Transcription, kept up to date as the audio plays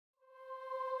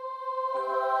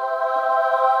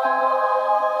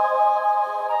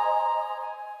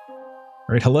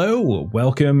All right, hello.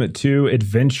 Welcome to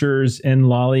Adventures in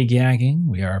Lollygagging.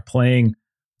 We are playing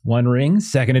One Ring,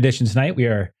 second edition tonight. We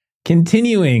are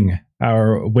continuing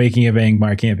our Waking of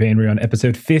Angmar campaign. We're on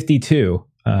episode 52.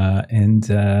 And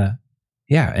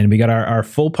we got our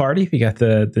full party. We got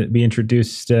we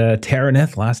introduced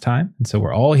Taraneth last time. And so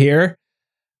we're all here.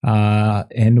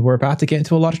 And we're about to get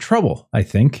into a lot of trouble, I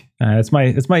think. That's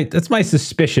my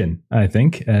suspicion, I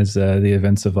think, as the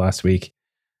events of last week.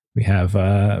 We have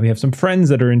some friends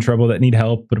that are in trouble that need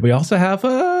help, but we also have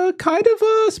a kind of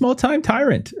a small-time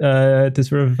tyrant to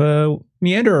sort of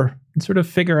meander and sort of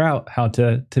figure out how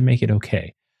to make it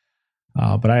okay.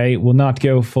 But I will not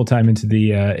go full-time into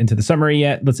the summary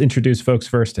yet. Let's introduce folks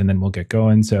first, and then we'll get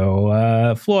going.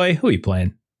 So, Floy, who are you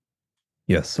playing?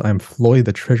 Yes, I'm Floy,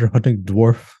 the treasure-hunting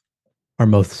dwarf. Our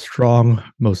most strong,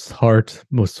 most heart,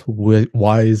 most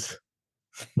wise,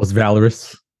 most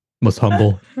valorous. Most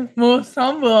humble. Most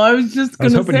humble. I was just going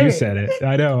to say. I was hoping you said it.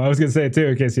 I know. I was going to say it too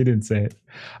in case you didn't say it.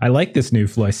 I like this new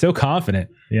Floy. So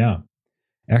confident. Yeah.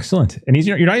 Excellent. And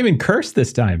you're not even cursed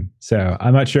this time. So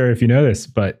I'm not sure if you know this,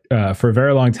 but for a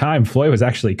very long time, Floy was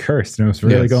actually cursed and it was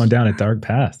really going down a dark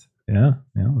path. Yeah.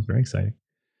 Yeah. It was very exciting.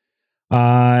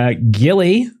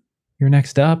 Gilly, you're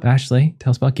next up. Ashley, tell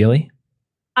us about Gilly.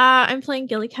 I'm playing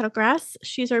Gilly Kettlegrass.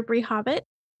 She's our Bree Hobbit.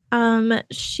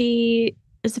 She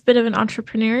is a bit of an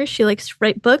entrepreneur. She likes to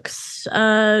write books,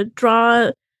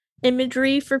 draw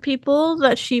imagery for people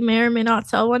that she may or may not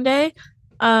sell one day.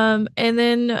 And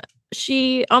then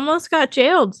she almost got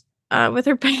jailed with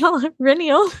her pal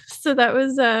Reniel. So that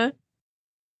was a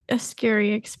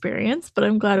scary experience, but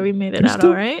I'm glad we made it out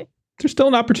all right. There's still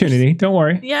an opportunity. Don't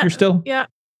worry. Yeah. You're still. Yeah.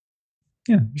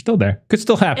 Yeah, you're still there. Could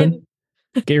still happen.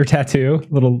 Get your tattoo,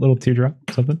 little teardrop,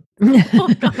 something.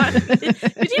 Oh God!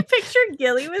 Did you picture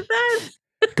Gilly with that?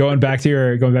 going back to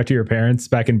your parents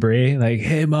back in Bree, like,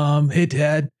 hey mom, hey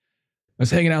dad, I was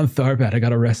hanging out in Tharbad, I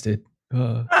got arrested.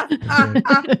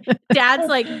 Dad's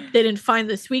like, they didn't find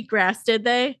the sweetgrass, did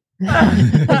they?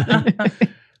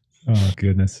 Oh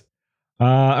goodness.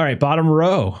 All right, bottom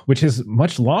row, which is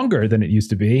much longer than it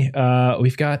used to be. We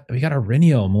got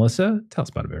Arenial. Melissa, tell us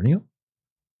about Arenial.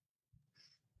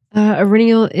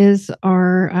 Arenial is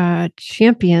our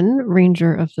champion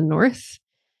ranger of the north.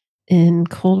 In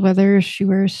cold weather, she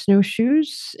wears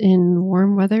snowshoes. In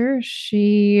warm weather,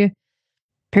 she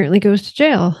apparently goes to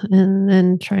jail and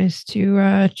then tries to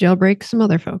jailbreak some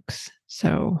other folks.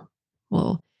 So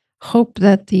we'll hope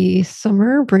that the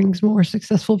summer brings more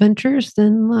successful ventures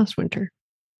than last winter.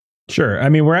 Sure. I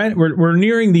mean, we're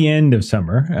nearing the end of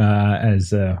summer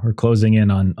as we're closing in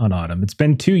on autumn. It's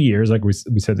been 2 years, like we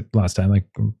said last time, like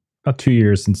about 2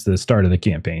 years since the start of the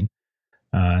campaign.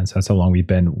 So that's how long we've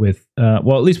been with, at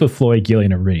least with Floyd, Gilly,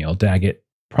 and Arenial. Daggett,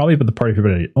 probably with the party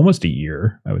for almost a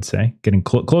year, I would say. Getting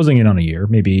closing in on a year,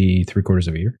 maybe 3/4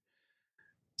 of a year.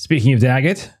 Speaking of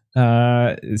Daggett,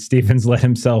 Stephen's let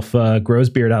himself grow his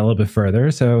beard out a little bit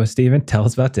further. So, Stephen, tell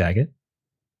us about Daggett.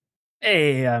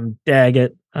 Hey, I'm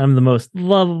Daggett. I'm the most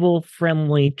lovable,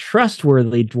 friendly,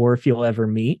 trustworthy dwarf you'll ever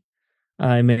meet.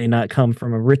 I may not come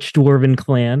from a rich dwarven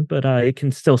clan, but I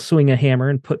can still swing a hammer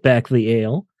and put back the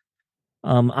ale.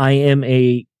 I am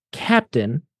a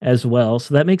captain as well,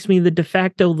 so that makes me the de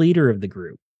facto leader of the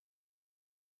group.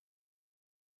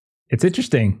 It's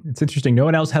interesting. No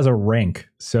one else has a rank,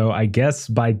 so I guess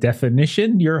by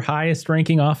definition, you're highest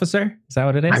ranking officer. Is that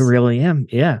what it is? I really am.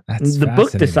 Yeah, the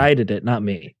book decided it, not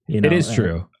me. You know, it is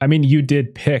true. I mean, you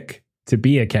did pick to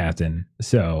be a captain,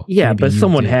 so yeah, but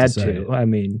someone had to. I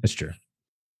mean, that's true.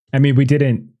 I mean, we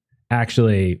didn't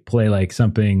actually play like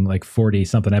something like 40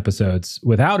 something episodes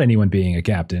without anyone being a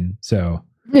captain. So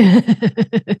I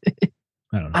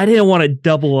don't know. I didn't want to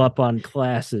double up on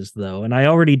classes though. And I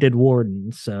already did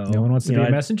warden. So no one wants to be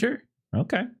a messenger.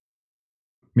 Okay. I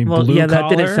mean, well, yeah, that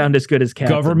didn't sound as good as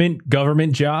captain.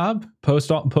 Government job,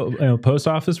 post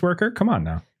office worker. Come on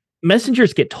now.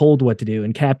 Messengers get told what to do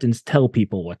and captains tell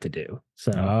people what to do.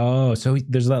 So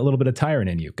there's that little bit of tyrant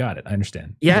in you. Got it. I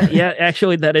understand. Yeah.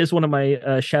 Actually, that is one of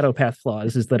my shadow path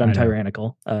flaws is that I'm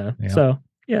tyrannical. So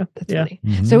yeah. That's funny.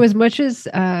 Mm-hmm. So as much as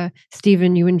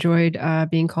Stephen, you enjoyed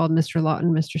being called Mr.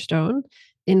 Lawton, Mr. Stone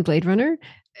in Blade Runner,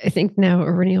 I think now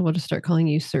Arenial will just start calling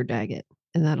you Sir Daggett,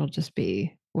 and that'll just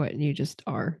be what you just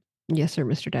are. Yes, sir,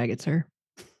 Mr. Daggett, sir.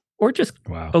 Or just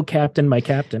Captain, my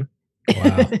captain.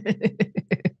 Wow.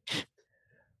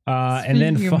 And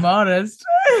then modest.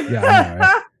 Yeah, I know,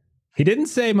 right? He didn't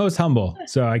say most humble,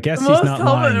 so I guess he's not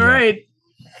lying. Right.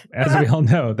 As we all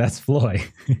know, that's Floy,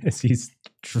 as he's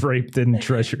draped in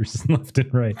treasures left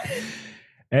and right.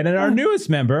 And then our newest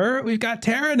member, we've got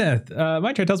Taraneth.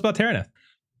 My turn. Tell us about Taraneth.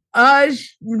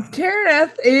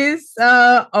 Tereneth is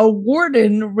a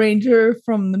warden ranger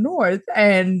from the north,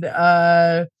 and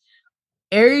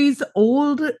Aries'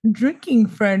 old drinking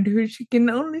friend who she can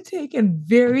only take in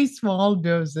very small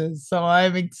doses. So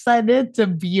I'm excited to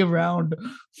be around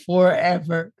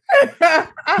forever.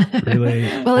 Really?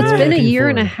 Well, it's really been a looking year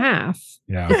and a forward. half.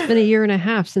 Yeah. It's been a year and a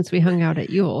half since we hung out at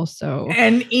Yule. So,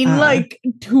 And in like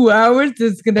 2 hours,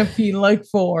 it's gonna feel like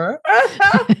 4.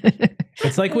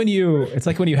 It's like when you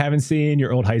haven't seen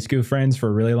your old high school friends for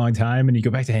a really long time and you go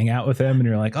back to hang out with them and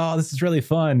you're like, oh, this is really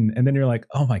fun. And then you're like,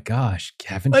 oh my gosh,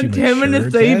 haven't you But 10 minutes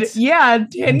matured later, yet?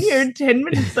 yeah, 10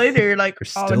 minutes later, you're like, You're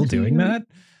still doing that?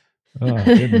 Oh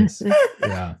goodness.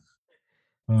 Yeah.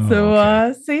 Oh, So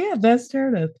okay. so yeah, that's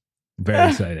Tereneth.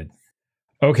 Very excited.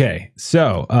 Okay,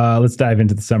 so let's dive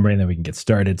into the summary and then we can get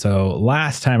started. So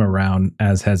last time around,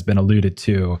 as has been alluded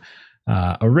to,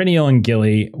 Auriniel and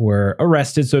Gilly were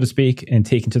arrested, so to speak, and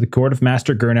taken to the court of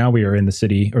Master Gurnow. We are in the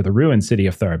city, or the ruined city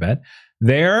of Tharbet.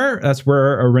 That's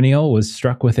where Auriniel was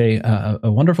struck with a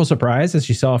wonderful surprise as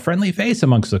she saw a friendly face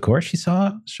amongst the court. She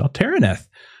saw Tereneth,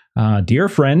 dear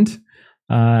friend.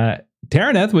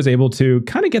 Tereneth was able to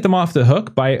kind of get them off the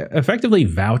hook by effectively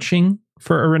vouching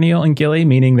for Auriniel and Gilly,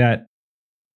 meaning that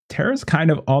Tara's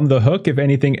kind of on the hook if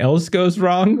anything else goes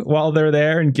wrong while they're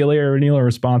there, and Gilly or Auriniel are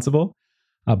responsible.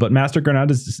 But Master Gurnow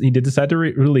did decide to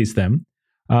release them.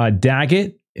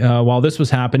 Daggett, while this was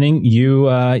happening, you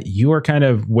were kind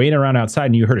of waiting around outside,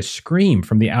 and you heard a scream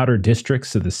from the outer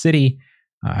districts of the city.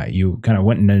 You kind of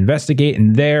went and investigate,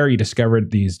 and there you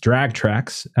discovered these drag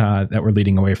tracks that were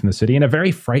leading away from the city, and a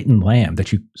very frightened lamb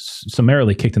that you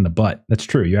summarily kicked in the butt. That's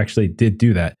true. You actually did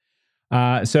do that.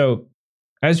 So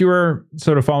as you were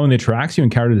sort of following the tracks, you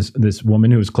encountered this woman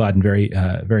who was clad in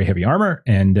very heavy armor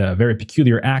and a very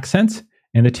peculiar accent.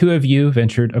 And the two of you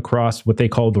ventured across what they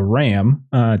call the Ram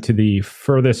to the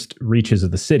furthest reaches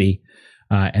of the city.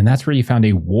 And that's where you found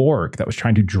a warg that was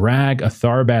trying to drag a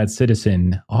Tharbad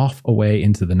citizen off away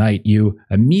into the night. You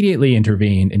immediately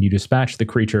intervened and you dispatched the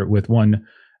creature with one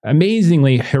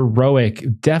amazingly heroic,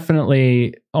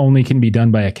 definitely only can be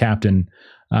done by a captain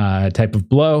type of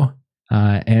blow.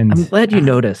 And I'm glad you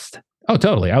noticed. Oh,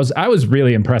 totally. I was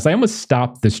really impressed. I almost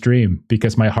stopped the stream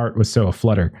because my heart was so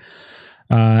aflutter.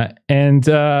 And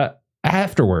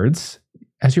afterwards,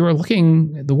 as you were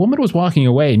looking, the woman was walking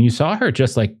away and you saw her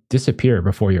just like disappear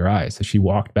before your eyes as she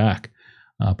walked back,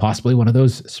 possibly one of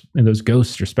those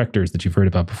ghosts or specters that you've heard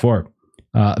about before.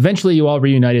 Eventually, you all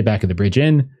reunited back at the Bridge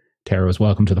Inn. Tara was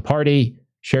welcome to the party,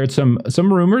 shared some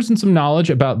rumors and some knowledge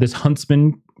about this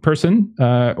huntsman person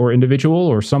or individual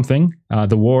or something,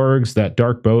 the wargs, that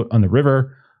dark boat on the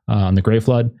river, on the Grey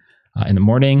Flood. In the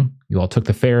morning, you all took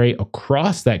the ferry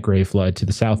across that Grey Flood to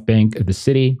the south bank of the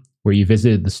city, where you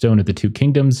visited the Stone of the Two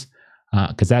Kingdoms,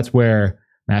 because that's where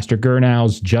Master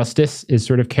Gurnow's justice is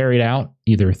sort of carried out,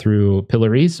 either through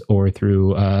pillories or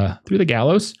through the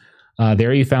gallows.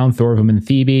 There you found Thorvum and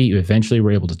Thebe. You eventually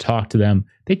were able to talk to them.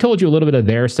 They told you a little bit of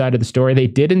their side of the story. They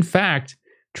did, in fact,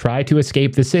 try to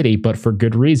escape the city, but for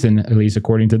good reason, at least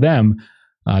according to them.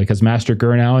 Because Master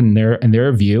Gurnow, in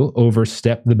their view,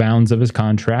 overstepped the bounds of his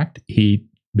contract. He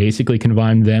basically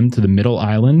confined them to the middle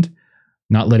island,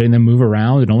 not letting them move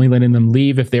around and only letting them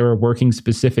leave if they were working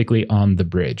specifically on the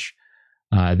bridge.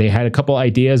 They had a couple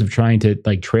ideas of trying to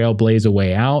like trailblaze a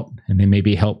way out and then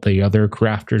maybe help the other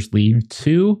crafters leave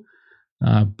too,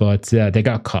 but they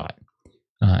got caught.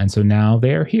 And so now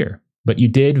they are here. But you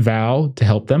did vow to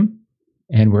help them,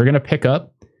 and we're going to pick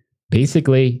up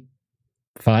basically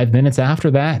 5 minutes after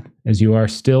that, as you are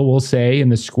still, we'll say, in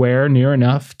the square near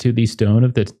enough to the Stone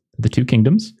of the Two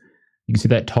Kingdoms. You can see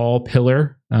that tall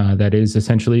pillar that is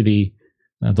essentially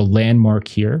the landmark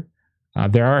here.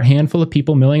 There are a handful of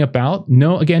people milling about.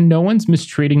 No one's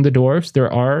mistreating the dwarves.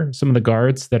 There are some of the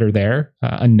guards that are there,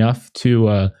 enough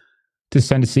to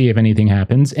send to see if anything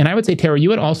happens. And I would say, Tara, you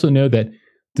would also know that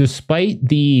despite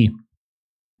the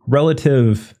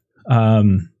relative,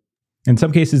 in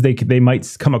some cases they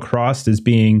might come across as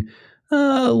being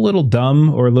a little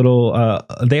dumb or a little,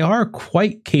 they are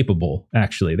quite capable,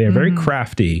 actually. They are very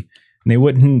crafty, and they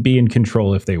wouldn't be in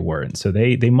control if they weren't. So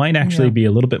they might actually be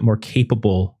a little bit more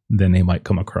capable than they might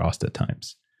come across at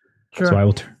times. Sure. So I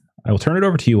will turn it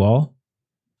over to you all.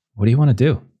 What do you want to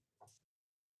do?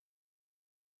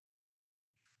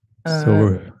 So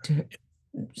we're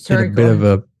in a bit of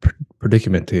a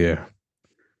predicament here.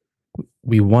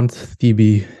 We want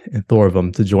Thebe and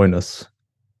Thorvum to join us,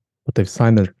 but they've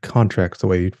signed their contracts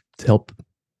away to help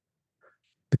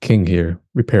the king here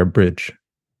repair a bridge.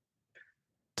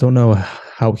 Don't know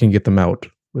how we can get them out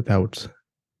without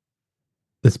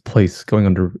this place going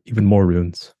under even more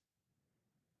ruins.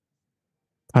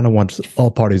 kind of wants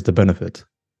all parties to benefit.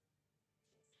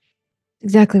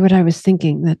 Exactly what I was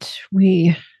thinking, that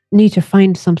we need to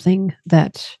find something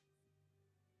that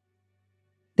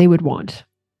they would want.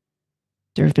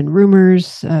 There have been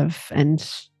rumors of, and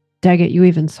Daggett, you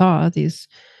even saw these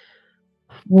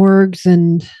wargs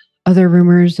and other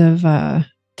rumors of,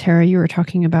 Tara, you were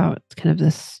talking about kind of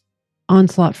this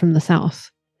onslaught from the south.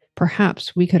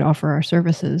 Perhaps we could offer our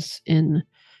services in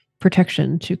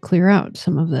protection to clear out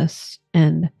some of this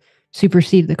and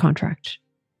supersede the contract.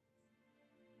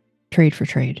 Trade for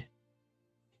trade.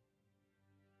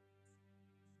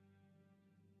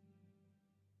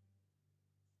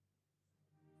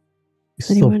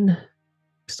 Anyone?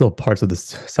 Still parts of the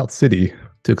South City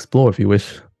to explore if you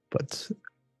wish, but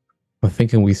I'm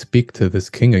thinking we speak to this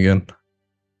king again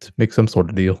to make some sort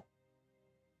of deal.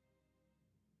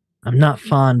 I'm not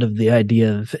fond of the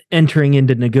idea of entering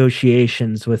into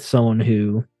negotiations with someone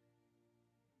who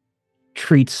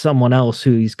treats someone else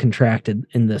who he's contracted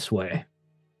in this way.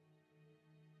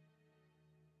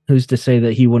 Who's to say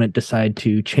that he wouldn't decide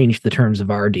to change the terms of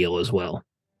our deal as well?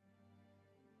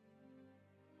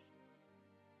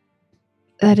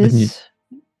 That is,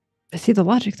 I see the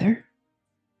logic there.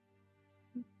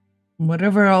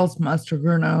 Whatever else Master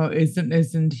Gurno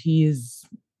isn't he's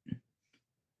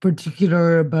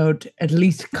particular about at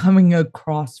least coming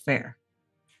across fair,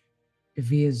 if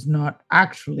he is not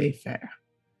actually fair.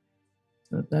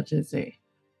 So that is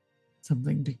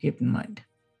something to keep in mind.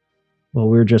 Well,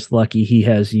 we're just lucky he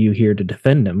has you here to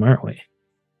defend him, aren't we?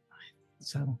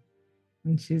 So,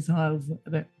 and she smiles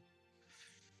at it.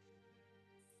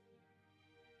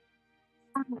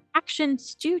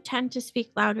 Actions do tend to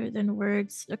speak louder than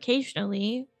words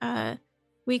occasionally.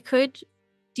 We could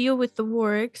deal with the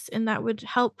wargs, and that would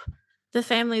help the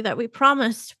family that we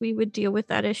promised we would deal with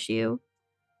that issue.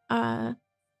 And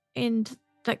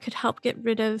that could help get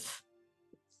rid of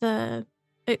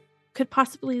it could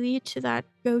possibly lead to that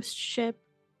ghost ship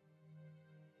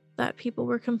that people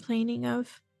were complaining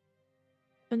of.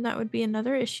 And that would be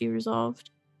another issue resolved.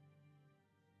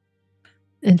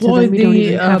 And so then we don't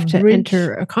even have to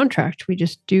enter a contract. We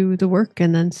just do the work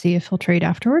and then see if he'll trade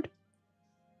afterward.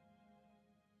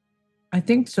 I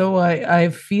think so. I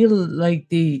feel like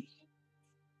the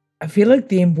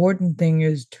important thing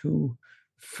is to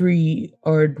free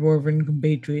our dwarven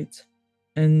compatriots.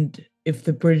 And if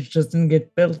the bridge doesn't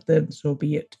get built, then so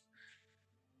be it.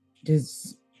 It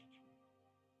is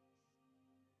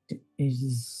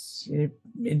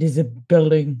a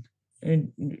building.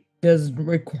 It doesn't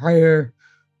require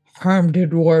harmed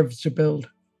dwarves to build.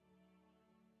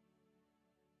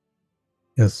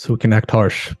 Yes, we can act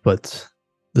harsh, but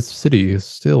this city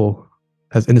still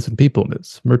has innocent people in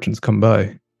it. Merchants come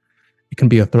by. It can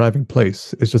be a thriving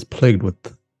place. It's just plagued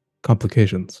with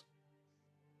complications.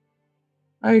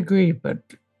 I agree, but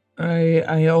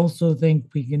I also think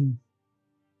we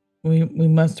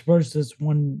must verse this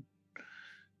one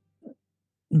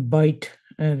bite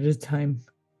at a time.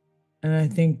 And I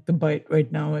think the bite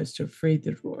right now is to free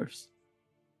the dwarves.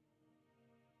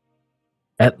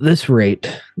 At this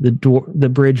rate, the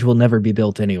bridge will never be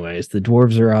built anyways. The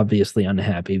dwarves are obviously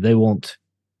unhappy. They won't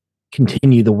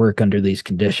continue the work under these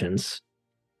conditions.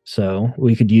 So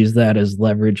we could use that as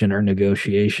leverage in our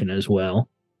negotiation as well.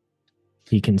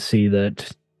 He can see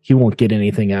that he won't get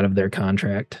anything out of their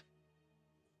contract.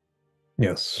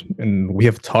 Yes, and we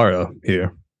have Tara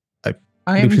here.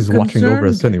 I think she's watching over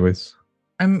us anyways.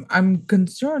 I'm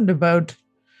concerned about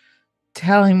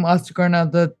telling Master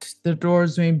Garna that the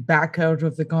dwarves may back out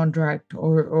of the contract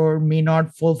or may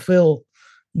not fulfill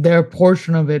their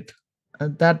portion of it.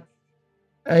 That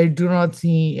I do not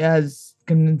see as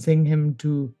convincing him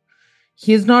to.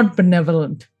 He is not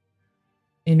benevolent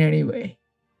in any way.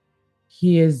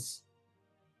 He is.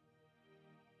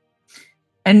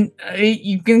 And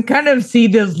you can kind of see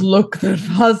this look that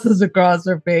passes across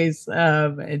her face,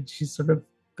 and she sort of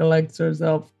collects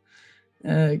herself.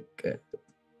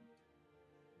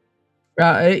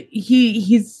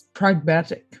 He's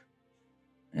pragmatic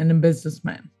and a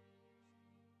businessman.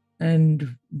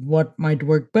 And what might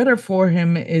work better for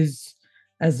him is,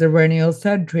 as the Renial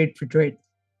said, trade for trade.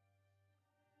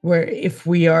 Where if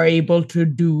we are able to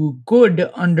do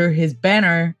good under his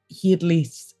banner, he at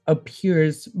least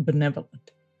appears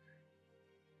benevolent.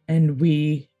 And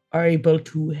we are able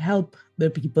to help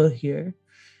the people here.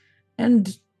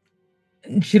 And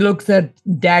she looks at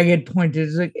Daggett,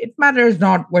 pointed, like, it matters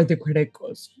not where the credit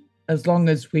goes, as long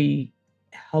as we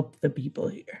help the people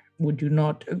here. Would you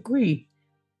not agree,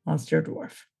 Master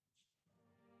Dwarf?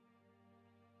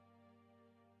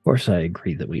 Of course I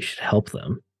agree that we should help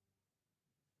them.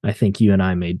 I think you and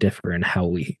I may differ in how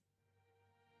we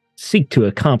seek to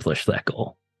accomplish that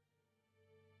goal.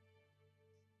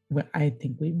 Well, I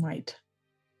think we might.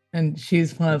 And she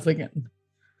smiles again.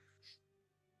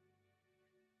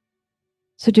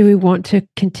 So do we want to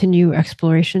continue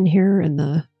exploration here in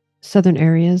the southern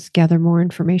areas, gather more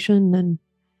information, and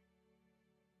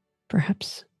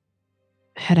perhaps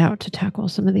head out to tackle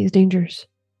some of these dangers?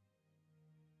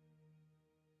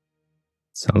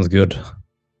 Sounds good.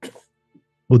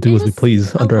 We'll do as we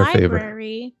please under our favor.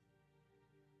 Library.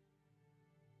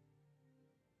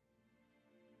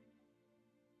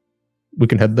 We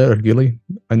can head there, Gilly.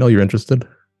 I know you're interested.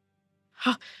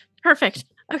 Oh, perfect.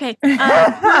 Okay. Per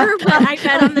what I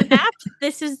read on the map,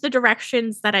 this is the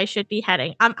directions that I should be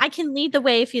heading. I can lead the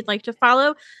way if you'd like to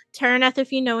follow. Taraneth,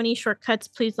 if you know any shortcuts,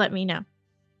 please let me know.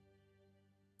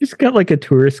 He's got like a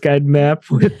tourist guide map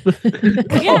with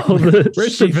all the.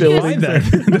 Where's she find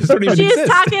that? She is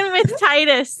talking with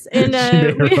Titus in she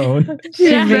made her own.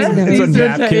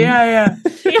 Yeah.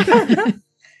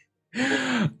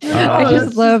 I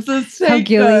just love how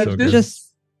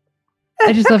Gilly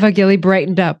I just love how Gilly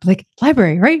brightened up. Like,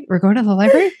 library, right? We're going to the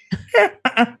library?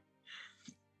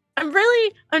 I'm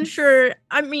really unsure.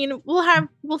 I mean,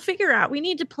 we'll figure out. We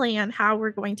need to plan how we're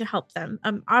going to help them.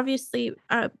 Obviously,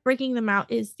 breaking them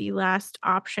out is the last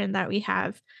option that we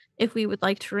have if we would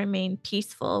like to remain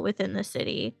peaceful within the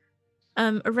city.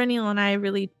 Irenial and I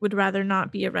really would rather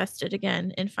not be arrested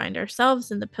again and find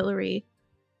ourselves in the pillory.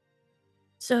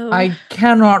 So I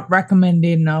cannot recommend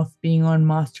enough being on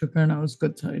Master Gurnow's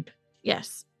good side.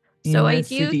 Yes. So I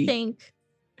do think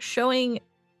showing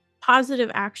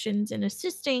positive actions and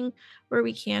assisting where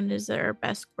we can is our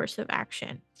best course of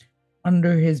action.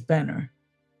 Under his banner.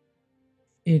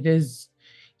 He is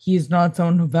not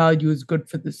someone who values good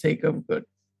for the sake of good.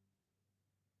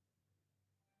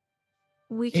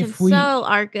 We can sell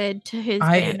our good to his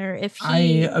banner if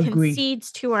he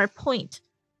concedes to our point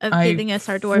of giving us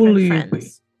our dwarven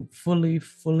friends.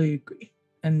 Fully agree.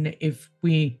 And if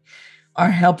we are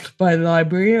helped by the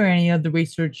library or any other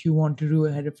research you want to do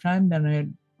ahead of time,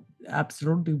 then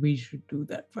absolutely we should do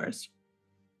that first.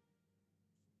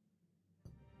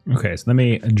 Okay, so let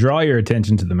me draw your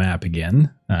attention to the map again.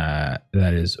 That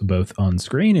is both on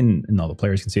screen and all the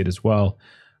players can see it as well.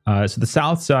 So the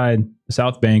south side, the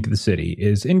south bank of the city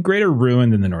is in greater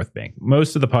ruin than the north bank.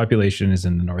 Most of the population is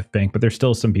in the north bank, but there's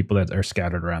still some people that are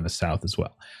scattered around the south as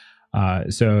well.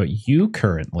 So you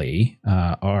currently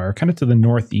are kind of to the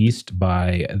northeast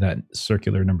by that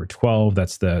circular number 12.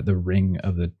 That's the ring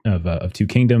of two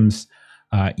kingdoms.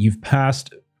 You've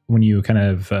passed when you kind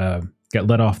of get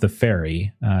let off the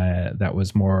ferry. That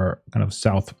was more kind of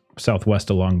southwest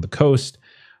along the coast.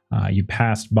 You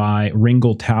passed by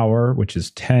Ringle Tower, which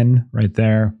is 10 right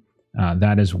there.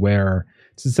 That is where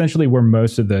it's essentially where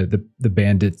most of the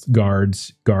bandits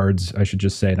guards, I should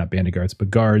just say, not bandit guards, but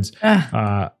guards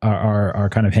are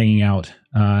kind of hanging out.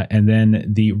 And then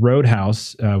the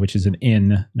Roadhouse, which is an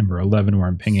inn, number 11, where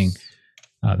I'm pinging.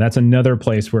 That's another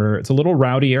place where it's a little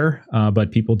rowdier,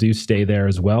 but people do stay there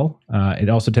as well. It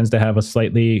also tends to have a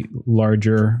slightly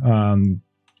larger,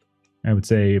 I would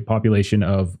say, population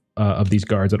of these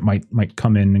guards that might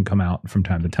come in and come out from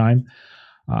time to time.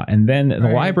 And then the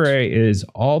library is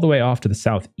all the way off to the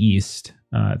southeast.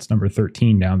 It's number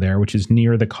 13 down there, which is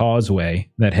near the causeway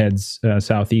that heads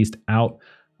southeast out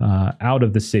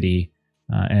of the city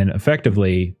and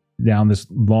effectively down this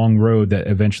long road that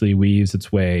eventually weaves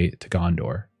its way to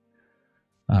Gondor.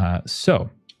 So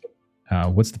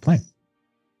what's the plan?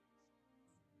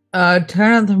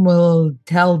 Taraneth will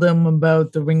tell them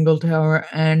about the Ringle Tower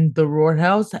and the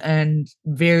Roadhouse, and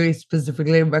very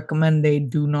specifically recommend they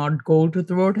do not go to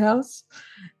the Roadhouse.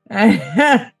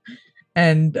 And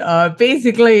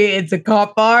basically, it's a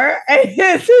cop bar.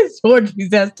 This is what she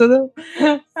says to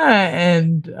them.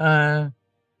 And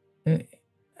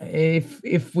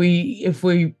if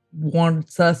we want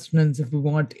sustenance, if we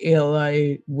want ale,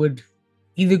 I would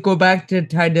either go back to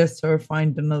Titus or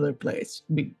find another place.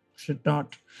 We should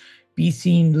not be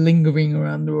seen lingering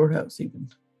around the Roadhouse even.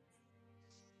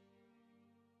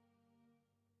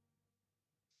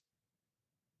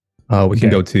 We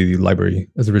can go to the library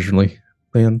as originally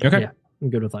planned. Okay. Yeah, we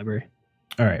go to the library.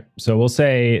 All right. So we'll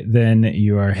say then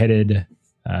you are headed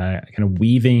kind of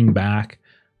weaving back.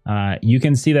 You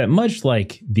can see that much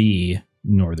like the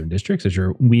northern districts, as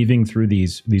you're weaving through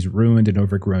these ruined and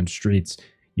overgrown streets,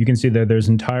 you can see that there's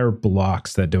entire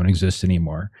blocks that don't exist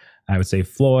anymore. I would say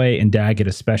Floy and Daggett,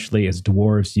 especially as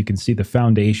dwarves, you can see the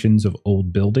foundations of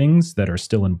old buildings that are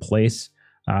still in place,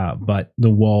 but the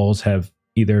walls have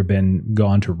either been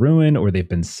gone to ruin or they've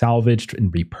been salvaged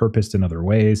and repurposed in other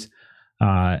ways.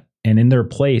 And in their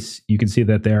place, you can see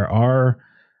that there are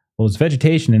Well, it's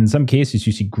vegetation. And in some cases,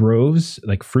 you see groves,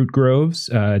 like fruit groves.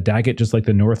 Daggett, just like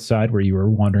the north side where you were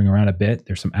wandering around a bit.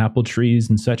 There's some apple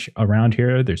trees and such around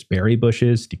here. There's berry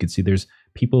bushes. You can see there's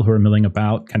people who are milling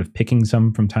about, kind of picking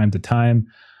some from time to time.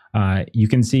 You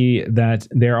can see that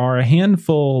there are a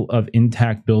handful of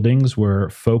intact buildings where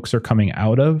folks are coming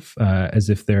out of, as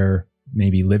if they're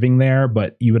maybe living there.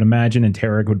 But you would imagine, and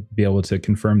Tarek would be able to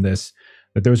confirm this,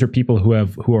 that those are people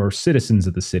who are citizens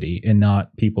of the city and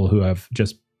not people who have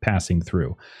just passing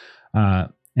through.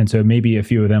 And so maybe a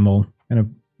few of them will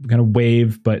kind of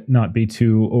wave, but not be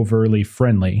too overly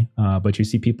friendly. But you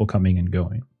see people coming and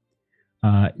going.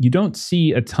 You don't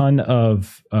see a ton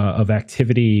of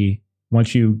activity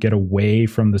once you get away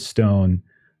from the stone.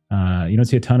 You don't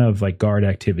see a ton of like guard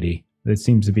activity that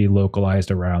seems to be localized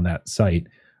around that site.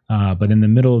 But in the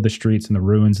middle of the streets and the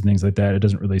ruins and things like that, it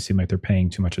doesn't really seem like they're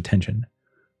paying too much attention.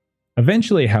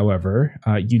 Eventually, however,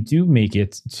 you do make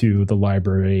it to the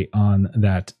library on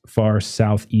that far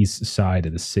southeast side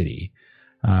of the city.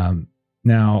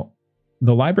 Now,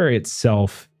 the library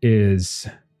itself is,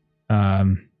 I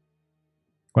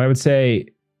would say,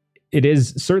 it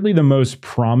is certainly the most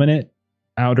prominent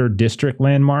outer district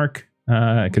landmark,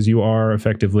 because you are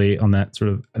effectively on that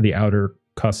sort of the outer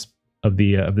cusp of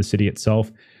the city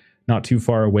itself. Not too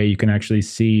far away, you can actually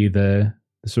see the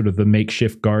sort of the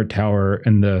makeshift guard tower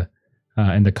and the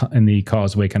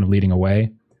causeway kind of leading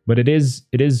away. But it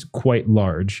is quite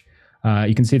large.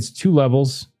 You can see it's 2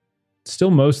 levels,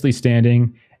 still mostly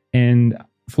standing. And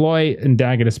Floy and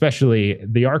Daggett, especially,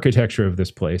 the architecture of this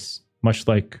place, much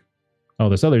like all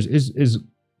this others, is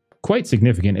quite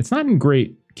significant. It's not in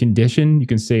great condition, you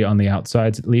can say, on the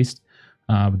outsides at least.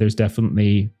 But there's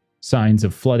definitely signs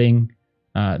of flooding.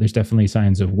 There's definitely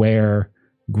signs of wear,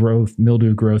 growth,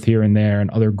 mildew growth here and there,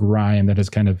 and other grime that has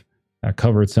kind of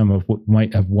covered some of what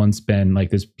might have once been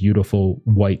like this beautiful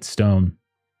white stone.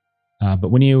 But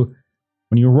when you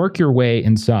work your way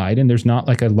inside, and there's not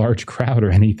like a large crowd or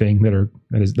anything that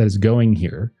is going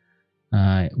here,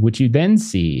 what you then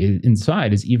see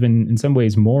inside is even in some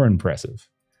ways more impressive.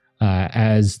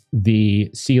 As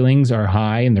the ceilings are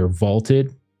high and they're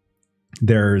vaulted,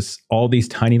 there's all these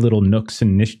tiny little nooks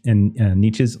and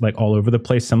niches like all over the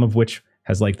place, some of which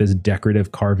has like this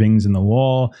decorative carvings in the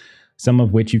wall, some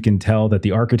of which you can tell that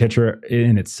the architecture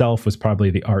in itself was probably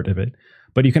the art of it.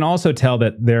 But you can also tell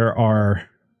that there are,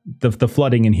 the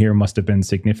flooding in here must have been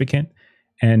significant,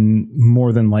 and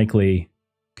more than likely,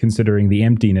 considering the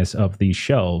emptiness of these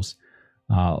shelves,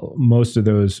 most of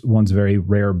those once very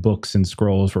rare books and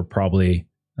scrolls were probably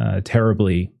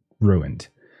terribly ruined.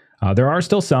 There are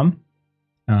still some,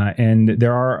 and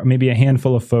there are maybe a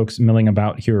handful of folks milling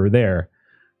about here or there,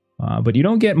 but you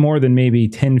don't get more than maybe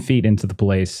 10 feet into the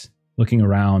place looking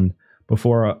around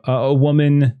before a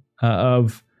woman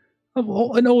of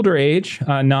an older age,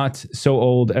 not so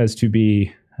old as to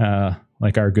be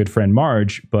like our good friend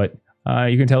Marge, but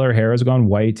you can tell her hair has gone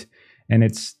white and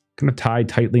it's kind of tied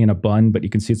tightly in a bun, but you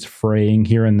can see it's fraying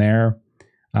here and there.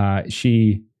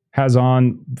 She has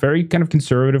on very kind of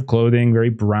conservative clothing, very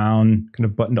brown, kind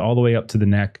of buttoned all the way up to the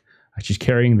neck. She's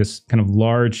carrying this kind of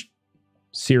large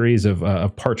series of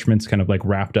parchments kind of like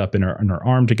wrapped up in her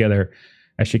arm together.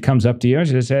 As she comes up to you,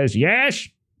 she says, "Yes,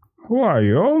 who are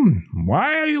you?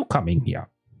 Why are you coming here?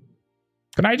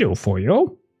 What can I do for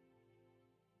you?"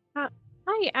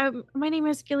 Hi, my name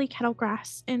is Gilly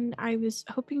Kettlegrass, and I was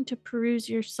hoping to peruse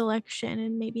your selection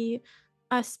and maybe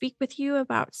speak with you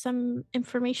about some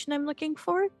information I'm looking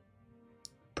for.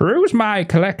 Peruse my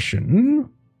collection?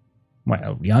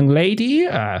 Well, young lady,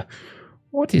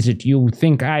 what is it you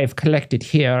think I've collected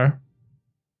here?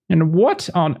 And what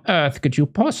on earth could you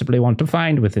possibly want to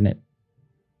find within it?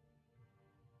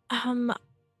 I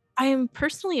am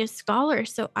personally a scholar,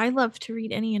 so I love to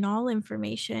read any and all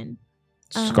information.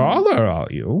 Scholar, are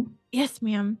you? Yes,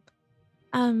 ma'am.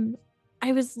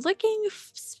 I was looking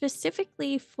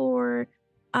specifically for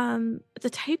the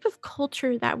type of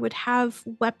culture that would have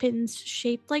weapons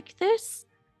shaped like this.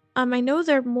 I know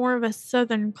they're more of a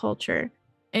southern culture,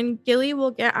 and Gilly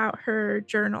will get out her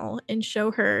journal and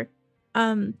show her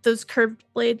those curved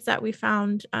blades that we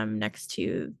found next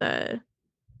to the,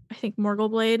 I think, Morgul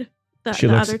blade, the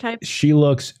other type. She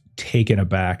looks taken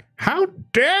aback. "How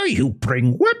dare you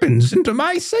bring weapons into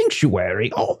my sanctuary?"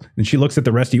 Oh, and she looks at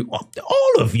the rest of you.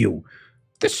 All of you.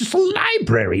 This is a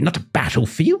library, not a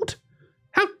battlefield.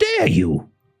 How dare you?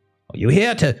 Are you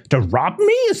here to rob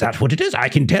me? Is that what it is? I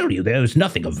can tell you there's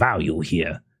nothing of value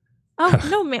here. Oh,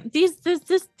 no, ma'am.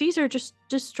 These are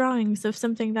just drawings of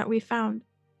something that we found.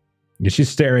 Yeah, she's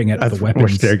staring at the weapons. We're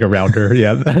staring around her.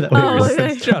 Yeah.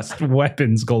 It's just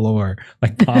weapons galore,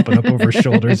 like popping up over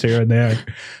shoulders here and there. A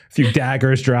few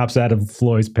daggers drops out of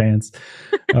Floyd's pants.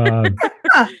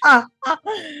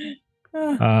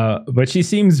 But she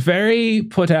seems very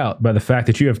put out by the fact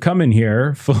that you have come in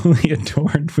here fully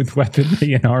adorned with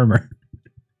weaponry and armor.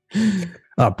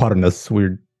 Pardon us.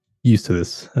 We're used to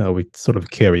this. We sort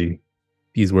of carry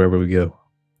these wherever we go.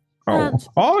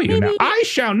 You know, I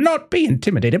shall not be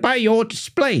intimidated by your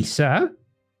display, sir.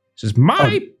 This is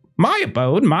my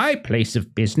abode, my place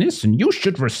of business, and you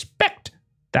should respect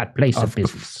that place of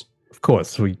business. Of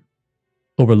course, we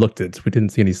overlooked it. We didn't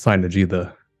see any signage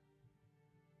either.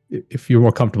 If you're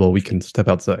more comfortable, we can step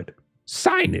outside.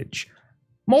 Signage?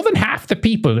 More than half the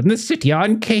people in the city are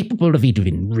incapable of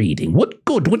even reading. What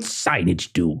good would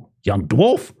signage do, young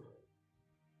dwarf?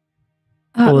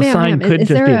 Well, the sign could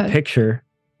just be a picture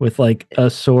with like a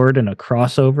sword and a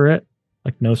cross over it,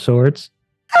 like no swords.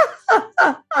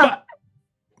 But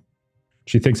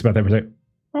she thinks about that for a second.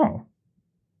 Oh,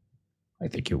 I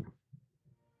think you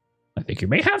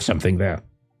may have something there.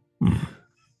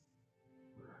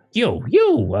 You,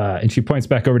 and she points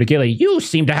back over to Gilly. You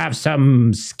seem to have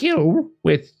some skill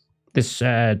with this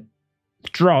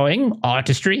drawing,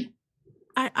 artistry.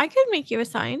 I could make you a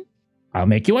sign. I'll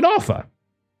make you an offer.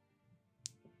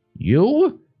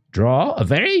 You draw a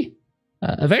very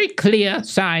clear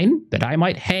sign that I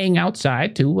might hang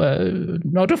outside to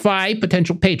notify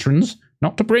potential patrons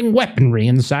not to bring weaponry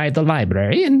inside the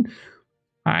library, and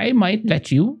I might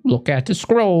let you look at a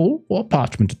scroll or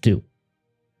parchment or two.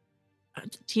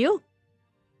 Deal.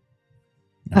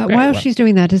 While she's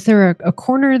doing that, is there a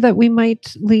corner that we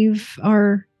might leave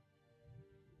our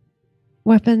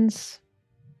weapons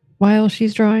while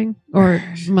she's drawing, or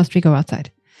must we go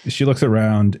outside? She looks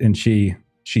around and she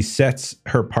sets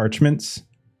her parchments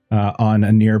on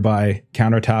a nearby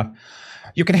countertop.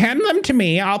 You can hand them to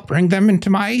me. I'll bring them into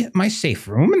my safe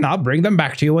room, and I'll bring them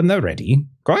back to you when they're ready.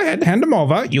 Go ahead, hand them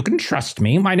over. You can trust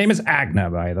me. My name is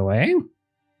Agna, by the way.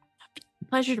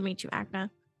 Pleasure to meet you, Agna.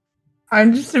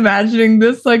 I'm just imagining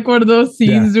this like one of those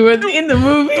scenes with in the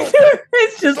movies.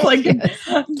 It's just like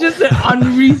just an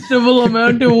unreasonable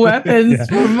amount of weapons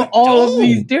from all of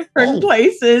these different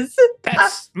places.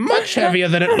 That's much heavier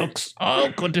than it looks.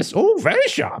 Oh, goodness. Oh, very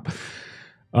sharp.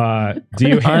 Do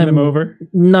you hand them over?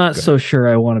 Not so sure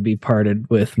I want to be parted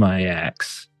with my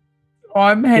axe. Oh,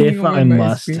 I'm handing over my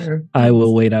must, spear. I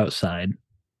will wait outside.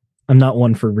 I'm not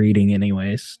one for reading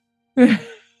anyways.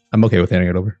 I'm okay with handing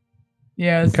it over.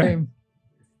 Yeah, same.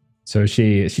 So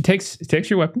she takes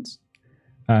your weapons,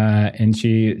 and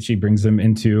she brings them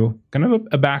into kind of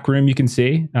a back room. You can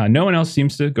see no one else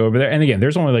seems to go over there. And again,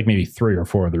 there's only like maybe 3 or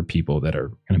 4 other people that are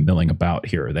kind of milling about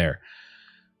here or there.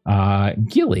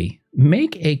 Gilly,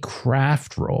 make a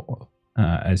craft roll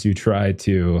as you try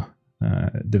to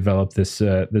develop this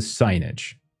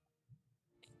signage.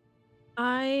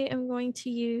 I am going to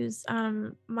use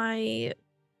my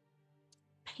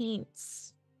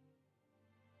paints.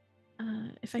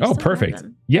 If I perfect. Have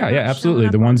them. Yeah, absolutely.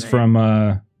 The ones from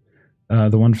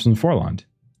Forland.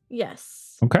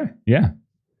 Yes. Okay. Yeah.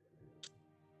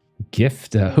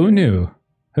 Gift. Who knew?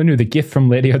 Who knew the gift from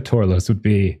Lady Torlos would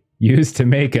be used to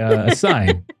make a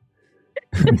sign?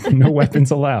 No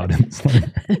weapons allowed.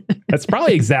 That's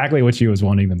probably exactly what she was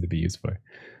wanting them to be used for.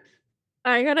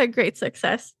 I got a great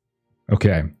success.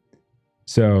 Okay.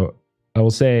 So I will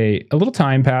say a little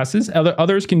time passes.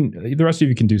 Others can, the rest of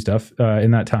you can do stuff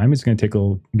in that time. It's going to take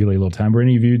Gilly a little time. Were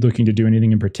any of you looking to do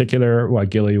anything in particular while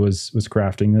Gilly was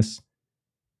crafting this? Are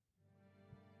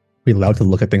we allowed to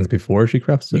look at things before she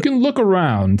crafts it? You can look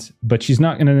around, but she's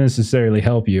not going to necessarily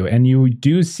help you. And you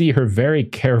do see her very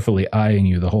carefully eyeing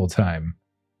you the whole time.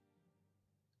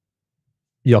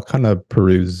 Y'all kind of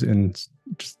peruse and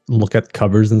just look at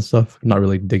covers and stuff, not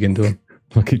really dig into them.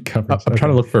 Look at covers. I'm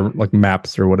trying to look for like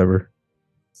maps or whatever.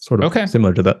 Sort of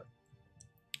similar to that.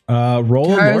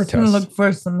 Roll a lore test. Look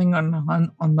for something on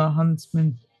the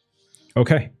Huntsman.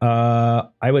 Okay.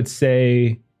 I would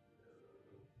say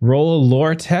roll a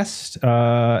lore test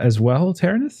as well,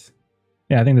 Terenith.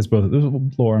 Yeah, I think that's both. There's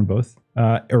lore on both.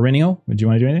 Irinial, would you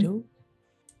want to do anything?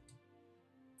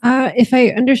 If I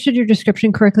understood your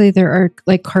description correctly, there are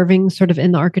like carvings sort of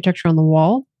in the architecture on the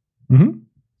wall. Mm-hmm.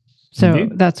 So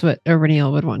Indeed. That's what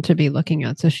Irinial would want to be looking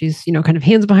at. So she's, kind of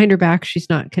hands behind her back. She's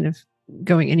not kind of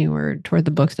going anywhere toward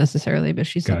the books necessarily, but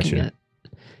she's looking at.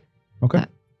 Okay. That.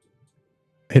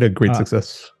 Hit a great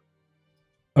success.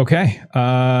 Okay.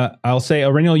 I'll say,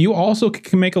 Irinial, you also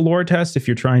can make a lore test if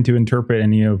you're trying to interpret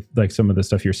any of like some of the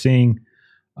stuff you're seeing.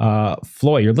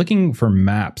 Floy, you're looking for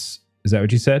maps. Is that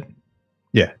what you said?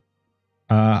 Yeah.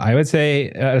 I would say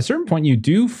at a certain point you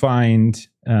do find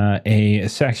a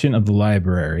section of the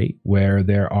library where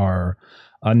there are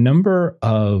a number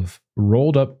of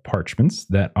rolled up parchments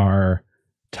that are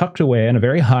tucked away on a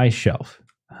very high shelf.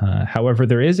 However,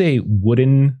 there is a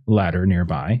wooden ladder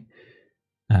nearby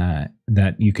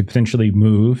that you could potentially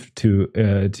move to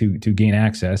gain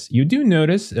access. You do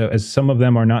notice, as some of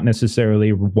them are not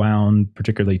necessarily wound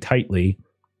particularly tightly,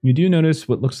 you do notice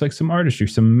what looks like some artistry,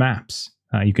 some maps.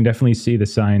 You can definitely see the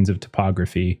signs of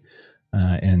topography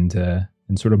and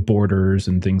sort of borders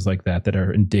and things like that that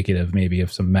are indicative maybe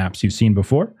of some maps you've seen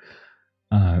before.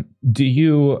 Do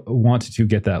you want to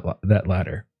get that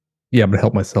ladder? Yeah, I'm going to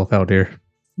help myself out here.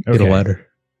 Get a ladder.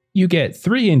 You get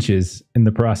 3 inches in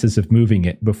the process of moving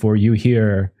it before you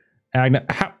hear Agna.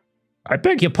 I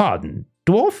beg your pardon,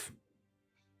 dwarf?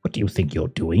 What do you think you're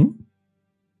doing?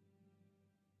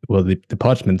 Well, the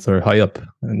parchments are high up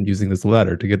and using this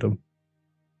ladder to get them.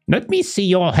 Let me see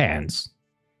your hands.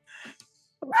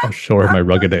 I'll show her my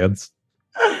rugged hands.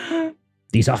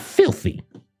 These are filthy.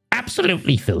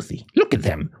 Absolutely filthy. Look at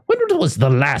them. When was the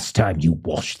last time you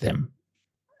washed them?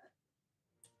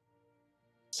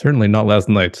 Certainly not last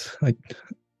night.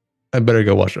 I better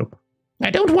go wash them.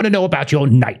 I don't want to know about your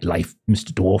nightlife,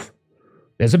 Mr. Dwarf.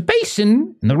 There's a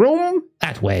basin in the room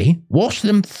that way. Wash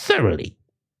them thoroughly.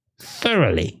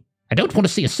 Thoroughly. I don't want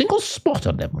to see a single spot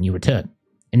on them when you return.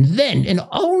 And then, and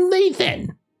only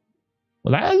then,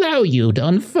 will I allow you to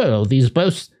unfurl these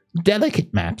most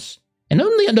delicate maps, and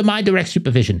only under my direct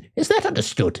supervision. Is that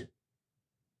understood?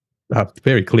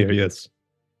 Very clear, yes.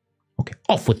 Okay,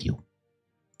 off with you.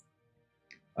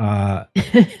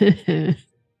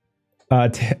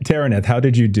 Taraneth, how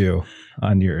did you do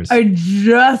on yours? I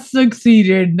just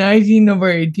succeeded. 19 over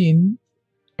 18.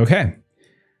 Okay.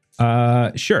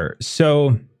 Sure.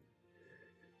 So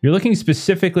you're looking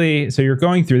specifically, so you're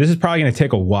going through, this is probably going to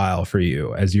take a while for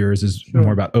you, as yours is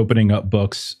more about opening up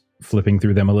books, flipping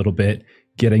through them a little bit,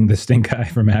 getting the stink eye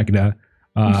from Agna,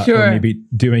 or maybe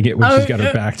doing it when she's got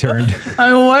her back turned.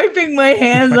 I'm wiping my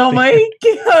hands on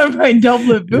my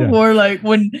doublet before, like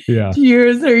when she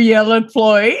hears her yell at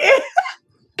Floyd.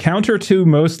 Counter to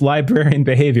most librarian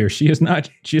behavior, she is not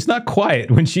quiet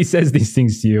when she says these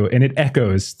things to you, and it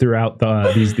echoes throughout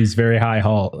these very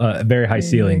high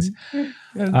ceilings.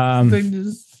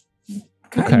 Just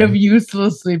kind of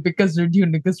uselessly, because her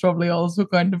tunic is probably also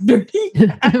kind of dirty.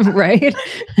 Right?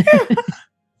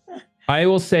 I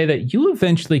will say that you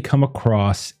eventually come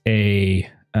across a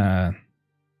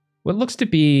what looks to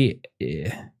be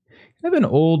kind of an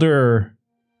older.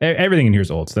 Everything in here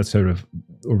is old, so that's sort of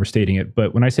overstating it.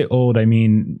 But when I say old, I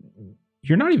mean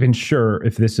you're not even sure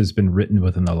if this has been written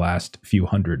within the last few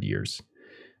hundred years.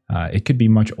 It could be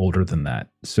much older than that.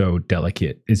 So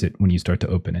delicate is it when you start to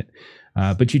open it.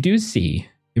 But you do see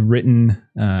it written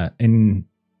in,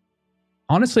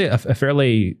 honestly, a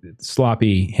fairly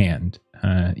sloppy hand.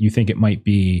 You think it might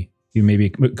be, maybe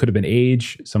it could have been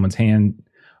age, someone's hand,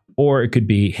 or it could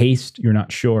be haste. You're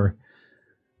not sure.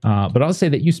 But I'll say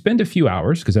that you spend a few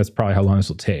hours, because that's probably how long this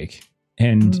will take,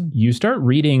 and you start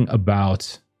reading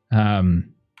about a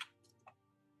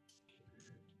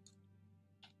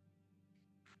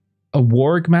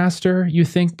warg master. You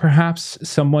think perhaps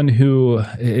someone who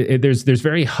there's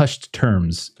very hushed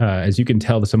terms, as you can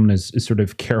tell that someone is sort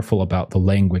of careful about the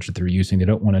language that they're using. They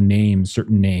don't want to name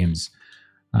certain names,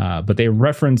 but they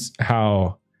reference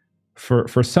how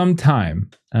for some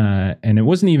time, and it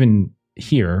wasn't even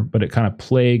here, but it kind of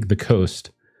plagued the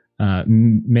coast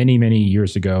many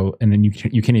years ago, and then you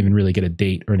can't even really get a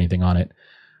date or anything on it.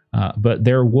 But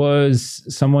there was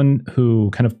someone who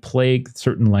kind of plagued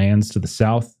certain lands to the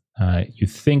south. You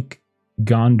think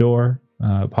Gondor,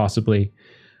 possibly,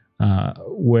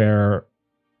 where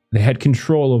they had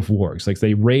control of wargs. Like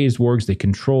they raised wargs, they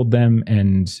controlled them,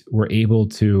 and were able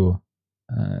to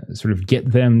sort of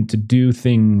get them to do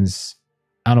things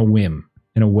on a whim,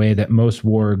 in a way that most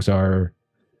wargs are,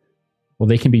 well,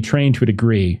 they can be trained to a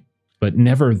degree, but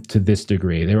never to this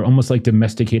degree. They were almost like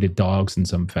domesticated dogs in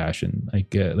some fashion,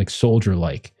 like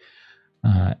soldier-like.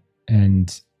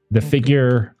 And the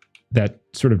figure that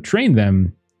sort of trained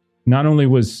them not only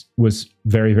was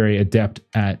very adept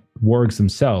at wargs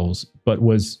themselves, but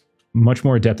was much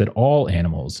more adept at all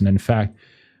animals. And in fact,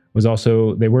 was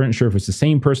also, they weren't sure if it was the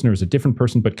same person or it was a different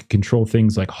person, but could control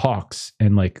things like hawks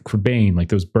and like Crebain, like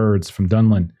those birds from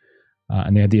Dunlin.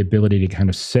 And they had the ability to kind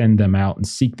of send them out and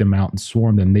seek them out and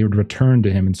swarm them. They would return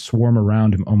to him and swarm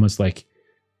around him, almost like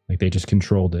they just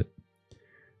controlled it.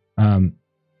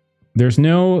 There's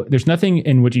nothing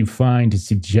in what you find to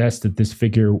suggest that this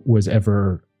figure was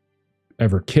ever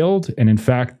killed. And in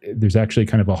fact, there's actually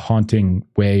kind of a haunting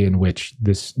way in which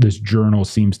this journal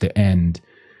seems to end.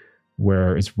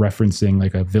 where it's referencing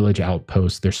like a village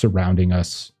outpost. They're surrounding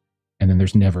us, and then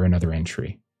there's never another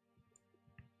entry.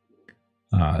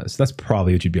 So that's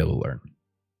probably what you'd be able to learn.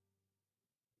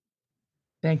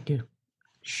 Thank you.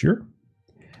 Sure.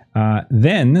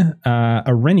 Then,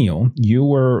 Arenial, you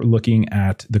were looking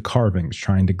at the carvings,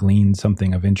 trying to glean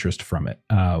something of interest from it.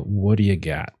 What do you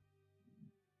got?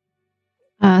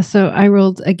 So I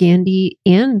rolled a Gandhi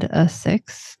and a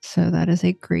 6. So that is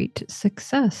a great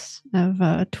success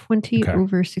of 20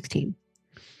 over 16.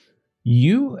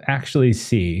 You actually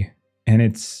see, and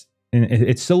it's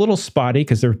a little spotty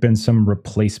because there have been some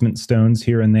replacement stones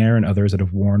here and there and others that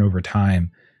have worn over time.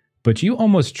 But you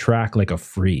almost track like a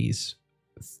frieze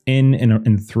in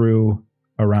and through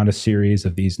around a series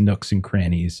of these nooks and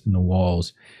crannies in the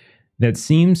walls that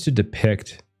seems to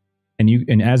depict,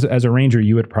 and as a ranger,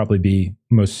 you would probably be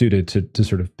most suited to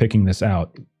sort of picking this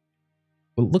out.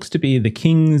 What looks to be the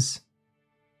kings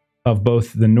of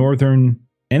both the northern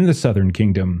and the southern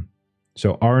kingdom,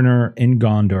 so Arnor and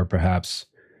Gondor perhaps,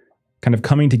 kind of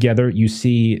coming together. You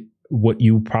see what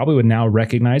you probably would now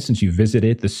recognize since you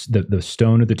visited the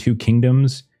stone of the two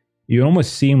kingdoms. You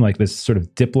almost seem like this sort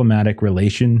of diplomatic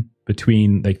relation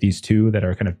between like these two that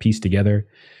are kind of pieced together.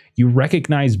 You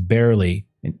recognize barely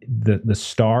the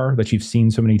star that you've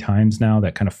seen so many times now,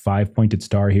 that kind of 5-pointed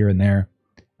star here and there,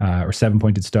 or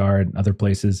 7-pointed star in other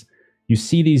places. You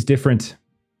see these different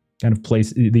kind of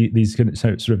these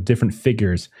sort of different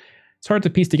figures. It's hard to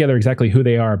piece together exactly who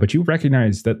they are, but you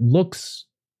recognize that looks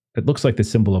like the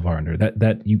symbol of Arnor.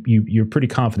 That you're pretty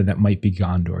confident that might be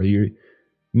Gondor.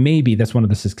 Maybe that's one of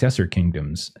the successor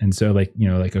kingdoms, and so like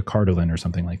a Cardolin or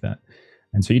something like that.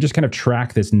 And so you just kind of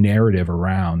track this narrative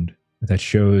around that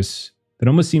shows, that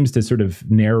almost seems to sort of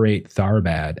narrate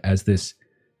Tharbad as this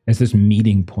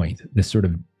meeting point, this sort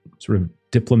of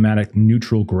diplomatic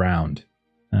neutral ground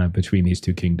between these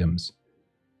two kingdoms.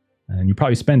 And you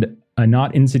probably spend a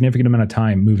not insignificant amount of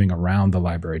time moving around the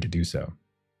library to do so.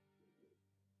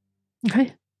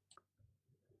 Okay.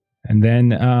 And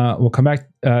then we'll come back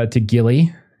to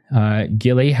Gilly.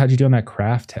 Gilly, how'd you do on that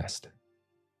craft test?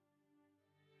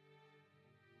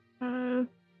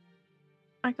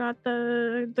 I got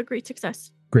the great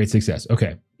success. Great success.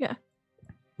 Okay. Yeah.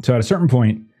 So at a certain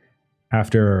point,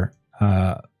 after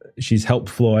she's helped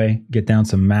Floy get down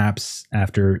some maps,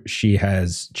 after she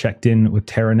has checked in with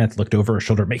Terraneth, looked over her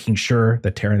shoulder, making sure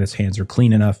that Terraneth's hands are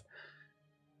clean enough,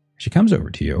 she comes over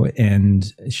to you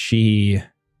and she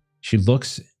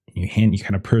looks. You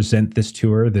kind of present this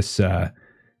to her. This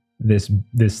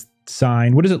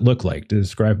sign. What does it look like?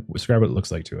 Describe what it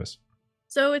looks like to us.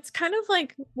 So it's kind of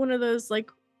like one of those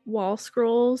like wall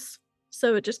scrolls.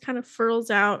 So it just kind of furls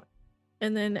out,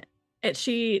 and then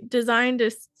she designed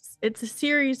it's a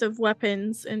series of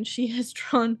weapons, and she has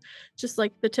drawn just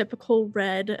like the typical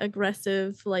red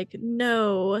aggressive like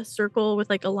no circle with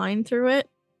like a line through it.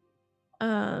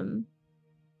 And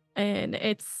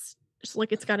it's just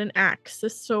like it's got an axe, a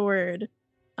sword,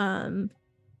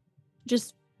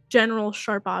 just general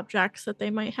sharp objects that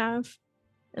they might have,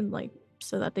 and like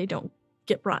so that they don't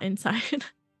get brought inside.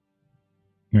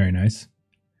 Very nice.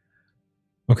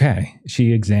 Okay,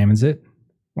 she examines it.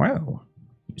 Wow,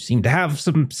 you seem to have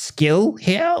some skill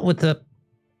here with the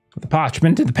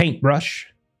parchment and the paintbrush.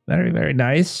 Very, very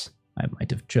nice. I might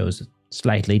have chosen a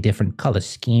slightly different color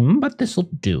scheme, but this'll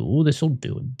do. This'll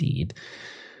do indeed.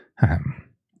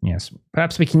 Yes,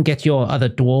 perhaps we can get your other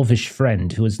dwarvish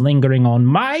friend who is lingering on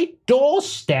my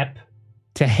doorstep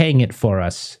to hang it for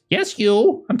us. Yes,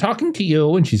 you. I'm talking to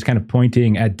you. And she's kind of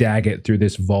pointing at Daggett through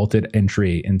this vaulted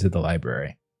entry into the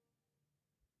library.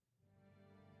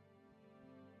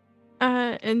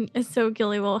 And so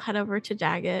Gilly will head over to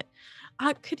Daggett.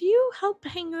 Could you help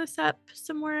hang this up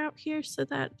somewhere out here so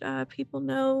that people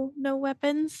know no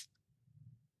weapons?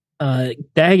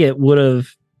 Daggett would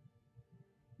have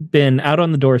been out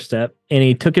on the doorstep, and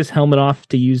he took his helmet off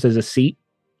to use as a seat,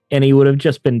 and he would have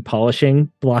just been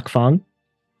polishing Block Fong.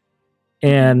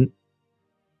 And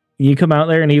you come out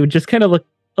there, and he would just kind of look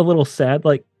a little sad,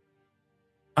 like,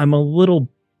 I'm a little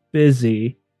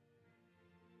busy.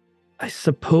 I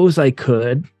suppose I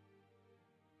could.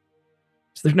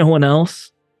 Is there no one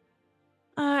else?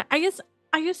 I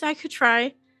guess I could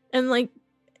try. And like,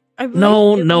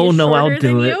 no, I'll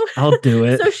do it. I'll do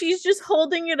it. So she's just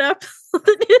holding it up.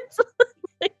 It's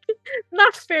like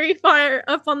not very far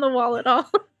up on the wall at all.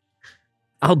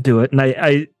 I'll do it. And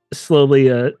I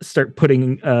slowly start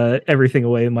putting everything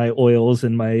away, my oils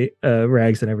and my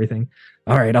rags and everything.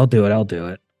 All right, I'll do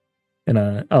it.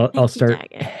 And I'll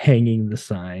start hanging the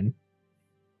sign.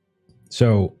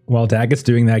 So while Daggett's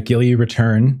doing that, Gilly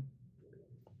return.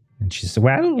 And she says,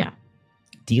 well, yeah.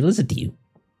 Deal is a deal.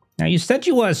 Now, you said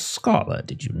you were a scholar,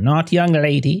 did you not, young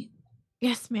lady?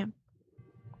 Yes, ma'am.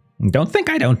 Don't think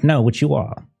I don't know what you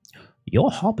are.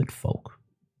 You're hobbit folk.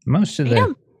 Most of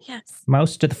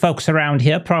the folks around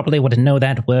here probably wouldn't know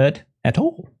that word at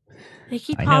all. They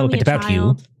keep I know a bit about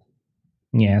child.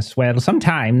 you. Yes, well,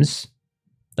 sometimes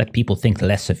let people think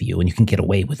less of you and you can get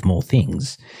away with more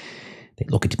things. They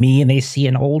look at me and they see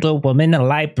an older woman, a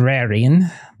librarian,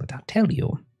 but I'll tell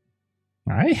you,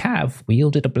 I have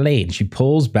wielded a blade. She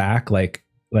pulls back like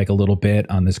a little bit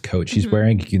on this coat she's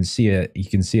wearing. You can see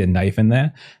a knife in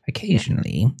there.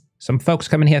 Occasionally, some folks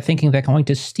come in here thinking they're going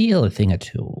to steal a thing or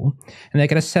two, and they're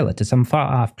going to sell it to some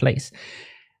far-off place.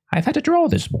 I've had to draw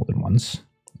this more than once,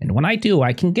 and when I do,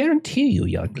 I can guarantee you,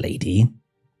 young lady,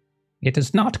 it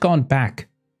has not gone back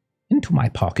into my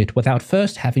pocket without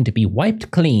first having to be wiped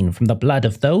clean from the blood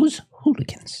of those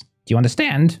hooligans. Do you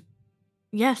understand?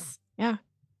 Yes. Yeah.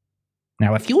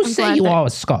 Now, if you say you are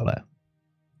a scholar,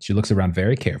 she looks around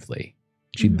very carefully.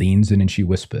 She leans in and she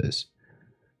whispers,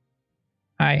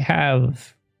 I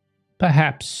have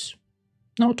perhaps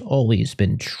not always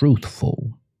been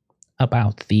truthful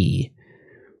about the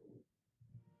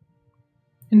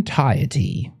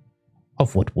entirety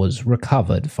of what was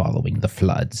recovered following the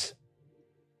floods.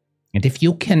 And if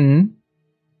you can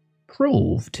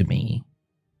prove to me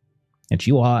that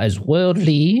you are as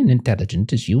worldly and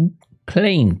intelligent as you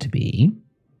claim to be,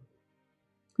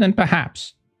 then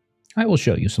perhaps I will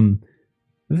show you some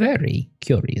very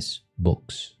curious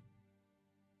books.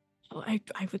 Oh, I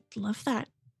would love that.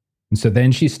 And so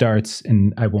then she starts,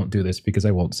 and I won't do this because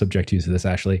I won't subject you to this,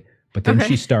 Ashley, but then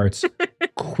she starts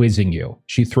quizzing you.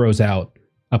 She throws out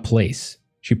a place.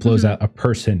 She throws out a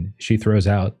person. She throws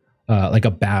out like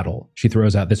a battle. She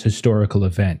throws out this historical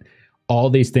event. All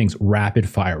these things rapid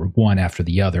fire, one after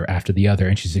the other,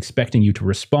 and she's expecting you to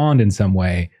respond in some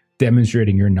way,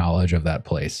 demonstrating your knowledge of that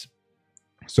place.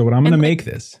 So what I'm going to make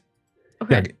this.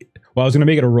 Okay. Yeah, well, I was going to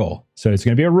make it a roll. So it's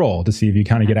going to be a roll to see if you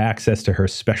kind of get access to her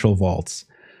special vaults.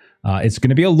 It's going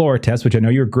to be a lore test, which I know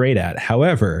you're great at.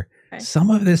 However, some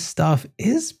of this stuff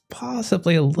is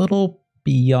possibly a little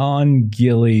beyond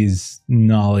Gilly's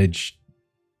knowledge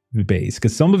base,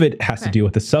 because some of it has to do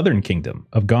with the southern kingdom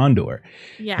of Gondor.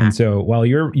 Yeah. And so while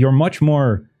you're much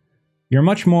more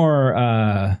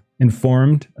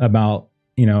informed about,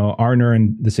 you know, Arnor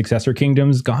and the successor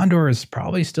kingdoms, Gondor is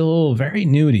probably still very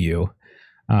new to you.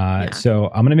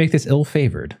 So I'm going to make this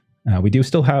ill-favored. We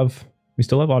still have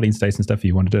audience dice and stuff if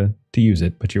you wanted to use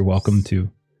it, but you're welcome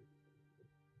to.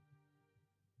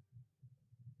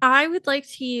 I would like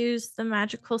to use the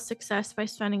magical success by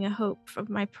spending a hope of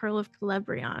my Pearl of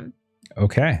Celebrion.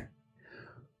 Okay.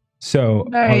 So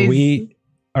Nice.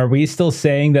 are we still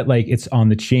saying that like it's on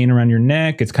the chain around your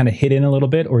neck? It's kind of hidden a little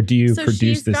bit, or do you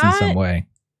produce this in some way?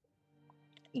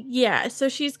 Yeah, so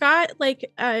she's got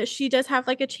like she does have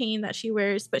like a chain that she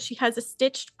wears, but she has a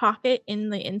stitched pocket in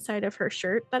the inside of her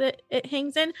shirt that it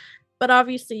hangs in. But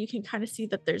obviously you can kind of see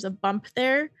that there's a bump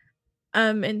there.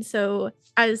 And so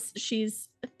as she's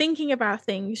thinking about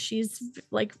things, she's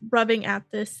like rubbing at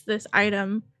this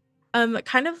item,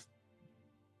 kind of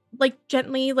like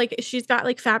gently, like she's got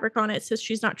like fabric on it, so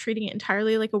she's not treating it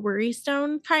entirely like a worry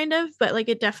stone kind of, but like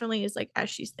it definitely is like as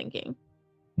she's thinking.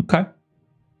 Okay.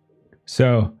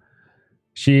 So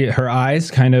her eyes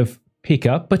kind of peek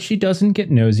up, but she doesn't get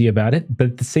nosy about it. But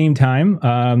at the same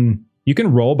time, you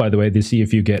can roll, by the way, to see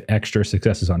if you get extra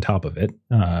successes on top of it.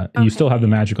 You still have the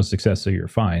magical success, so you're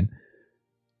fine.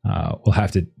 We'll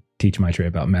have to teach my trade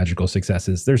about magical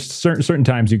successes. There's certain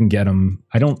times you can get them.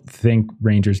 I don't think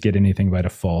rangers get anything by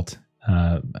default.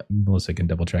 Melissa can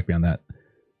double check me on that.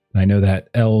 I know that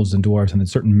elves and dwarves and then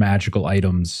certain magical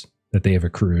items that they have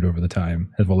accrued over the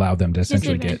time have allowed them to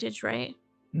essentially get. Right?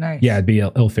 Nice. Yeah, it'd be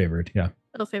ill-favored. Yeah.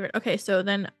 Ill-favored. Okay, so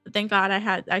then thank God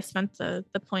I spent the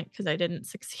point because I didn't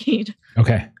succeed.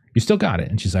 Okay, you still got it.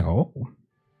 And she's like, oh,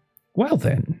 well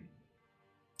then.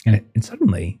 And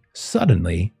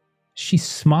suddenly, she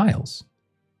smiles,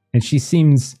 and she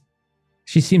seems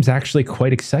actually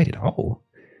quite excited. Oh,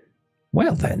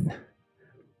 well then,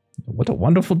 what a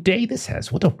wonderful day this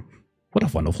has. What a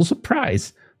wonderful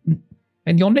surprise.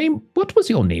 And your name? What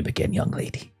was your name again, young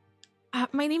lady?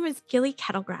 My name is Gilly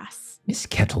Kettlegrass. Miss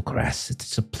Kettlegrass,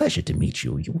 it's a pleasure to meet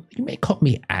you. You may call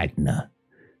me Agna.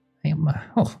 I am.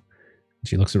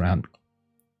 She looks around.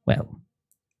 Well,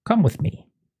 come with me.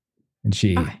 And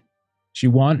she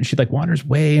wanders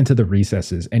way into the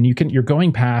recesses, and you're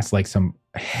going past like some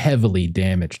heavily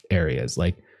damaged areas.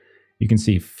 Like you can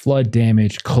see flood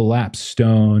damage, collapsed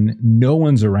stone. No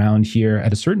one's around here.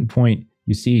 At a certain point,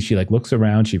 you see she like looks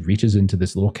around. She reaches into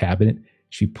this little cabinet.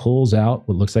 She pulls out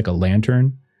what looks like a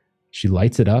lantern, She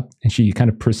lights it up and she kind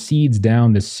of proceeds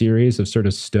down this series of sort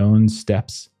of stone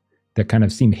steps that kind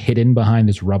of seem hidden behind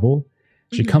this rubble.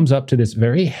 She comes up to this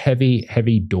very heavy,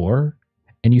 heavy door,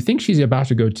 and you think she's about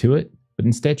to go to it, but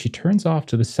instead she turns off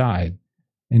to the side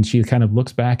and she kind of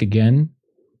looks back again.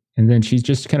 And then she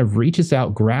just kind of reaches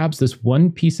out, grabs this one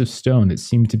piece of stone that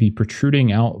seemed to be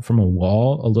protruding out from a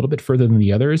wall a little bit further than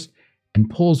the others and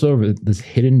pulls over this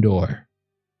hidden door.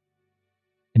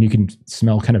 And you can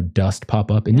smell kind of dust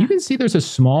pop up. And you can see there's a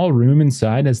small room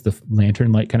inside as the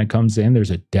lantern light kind of comes in.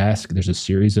 There's a desk. There's a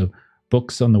series of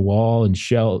books on the wall and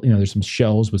there's some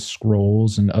shelves with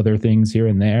scrolls and other things here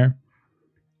and there.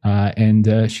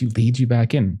 And she leads you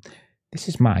back in. This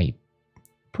is my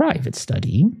private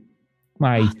study.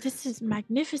 This is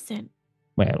magnificent.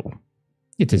 Well,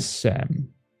 it is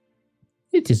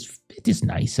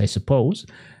nice, I suppose.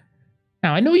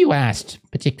 Now, I know you asked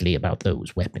particularly about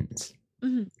those weapons.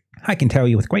 I can tell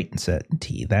you with great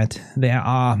certainty that there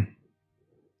are...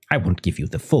 I won't give you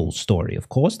the full story, of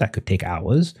course. That could take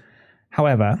hours.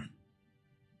 However,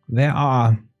 there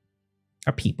are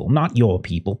people, not your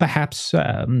people, perhaps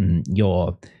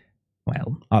your...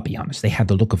 Well, I'll be honest, they had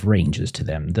the look of rangers to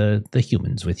them, the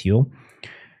humans with you.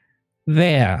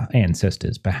 Their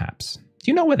ancestors, perhaps.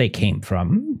 Do you know where they came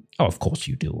from? Oh, of course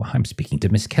you do. I'm speaking to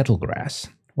Miss Kettlegrass.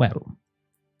 Well,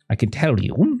 I can tell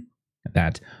you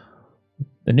that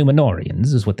the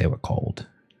Numenorians is what they were called.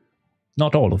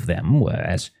 Not all of them were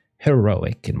as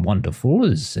heroic and wonderful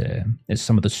as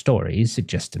some of the stories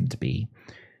suggest them to be.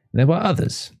 There were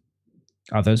others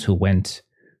who went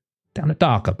down a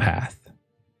darker path.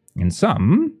 And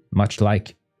some, much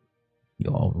like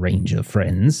your ranger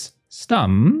friends,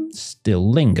 some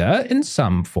still linger in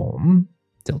some form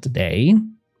till today.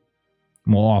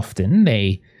 More often,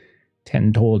 they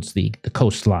tend towards the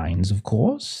coastlines, of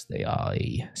course. They are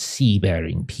a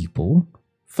sea-bearing people.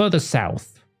 Further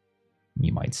south,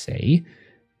 you might say.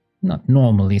 Not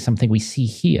normally something we see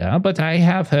here, but I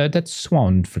have heard that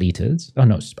Swanfleeters, oh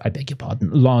no, I beg your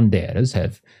pardon, Launders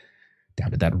have,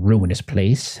 down to that ruinous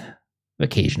place,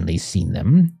 occasionally seen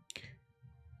them.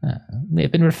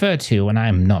 They've been referred to, and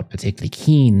I'm not particularly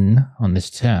keen on this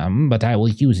term, but I will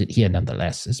use it here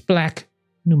nonetheless, as Black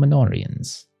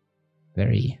Numenorians.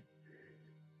 Very,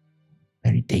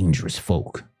 very dangerous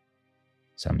folk.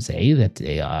 Some say that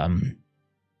they are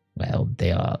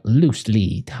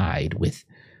loosely tied with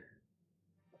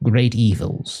great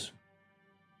evils.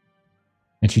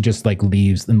 And she just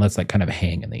leaves and lets kind of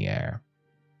hang in the air.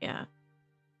 Yeah.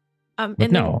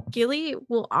 Then Gilly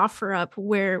will offer up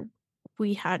where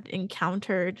we had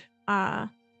encountered the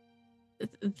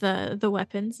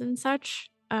weapons and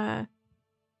such.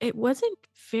 It wasn't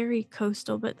very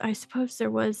coastal, but I suppose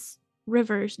there was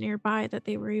rivers nearby that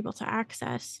they were able to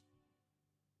access.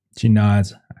 She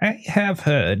nods. I have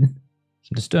heard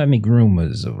some disturbing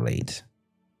rumors of late.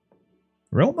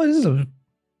 Rumors of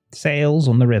sails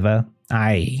on the river.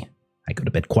 I go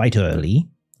to bed quite early,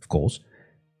 of course,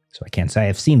 so I can't say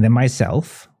I've seen them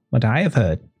myself, but I have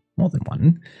heard more than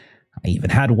one. I even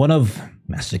had one of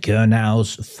Master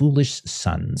Kernow's foolish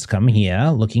sons come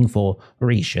here looking for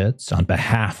reshirts on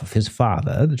behalf of his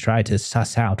father to try to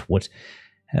suss out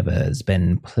whatever has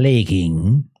been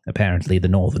plaguing, apparently, the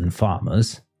northern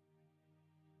farmers.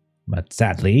 But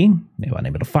sadly, they were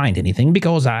unable to find anything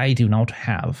because I do not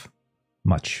have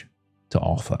much to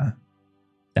offer.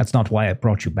 That's not why I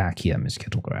brought you back here, Miss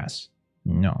Kettlegrass.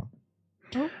 No.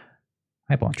 Oh.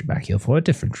 I brought you back here for a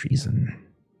different reason.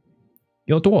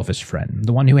 Your dwarfish friend,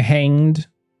 the one who hanged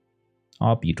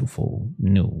our beautiful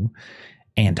new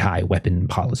anti-weapon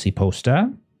policy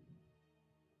poster.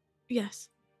 Yes.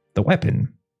 The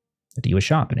weapon that he was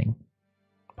sharpening,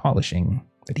 polishing,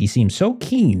 that he seemed so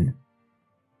keen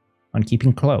on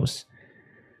keeping close.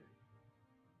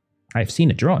 I have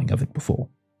seen a drawing of it before.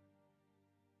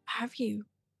 Have you?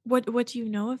 What do you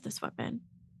know of this weapon?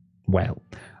 Well,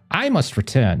 I must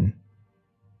return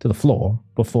to the floor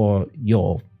before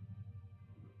your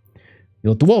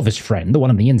dwarvish friend, the one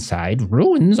on the inside,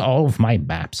 ruins all of my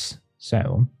maps.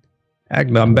 So,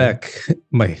 Angmar, I'm back.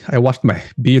 I washed my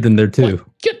beard in there too.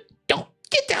 Don't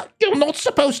get out! You're not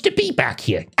supposed to be back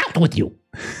here. Out with you!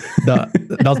 That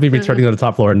was me returning to the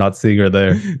top floor and not seeing her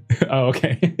there. Oh,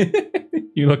 okay.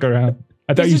 You look around.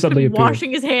 I thought you suddenly appeared.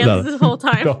 Washing his hands this whole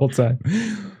time. The whole time.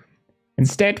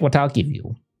 Instead, what I'll give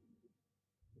you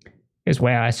is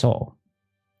where I saw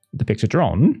the picture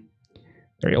drawn.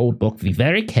 Very old book. Be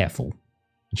very careful.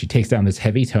 And she takes down this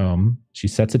heavy tome. She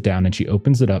sets it down and she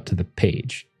opens it up to the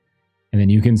page. And then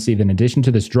you can see that in addition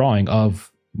to this drawing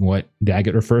of what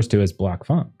Daggett refers to as Black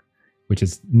Fong, which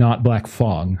is not Black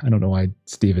Fong. I don't know why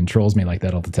Steven trolls me like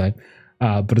that all the time.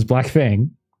 But it's Black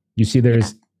Fang. You see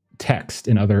there's text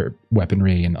and other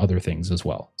weaponry and other things as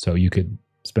well. So you could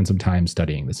spend some time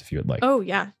studying this if you would like. Oh,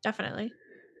 yeah, definitely.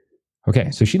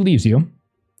 Okay, so she leaves you.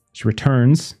 She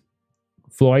returns.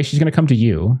 Floy, she's going to come to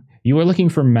you. You are looking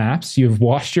for maps. You've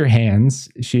washed your hands.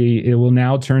 It will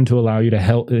now turn to allow you to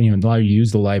help, allow you to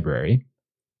use the library.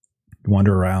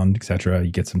 Wander around, etc.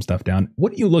 You get some stuff down.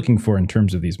 What are you looking for in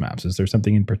terms of these maps? Is there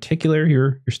something in particular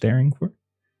you're staring for?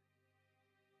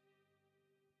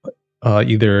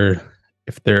 Either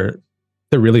if they're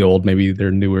really old, maybe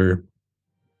they're newer,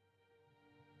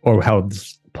 or how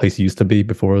this place used to be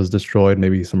before it was destroyed.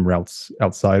 Maybe some routes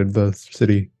outside of the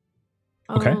city.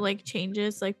 Oh, okay. Like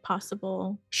changes, like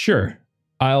possible. Sure.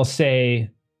 I'll say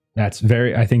that's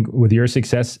I think with your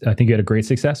success, I think you had a great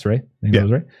success, right? I think that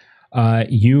was right.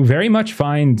 You very much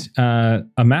find a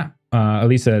map, at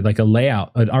least a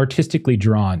layout, an artistically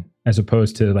drawn, as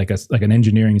opposed to like an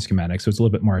engineering schematic. So it's a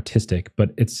little bit more artistic, but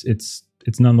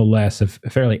it's nonetheless a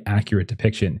fairly accurate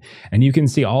depiction. And you can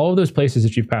see all of those places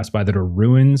that you've passed by that are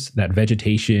ruins, that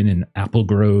vegetation and apple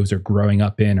groves are growing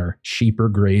up in, or sheep are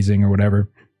grazing or whatever.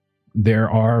 There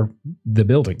are the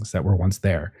buildings that were once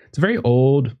there. It's a very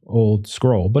old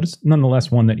scroll, but it's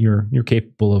nonetheless one that you're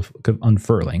capable of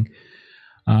unfurling.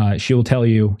 She'll tell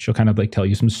you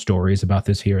some stories about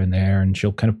this here and there, and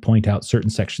she'll kind of point out certain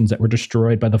sections that were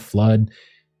destroyed by the flood.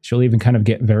 She'll even kind of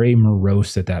get very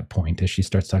morose at that point as she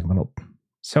starts talking about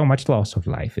so much loss of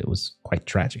life. It was quite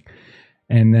tragic.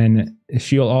 And then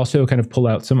she'll also kind of pull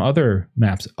out some other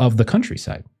maps of the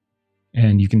countryside.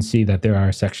 And you can see that there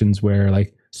are sections where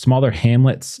like smaller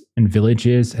hamlets and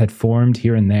villages had formed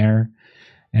here and there.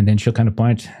 And then she'll kind of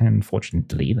point,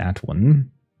 unfortunately, that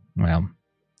one, well,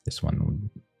 this one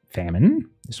famine,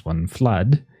 this one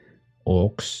flood,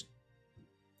 orcs,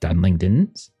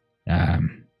 Dunlingdons.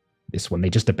 This one, they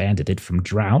just abandoned it from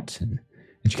drought. And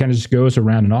she kind of just goes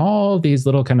around, and all these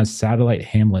little kind of satellite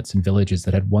hamlets and villages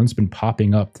that had once been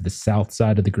popping up to the south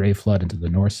side of the Grey Flood and to the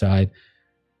north side,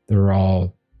 they're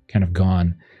all kind of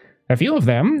gone. A few of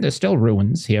them, there's still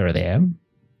ruins here or there,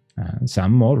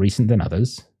 some more recent than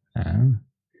others.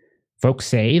 Folks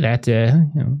say that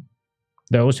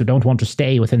those who don't want to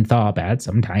stay within Tharbad,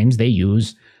 sometimes they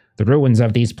use the ruins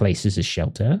of these places as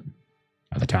shelter.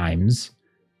 Other times,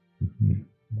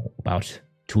 about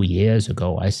 2 years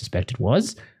ago, I suspect it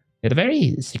was, they had a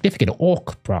very significant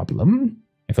orc problem.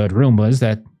 I've heard rumors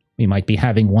that we might be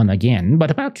having one again,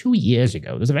 but about 2 years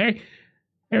ago, there's a very,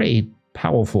 very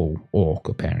powerful orc,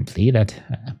 apparently, that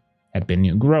had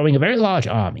been growing a very large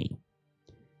army.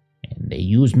 And they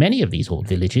used many of these old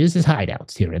villages as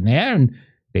hideouts here and there, and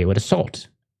they would assault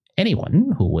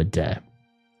anyone who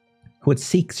would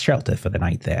seek shelter for the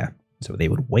night there. So they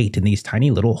would wait in these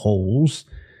tiny little holes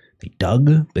they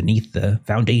dug beneath the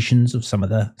foundations of some of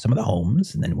the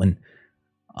homes, and then when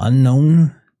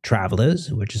unknown travelers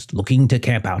who were just looking to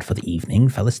camp out for the evening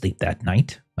fell asleep that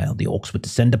night, well, the orcs would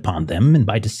descend upon them, and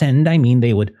by descend, I mean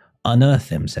they would unearth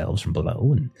themselves from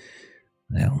below, and,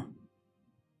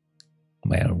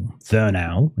 well,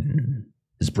 Thurnau and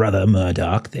his brother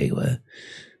Murdoch, they were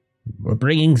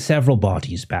bringing several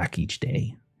bodies back each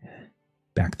day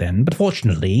back then, but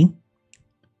fortunately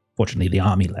the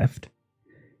army left.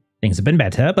 Things have been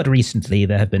better, but recently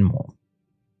there have been more.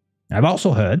 I've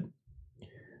also heard,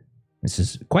 this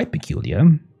is quite peculiar,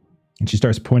 and she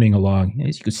starts pointing along.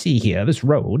 As you can see here, this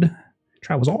road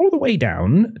travels all the way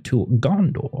down to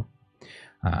Gondor.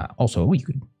 Also, you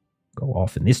could go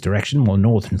off in this direction more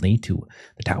northernly to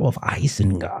the Tower of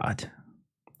Isengard.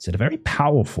 It's a very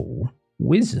powerful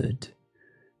wizard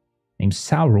named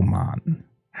Saruman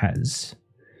has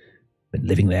been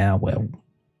living there, well,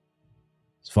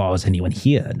 as far as anyone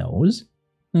here knows.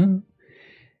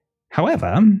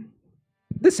 However,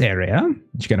 this area,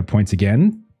 she kind of points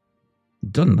again,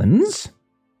 Dunlands,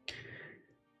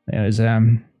 there's a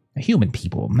human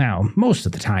people. Now, most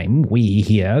of the time, we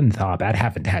here in Tharbad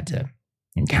haven't had to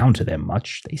encounter them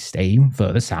much. They stay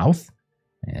further south,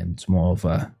 and it's more of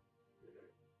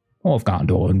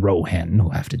Gondor and Rohan who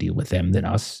have to deal with them than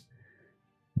us.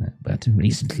 But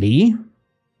recently,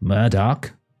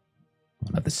 Murdoch,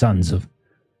 one of the sons of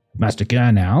Master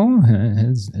Gernau,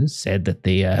 has said that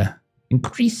they are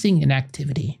increasing in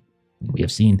activity. We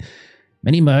have seen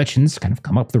many merchants kind of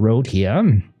come up the road here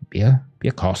and be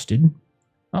accosted.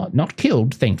 Not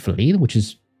killed, thankfully, which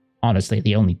is honestly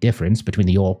the only difference between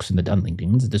the orcs and the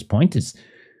Dunlingdons at this point. Is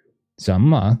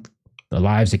some, their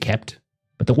lives are kept,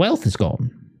 but the wealth is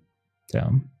gone.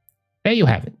 So, there you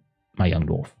have it, my young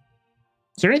dwarf.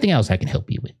 Is there anything else I can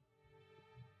help you with?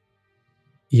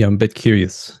 Yeah, I'm a bit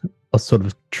curious. I'll sort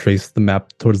of trace the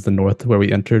map towards the north where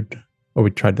we entered, or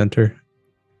we tried to enter.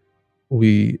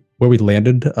 Where we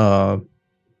landed,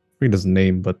 forget his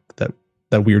name, but that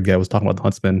weird guy was talking about the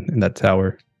huntsman in that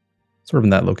tower. Sort of in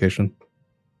that location.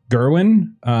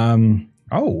 Gerwin?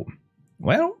 Oh,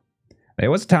 well,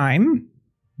 there was time.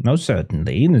 Most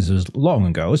certainly. This was long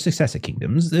ago. Successor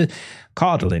kingdoms. The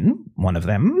Cardolin, one of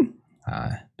them,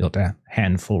 built a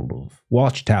handful of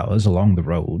watchtowers along the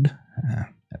road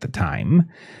at the time.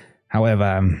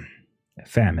 However,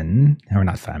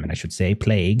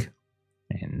 plague,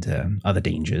 and other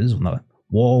dangers. When the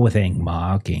war with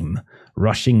Angmar came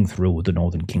rushing through the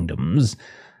northern kingdoms,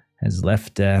 has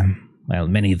left,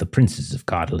 many of the princes of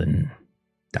Cardolin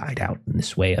died out in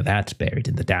this way or that, buried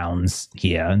in the downs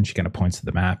here, and she kind of points to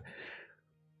the map.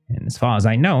 And as far as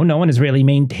I know, no one has really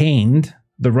maintained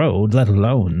the road, let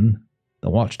alone the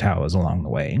watchtowers along the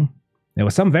way. There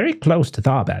were some very close to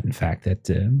Tharbad, in fact, that,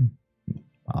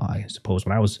 I suppose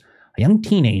when I was a young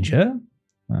teenager,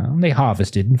 they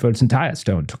harvested for its entire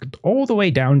stone, took it all the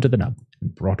way down to the nub,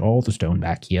 and brought all the stone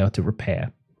back here to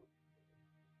repair.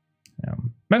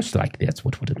 Most likely that's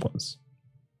what it was.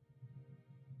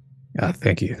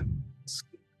 Thank you.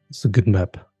 It's a good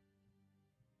map.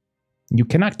 You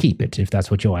cannot keep it, if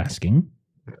that's what you're asking.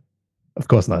 Of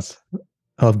course not.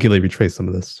 I'll have Gilly retrace some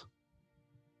of this.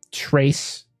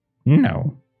 Trace?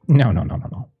 No.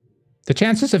 The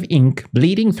chances of ink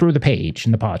bleeding through the page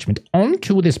in the parchment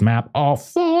onto this map are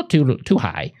far too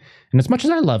high. And as much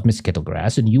as I love Miss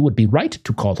Kettlegrass, and you would be right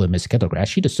to call her Miss Kettlegrass,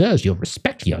 she deserves your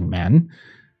respect, young man.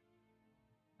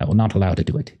 I will not allow her to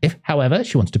do it. If, however,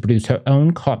 she wants to produce her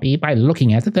own copy by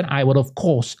looking at it, then I will, of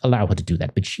course, allow her to do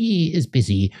that. But she is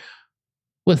busy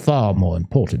with far more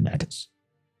important matters.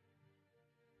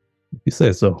 You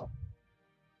say so.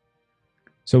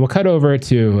 So we'll cut over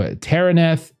to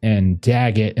Taraneth and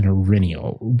Daggett and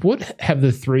Iriniel. What have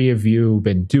the three of you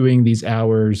been doing these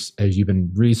hours as you've been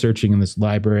researching in this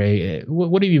library?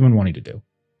 What have you been wanting to do?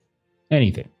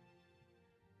 Anything.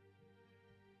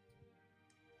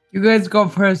 You guys go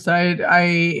first.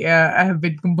 I have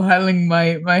been compiling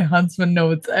my huntsman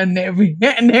notes and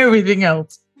everything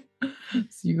else. So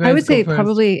you guys I would say first.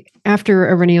 Probably after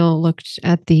Iriniel looked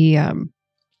at the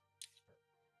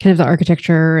kind of the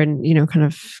architecture and kind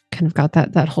of got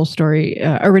that whole story.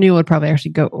 Iriniel would probably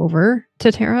actually go over to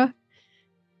Tara,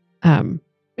 and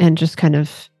just kind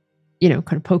of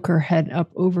poke her head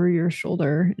up over your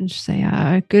shoulder and just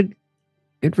say, "Good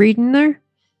reading there."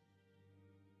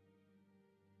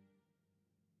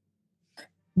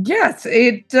 Yes,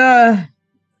 I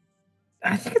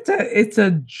think it's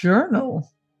a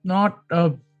journal, not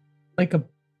like a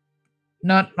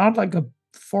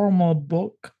formal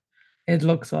book. It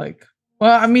looks like.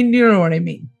 Well, I mean, you know what I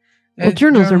mean. Well,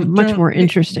 journals are much more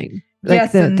interesting.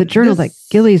 Like the journal that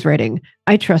Gilly's writing,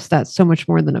 I trust that so much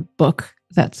more than a book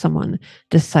that someone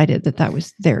decided that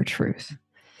was their truth.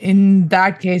 In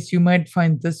that case, you might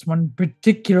find this one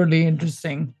particularly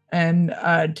interesting. And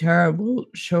Tara will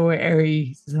show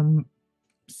Ari some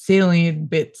salient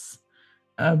bits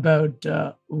about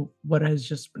what has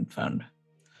just been found.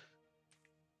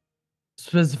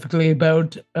 Specifically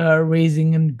about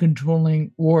raising and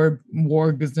controlling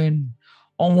wargs in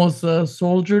almost a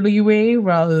soldierly way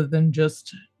rather than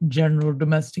just general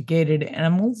domesticated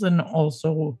animals, and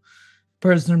also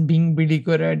person being really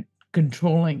good at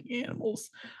controlling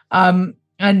animals.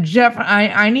 And Jeff,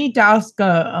 I need to ask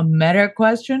a meta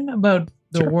question about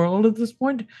the world at this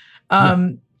point.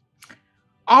 Our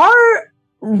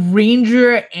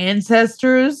ranger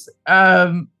ancestors,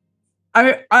 as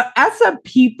a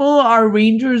people, are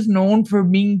rangers known for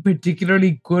being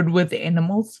particularly good with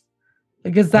animals?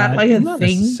 Like, is that like a not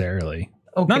thing? Necessarily.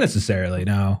 Okay. Not necessarily,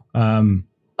 no.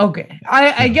 Okay.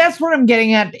 I guess what I'm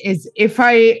getting at is if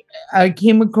I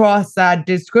came across that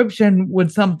description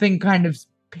with something kind of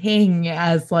ping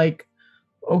as like,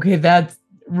 okay, that's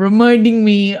reminding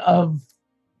me of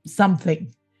something.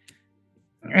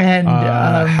 And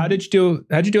how'd you do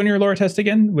on your lore test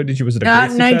again? What was it? A not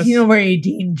great 19 over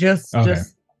 18, just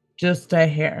a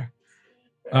hair.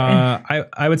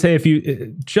 I would say if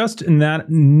you just in that,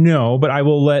 no, but I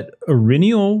will let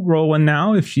Iriniel roll one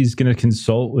now if she's going to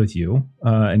consult with you,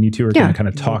 and you two are going to kind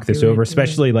of talk this over,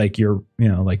 especially like your,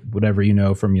 like whatever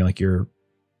from like your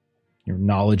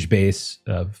knowledge base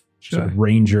of sort of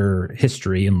ranger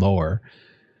history and lore.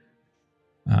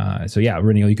 So yeah,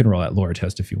 Iriniel, you can roll that lore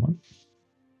test if you want.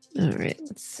 All right,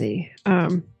 let's see.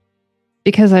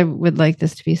 Because I would like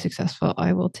this to be successful,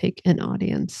 I will take an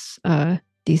audience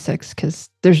D6 because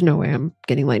there's no way I'm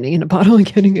getting lightning in a bottle and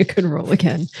getting a good roll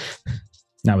again.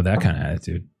 Not with that kind of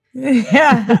attitude.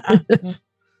 Yeah.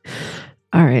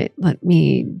 All right, let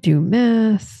me do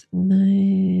math.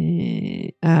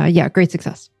 9. Great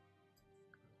success.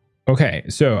 Okay,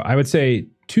 so I would say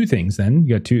two things then.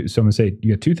 You got two. So I'm going to say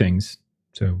you got two things.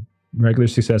 So regular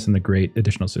success and the great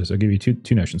additional success. I'll give you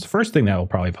two notions. First thing that will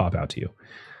probably pop out to you.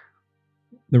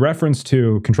 The reference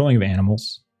to controlling of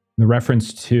animals. The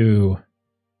reference to,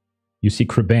 you see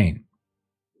Crabane.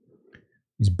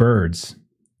 These birds.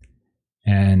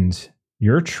 And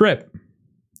your trip,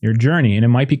 your journey, and it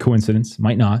might be coincidence,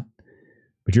 might not,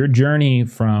 but your journey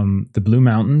from the Blue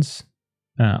Mountains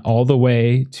all the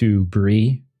way to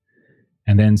Bree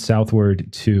and then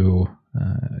southward to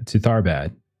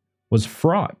Tharbad was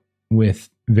fraught with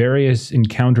various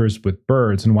encounters with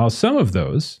birds. And while some of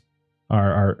those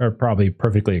are probably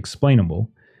perfectly explainable,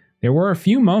 there were a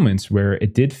few moments where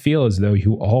it did feel as though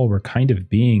you all were kind of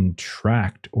being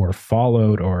tracked or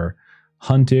followed or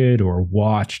hunted or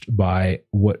watched by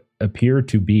what appeared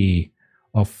to be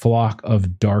a flock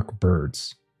of dark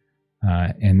birds.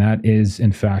 And that is,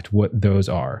 in fact, what those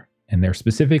are. And they're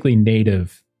specifically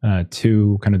native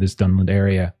to kind of this Dunland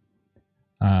area.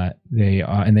 They're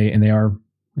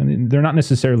not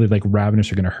necessarily like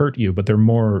ravenous or going to hurt you, but they're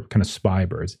more kind of spy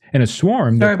birds. And a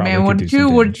swarm. Sorry, man. What did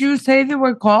you say they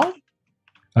were called?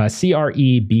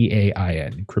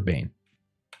 Crebain, Crabane.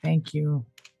 Thank you.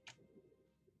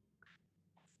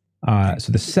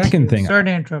 So the second thing. Sorry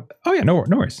to interrupt. Oh yeah, no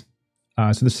worries.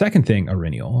 So the second thing,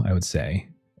 Aurinial, I would say,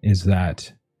 is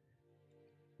that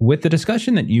with the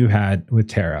discussion that you had with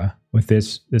Tara, with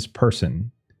this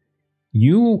person,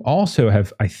 you also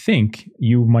have, I think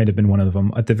you might have been one of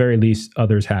them, at the very least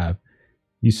others have.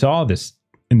 You saw this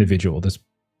individual, this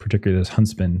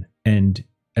huntsman, and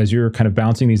as you're kind of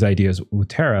bouncing these ideas with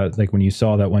Tara, like when you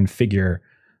saw that one figure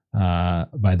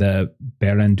by the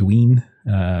Beranduin,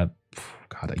 a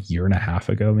year and a half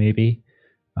ago maybe,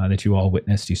 that you all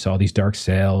witnessed, you saw these dark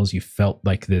sails, you felt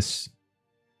like this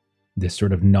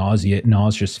sort of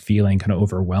nauseous feeling kind of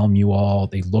overwhelm you all.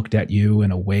 They looked at you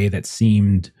in a way that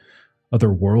seemed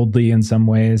otherworldly in some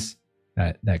ways.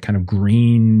 That kind of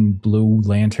green blue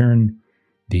lantern,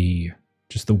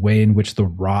 just the way in which the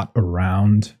rot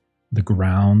around the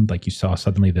ground, like you saw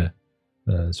suddenly the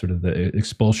sort of the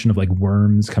expulsion of like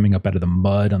worms coming up out of the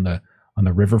mud on the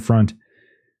riverfront.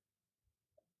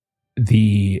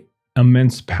 The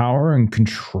immense power and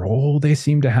control they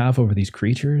seem to have over these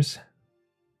creatures.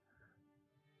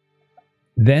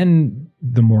 Then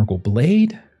the Morgul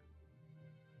blade.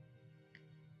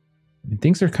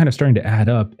 Things are kind of starting to add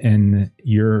up, and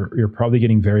you're probably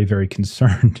getting very, very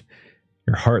concerned.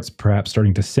 Your heart's perhaps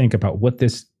starting to sink about what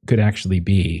this could actually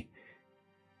be.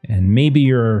 And maybe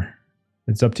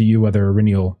it's up to you whether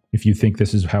Aurinial, if you think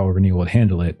this is how Aurinial would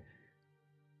handle it.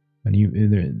 But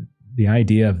the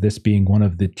idea of this being one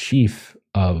of the chief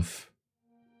of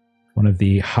one of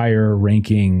the higher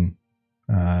ranking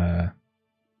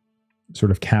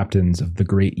sort of captains of the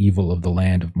great evil of the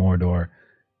land of Mordor.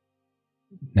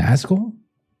 Nazgul,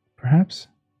 perhaps?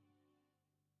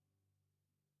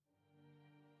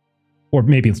 Or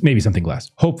maybe something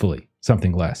less. Hopefully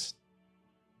something less.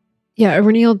 Yeah,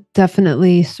 Aurinial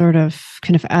definitely sort of,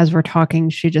 kind of as we're talking,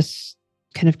 she just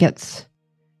kind of gets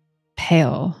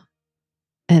pale.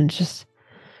 And just,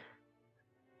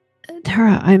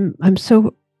 Tara, I'm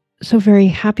so very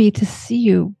happy to see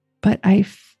you, but I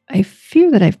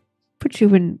fear that I've put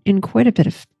you in quite a bit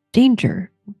of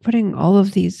danger. Putting all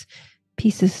of these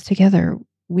pieces together,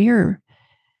 we have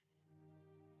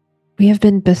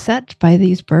been beset by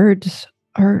these birds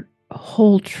our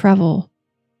whole travel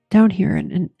down here,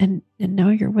 and now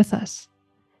you're with us.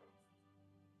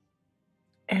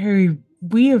 Harry,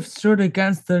 we have stood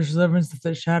against the servants of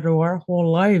the shadow our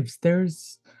whole lives.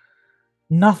 There's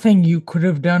nothing you could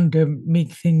have done to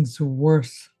make things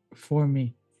worse for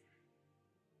me.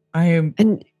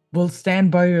 Will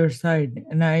stand by your side,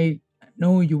 and I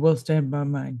know you will stand by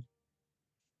mine.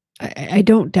 I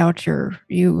don't doubt your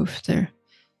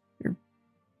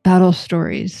battle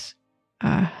stories.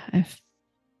 I've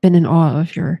been in awe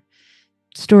of your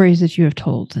stories that you have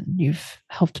told, and you've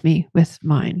helped me with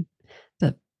mine.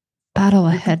 The battle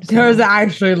ahead. Tara's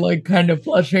actually like kind of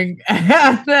flushing.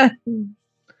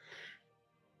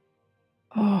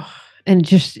 Oh, and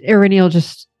just Aurinial,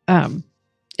 just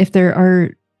if there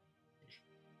are.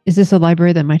 Is this a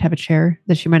library that might have a chair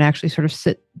that she might actually sort of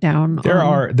sit down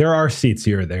on? There are seats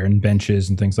here or there and benches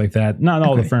and things like that. Not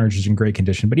all the furniture is in great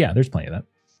condition, but yeah, there's plenty of that.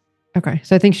 Okay.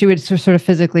 So I think she would sort of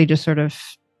physically just sort of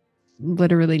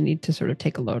literally need to sort of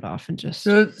take a load off and just...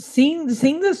 So seeing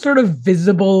the sort of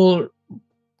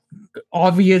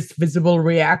obvious visible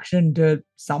reaction to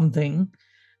something,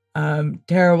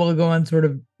 Tara will go and sort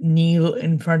of kneel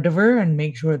in front of her and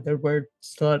make sure that we're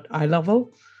still at eye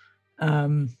level.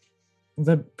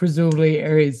 That presumably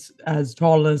Ares as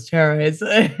tall as Tara is,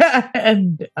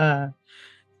 and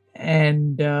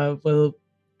and well,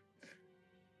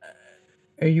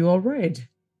 are you all right?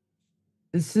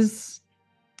 This is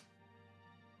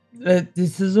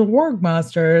a work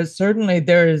master. Certainly,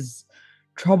 there is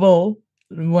trouble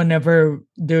whenever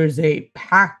there's a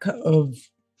pack of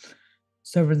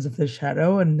servants of the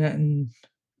shadow,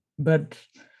 but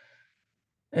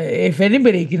if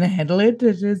anybody can handle it,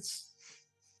 it is.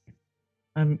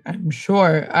 I'm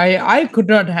sure. I could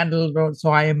not handle it all,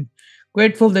 so I am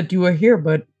grateful that you are here,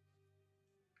 but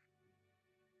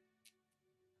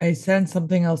I sense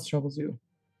something else troubles you.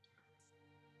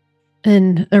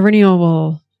 And Aurelian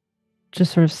will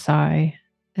just sort of sigh.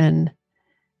 And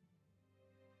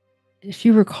if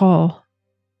you recall,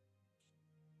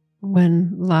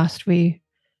 when last we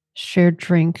shared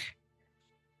drink,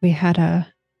 we had a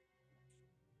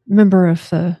member of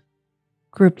the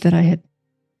group that I had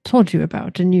told you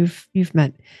about, and you've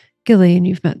met Gilly and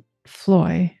you've met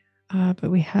Floy,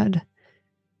 but we had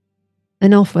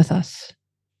an elf with us.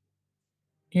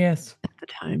 Yes. At the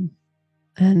time.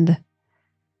 And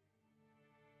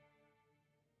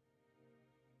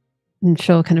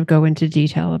she'll kind of go into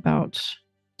detail about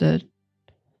the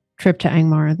trip to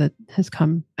Angmar that has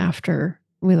come after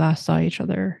we last saw each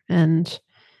other, and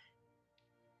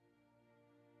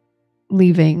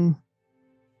leaving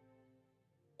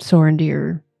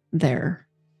Sorendir there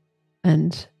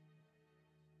and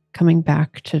coming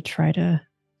back to try to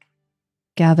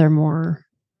gather more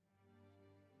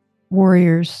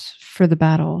warriors for the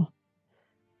battle.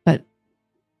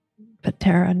 But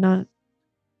Tara, not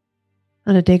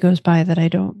a day goes by that I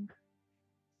don't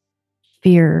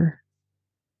fear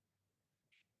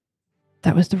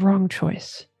that was the wrong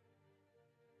choice.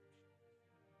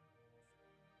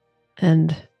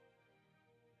 And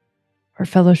our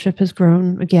fellowship has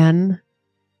grown again.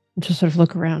 And just sort of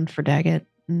look around for Daggett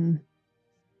and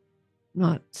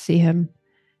not see him.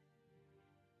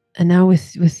 And now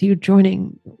with you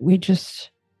joining, it's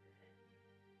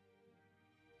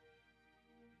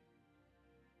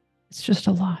just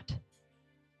a lot.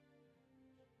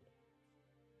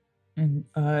 And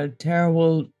Tara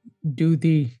will do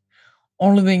the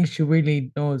only thing she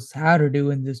really knows how to do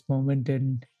in this moment,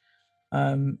 and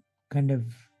kind of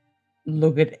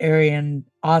look at Ari and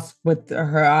ask with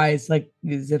her eyes, like,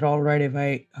 is it all right if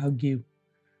I hug you?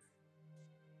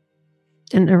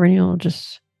 And Aurelian will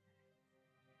just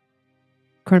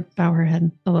kind of bow her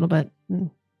head a little bit and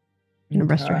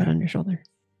rest her head on your shoulder.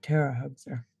 Tara hugs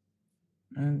her.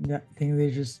 And I think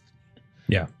they just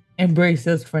embrace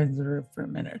as friends for a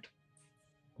minute.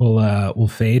 We'll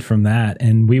fade from that,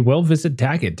 and we will visit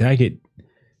Daggett. Daggett,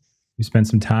 you spent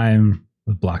some time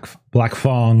with Black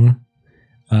Fong.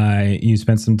 You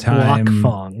spent some time. Black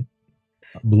Fong.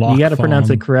 You got to pronounce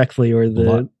it correctly, or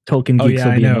the Tolkien geeks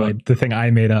will be annoyed. The thing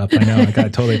I made up. I know. I got to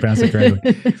totally pronounce it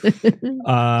correctly.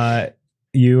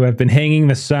 You have been hanging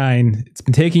the sign. It's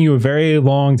been taking you a very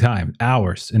long time,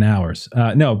 hours and hours.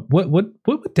 No, what would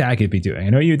Daggett be doing? I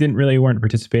know you weren't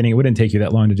participating. It wouldn't take you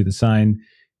that long to do the sign.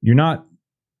 You're not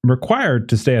required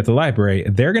to stay at the library.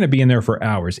 They're going to be in there for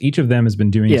hours. Each of them has been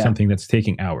doing something that's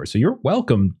taking hours. So you're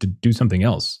welcome to do something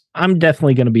else. I'm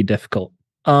definitely going to be difficult.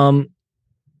 That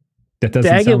doesn't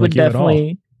Daggett sound like would you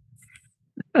definitely,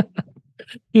 at all.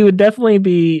 He would definitely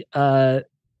be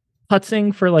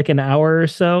putzing for like an hour or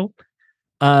so,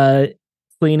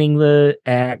 cleaning the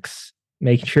axe,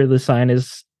 making sure the sign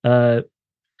is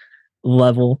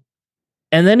level.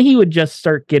 And then he would just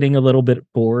start getting a little bit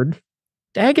bored.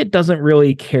 Daggett doesn't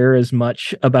really care as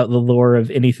much about the lore of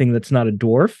anything that's not a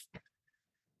dwarf.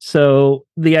 So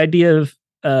the idea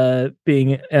of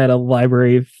being at a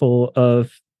library full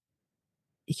of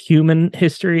human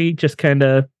history just kind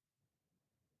of,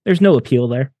 there's no appeal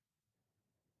there.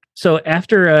 So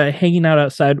after hanging out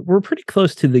outside, we're pretty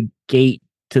close to the gate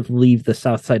to leave the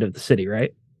south side of the city,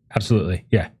 right? Absolutely,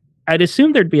 yeah. I'd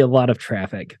assume there'd be a lot of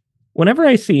traffic. Whenever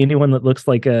I see anyone that looks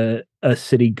like a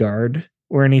city guard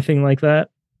or anything like that,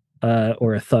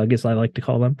 or a thug, as I like to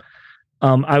call them,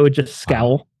 I would just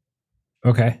scowl.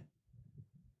 Okay.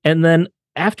 And then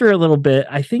after a little bit,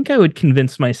 I think I would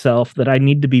convince myself that I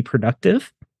need to be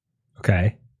productive.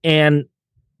 Okay. And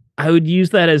I would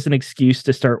use that as an excuse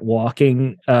to start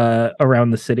walking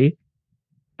around the city.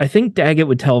 I think Daggett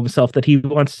would tell himself that he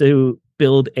wants to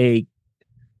build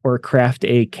or craft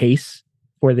a case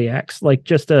for the axe, like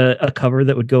just a cover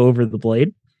that would go over the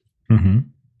blade. Mm-hmm.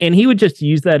 And he would just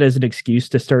use that as an excuse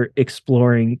to start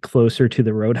exploring closer to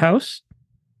the roadhouse,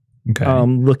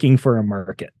 looking for a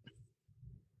market.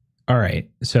 All right.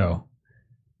 So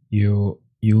you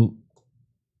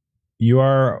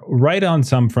are right on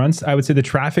some fronts. I would say the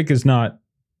traffic is not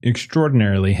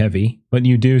extraordinarily heavy, but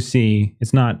you do see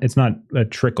it's not a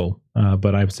trickle,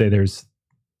 but I would say there's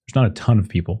not a ton of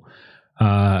people.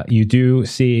 You do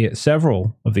see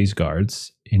several of these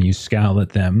guards, and you scowl at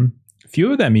them. A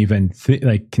few of them even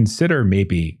consider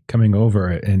maybe coming over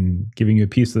and giving you a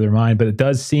piece of their mind, but it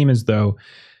does seem as though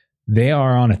they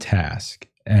are on a task.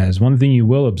 As one thing you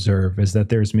will observe is that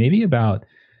there's maybe about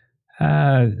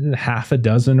half a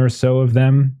dozen or so of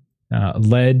them,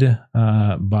 led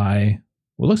by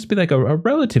what looks to be like a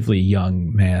relatively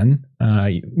young man,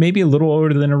 maybe a little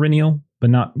older than Irinial,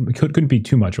 but couldn't be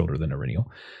too much older than Irinial.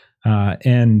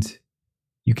 And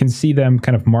you can see them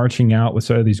kind of marching out with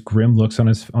sort of these grim looks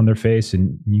on their face,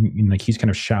 and like he's kind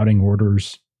of shouting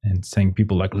orders and saying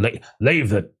people like, leave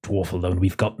the dwarf alone.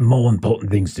 We've got more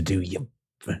important things to do.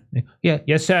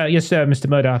 Yes, sir, Mr.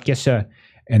 Murdoch, yes, sir.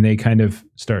 And they kind of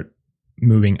start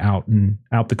moving out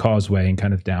the causeway and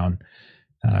kind of down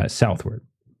southward.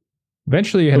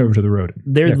 Eventually, you head over to the road.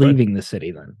 They're leaving the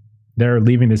city then. They're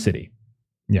leaving the city.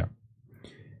 Yeah.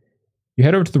 You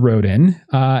head over to the road inn,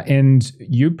 and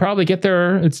you probably get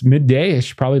there. It's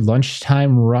midday-ish, probably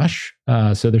lunchtime rush.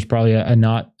 So there's probably a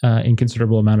not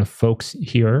inconsiderable amount of folks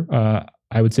here.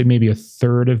 I would say maybe a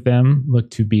third of them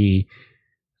look to be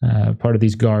part of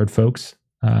these guard folks.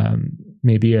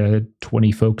 Maybe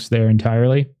 20 folks there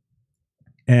entirely.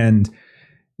 And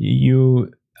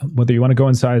whether you want to go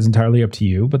inside is entirely up to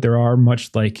you, but there are,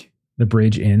 much like the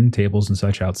Bridge Inn, tables and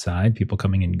such outside, people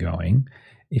coming and going.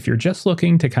 If you're just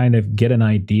looking to kind of get an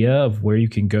idea of where you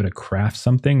can go to craft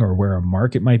something or where a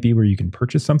market might be where you can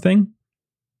purchase something,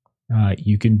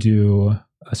 you can do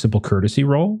a simple courtesy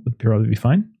roll. Would probably be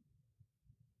fine.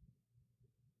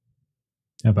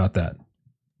 How about that?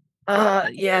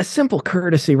 Yeah, simple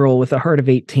courtesy roll with a heart of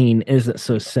 18 isn't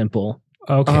so simple.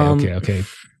 Okay.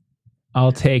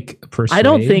 I'll take persuade. I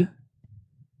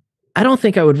don't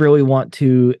think I would really want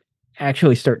to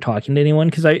actually start talking to anyone,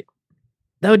 because that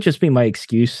would just be my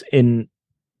excuse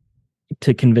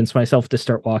to convince myself to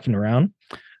start walking around.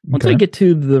 Once I get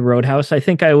to the roadhouse, I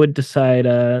think I would decide,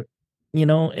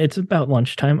 it's about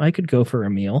lunchtime. I could go for a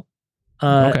meal.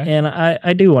 And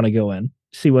I do want to go in,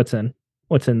 see what's in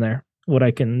there, what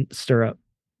I can stir up.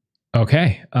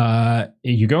 Okay.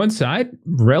 You go inside,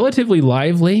 relatively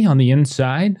lively on the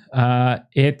inside.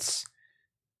 It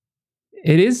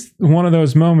is one of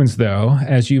those moments, though,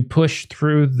 as you push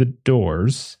through the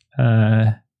doors,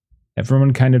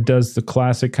 everyone kind of does the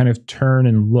classic kind of turn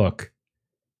and look,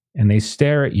 and they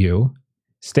stare at you,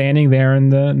 standing there in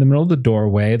the middle of the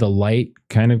doorway, the light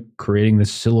kind of creating the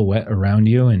silhouette around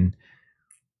you, and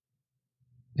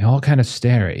they all kind of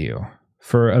stare at you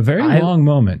for a very long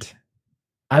moment.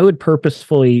 I would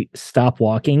purposefully stop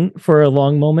walking for a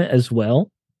long moment as well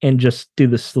and just do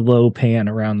the slow pan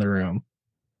around the room.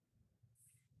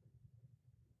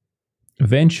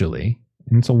 Eventually,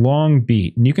 and it's a long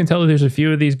beat, and you can tell that there's a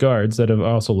few of these guards that are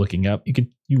also looking up.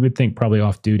 You would think probably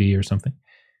off duty or something.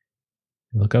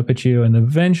 They look up at you, and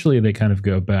eventually they kind of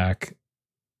go back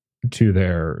to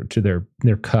their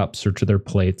cups or to their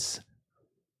plates.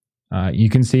 You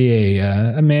can see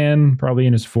a man, probably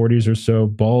in his 40s or so,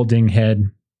 balding head,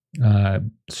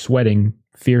 sweating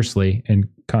fiercely and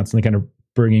constantly kind of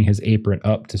bringing his apron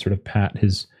up to sort of pat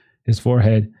his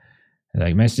forehead.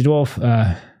 Like, Master Dwarf,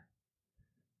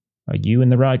 are you in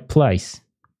the right place?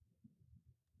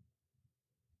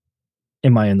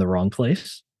 Am I in the wrong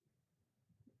place?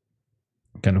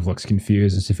 Kind of looks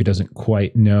confused, as if he doesn't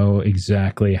quite know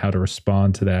exactly how to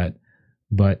respond to that,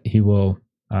 but he will.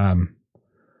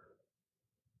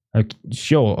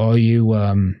 Sure. Are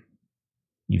you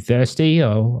you thirsty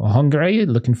or hungry?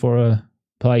 Looking for a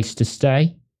place to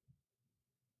stay?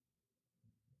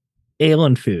 Ale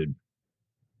and food.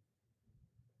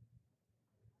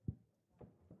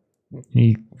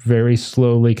 He very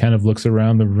slowly kind of looks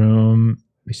around the room.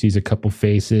 He sees a couple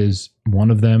faces.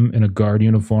 One of them in a guard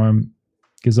uniform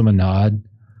gives him a nod.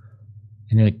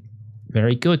 And you're like,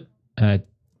 very good.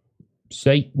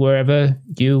 Sit wherever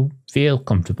you feel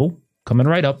comfortable. Coming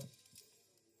right up.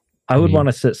 I would want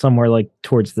to sit somewhere like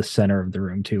towards the center of the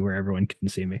room too, where everyone can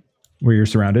see me. Where you're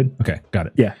surrounded? Okay, got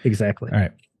it. Yeah, exactly. All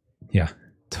right. Yeah,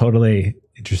 totally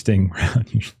interesting.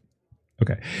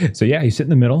 Okay, so yeah, you sit in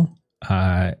the middle.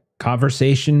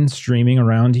 Conversation streaming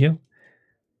around you.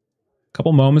 A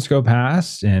couple moments go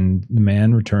past, and the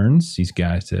man returns. He's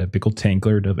got a big old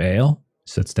tankard of ale.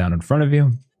 Sits down in front of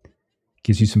you.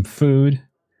 Gives you some food.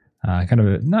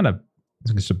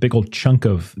 Just a big old chunk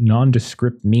of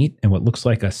nondescript meat and what looks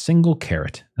like a single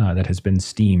carrot that has been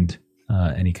steamed.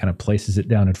 And he kind of places it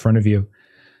down in front of you.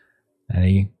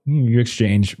 And you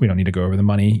exchange. We don't need to go over the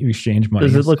money. You exchange money.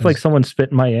 Does it look like someone spit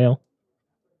in my ale?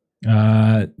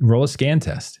 Roll a scan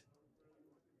test.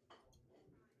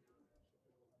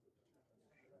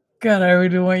 God, I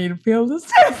really want you to fail this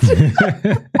test.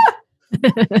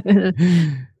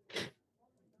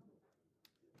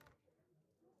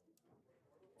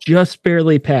 Just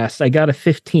barely passed. I got a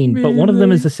 15, but one of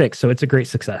them is a 6, so it's a great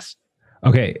success.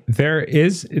 Okay,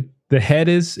 the head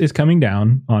is coming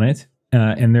down on it,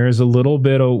 and there is a little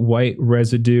bit of white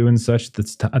residue and such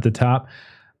that's at the top,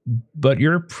 but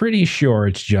you're pretty sure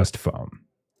it's just foam.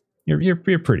 You're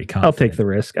pretty confident. I'll take the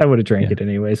risk. I would have drank it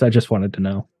anyways. I just wanted to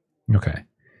know. Okay.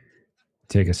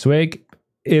 Take a swig.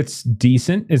 It's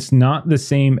decent. It's not the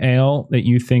same ale that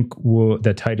you think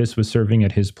that Titus was serving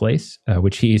at his place,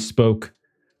 which he spoke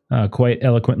quite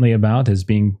eloquently about as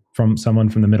being from someone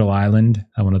from the Middle Island.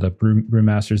 One of the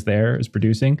brewmasters there is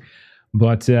producing,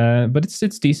 but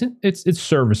it's decent. It's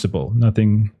serviceable.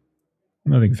 Nothing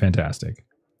fantastic.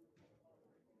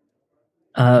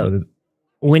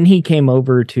 When he came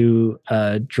over to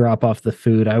drop off the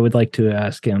food, I would like to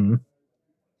ask him,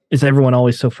 is everyone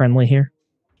always so friendly here?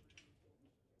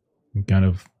 He kind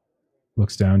of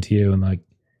looks down to you and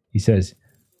he says,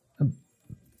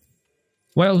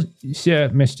 well, sir,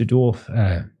 Mr.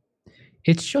 Dwarf,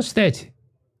 it's just that.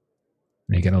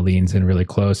 And he kind of leans in really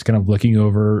close, kind of looking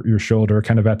over your shoulder,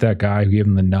 kind of at that guy who gave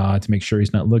him the nod to make sure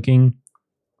he's not looking.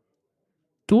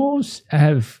 Dwarves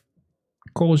have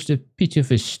caused a bit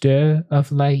of a stir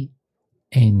of late,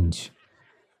 and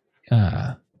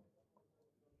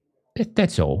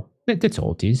that's all. That's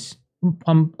all it is.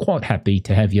 I'm quite happy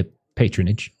to have your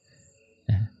patronage.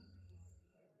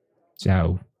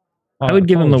 So I would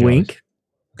give him the wink.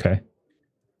 Okay.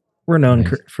 We're known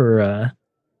for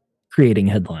creating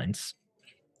headlines.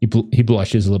 He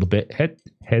blushes a little bit.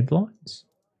 Headlines?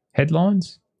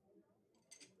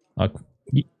 Like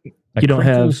you don't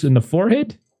have in the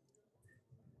forehead?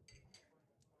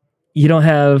 You don't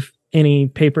have any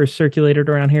paper circulated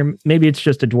around here? Maybe it's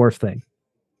just a dwarf thing.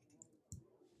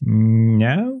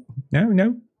 No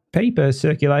paper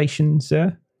circulation,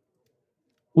 sir.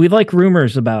 We like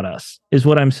rumors about us, is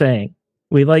what I'm saying.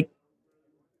 We like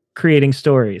creating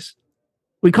stories.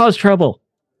 We cause trouble.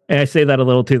 And I say that a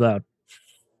little too loud.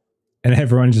 And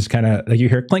everyone just kind of, you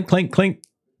hear clink, clink, clink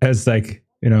as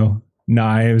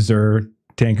knives or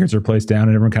tankards are placed down,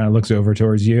 and everyone kind of looks over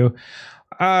towards you.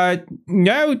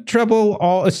 No trouble,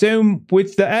 I'll assume,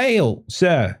 with the ale,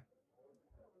 sir,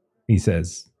 he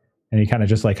says. And he kind of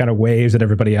just waves at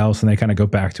everybody else, and they kind of go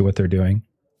back to what they're doing.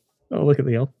 Oh, look at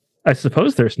the ale. I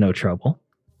suppose there's no trouble.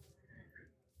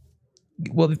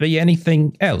 Will there be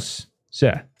anything else,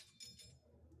 sir?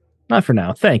 Not for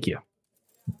now, thank you.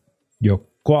 You're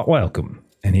quite welcome.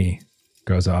 And he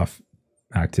goes off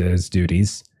back to his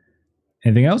duties.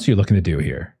 Anything else you're looking to do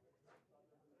here?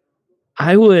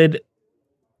 I would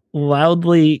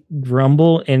loudly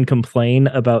grumble and complain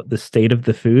about the state of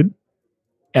the food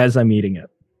as I'm eating it.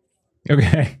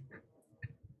 Okay.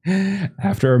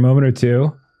 After a moment or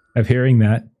two of hearing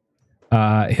that,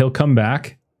 he'll come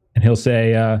back and he'll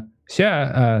say,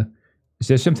 sir, is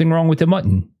there something wrong with the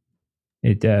mutton?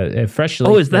 It freshly...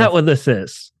 Oh, is that what this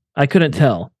is? I couldn't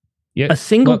tell. Yeah, a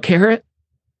single carrot?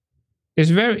 It's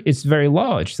very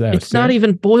large. Though, it's not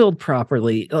even boiled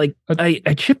properly.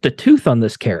 I chipped a tooth on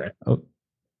this carrot.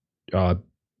 Oh,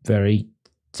 very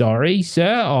sorry,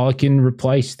 sir. I can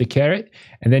replace the carrot.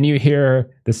 And then you hear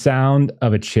the sound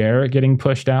of a chair getting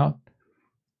pushed out.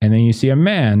 And then you see a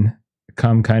man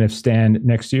come kind of stand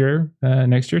next to your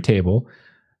table.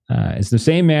 It's the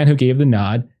same man who gave the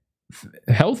nod.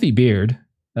 Healthy beard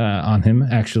on him,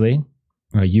 actually.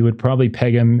 You would probably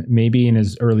peg him maybe in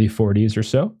his early 40s or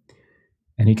so.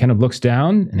 And he kind of looks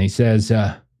down and he says,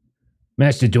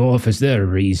 Master Dwarf, is there a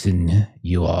reason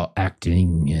you are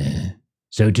acting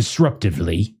so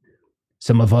disruptively?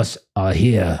 Some of us are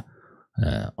here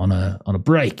on a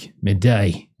break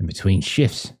midday in between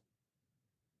shifts,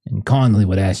 and kindly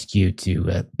would ask you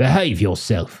to behave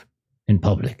yourself in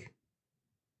public.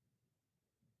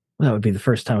 That would be the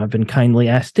first time I've been kindly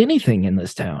asked anything in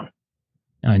this town.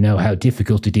 I know how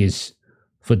difficult it is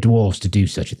for dwarves to do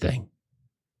such a thing.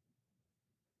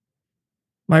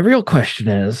 My real question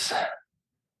is,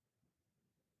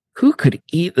 who could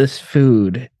eat this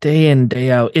food day in,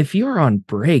 day out? If you're on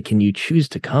break and you choose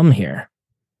to come here,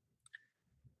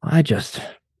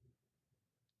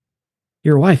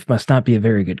 your wife must not be a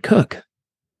very good cook.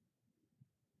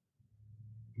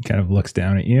 He kind of looks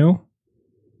down at you.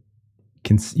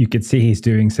 You can see he's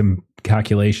doing some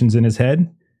calculations in his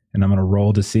head, and I'm going to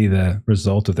roll to see the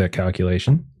result of that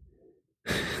calculation.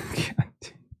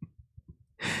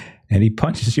 And he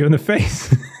punches you in the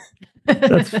face.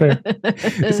 That's fair.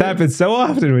 This happens so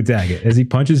often with Daggett as he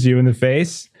punches you in the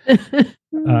face.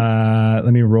 Let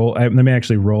me roll. Let me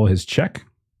actually roll his check.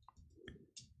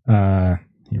 Here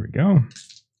we go.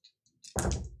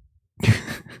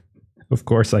 Of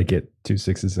course, I get 2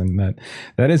 6s in that.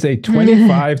 That is a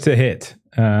 25 to hit.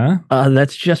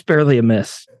 That's just barely a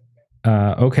miss.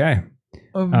 Okay.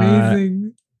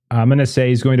 Amazing. I'm going to say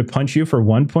he's going to punch you for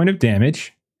 1 point of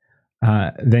damage.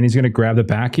 Then he's going to grab the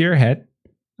back of your head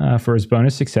for his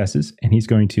bonus successes, and he's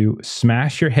going to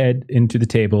smash your head into the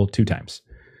table 2 times.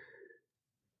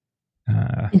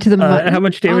 Into the how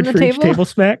much damage for each table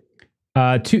smack?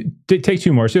 Take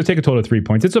 2 more, so you'll take a total of 3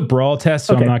 points. It's a brawl test,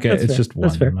 so okay, I'm not gonna. It's fair. just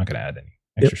 1. I'm not gonna add any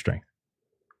extra strength.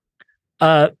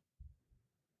 I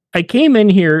came in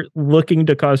here looking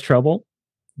to cause trouble.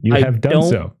 You have done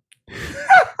so.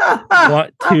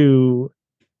 Want to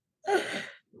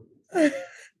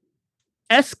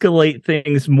escalate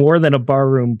things more than a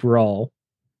barroom brawl,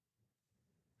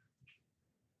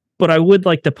 but I would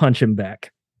like to punch him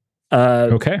back.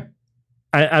 Okay.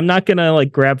 I'm not gonna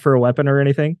like grab for a weapon or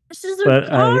anything. This is a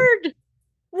guard.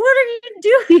 What are you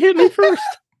doing? He hit me first.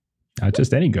 Not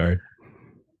just any guard.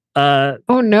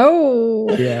 Oh no.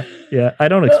 Yeah. I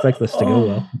don't expect this to go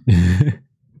well.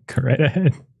 Go right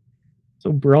ahead.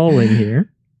 So brawling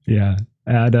here. Yeah.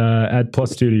 Add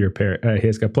 +2 to your parry.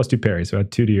 He's got +2 parry, so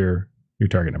add 2 to your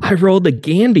target number. I rolled a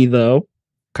Gandy though.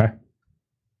 Okay.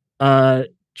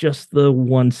 Just the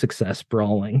 1 success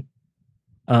brawling.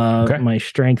 Okay. My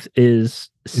strength is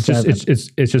 7.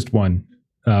 It's just 1.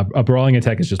 A brawling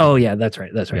attack is just. Oh yeah, that's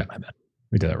right. Yeah. My bad.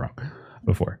 We did that wrong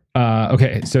before.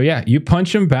 Okay, so yeah, you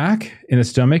punch him back in the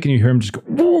stomach, and you hear him just go.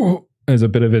 Whoa! As a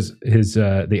bit of his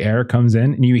the air comes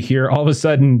in, and you hear all of a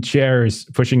sudden chairs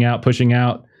pushing out,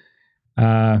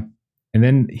 and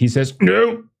then he says,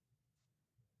 "No,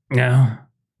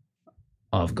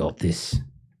 I've got this." And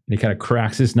he kind of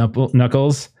cracks his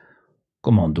knuckles.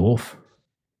 Come on, dwarf.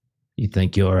 You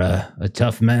think you're a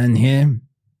tough man here?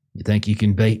 You think you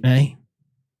can beat me?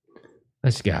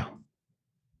 Let's go.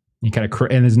 He kind of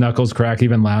and his knuckles crack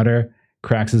even louder,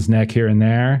 cracks his neck here and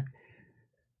there.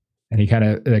 And he kind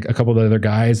of, like a couple of the other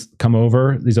guys come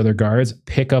over, these other guards,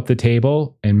 pick up the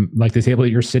table and like the table that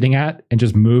you're sitting at and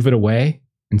just move it away.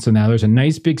 And so now there's a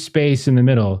nice big space in the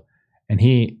middle, and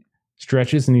he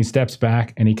stretches and he steps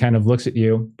back and he kind of looks at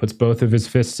you, puts both of his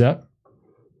fists up.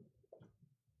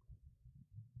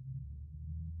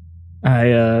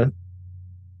 I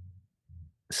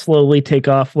slowly take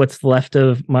off what's left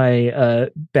of my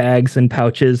bags and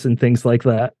pouches and things like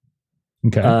that.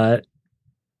 Okay.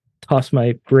 Toss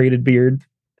my braided beard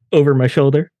over my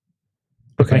shoulder.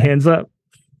 Put my hands up.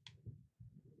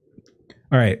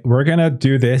 All right, we're going to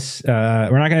do this.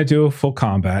 We're not going to do a full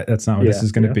combat. That's not what this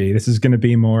is going to be. This is going to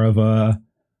be more of a,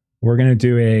 we're going to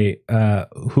do a,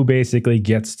 who basically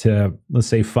gets to, let's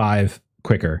say 5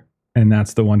 quicker. And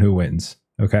that's the one who wins.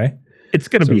 Okay. It's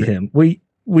going to be him.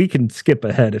 We can skip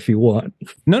ahead if you want.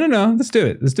 No. Let's do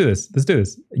it. Let's do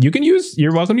this.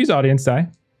 You're welcome to use audience die.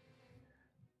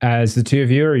 As the two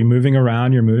of you are moving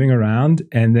around, you're moving around.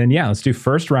 And then, let's do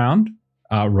first round.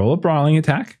 Roll a brawling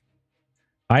attack.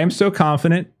 I am so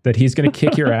confident that he's going to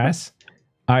kick your ass.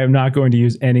 I am not going to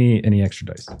use any extra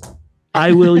dice.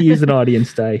 I will use an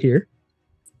audience die here.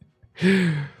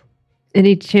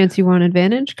 Any chance you want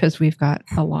advantage? Because we've got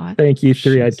a lot. Thank you,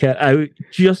 Three-Eyed Cat. I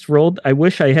just rolled. I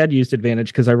wish I had used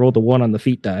advantage because I rolled a 1 on the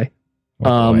feet die.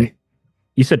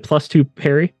 You said +2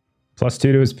 parry? +2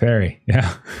 to his parry.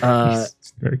 Yeah.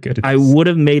 Very good at I would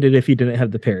have made it if he didn't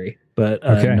have the parry, but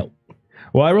no.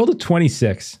 Well, I rolled a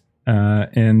 26,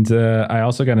 and I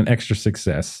also got an extra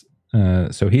success.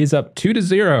 So he's up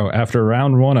 2-0 after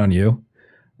round 1 on you.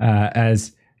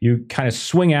 As you kind of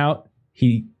swing out,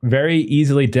 he very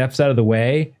easily depths out of the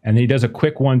way, and then he does a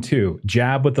quick 1-2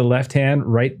 jab with the left hand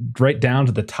right down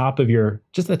to the top of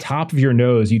your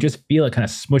nose. You just feel it kind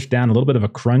of smush down, a little bit of a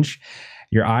crunch.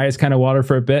 Your eyes kind of water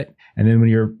for a bit, and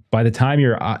then by the time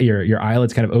your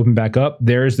eyelids kind of open back up,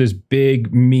 there's this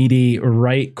big meaty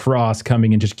right cross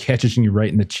coming and just catches you right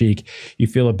in the cheek. You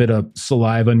feel a bit of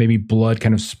saliva and maybe blood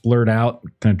kind of splurt out,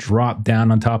 kind of drop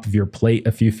down on top of your plate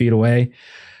a few feet away.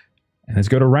 And let's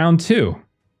go to round 2.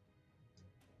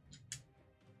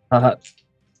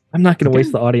 I'm not going to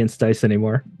waste the audience dice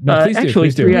anymore. No, actually,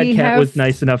 please do. Three-Eyed Cat was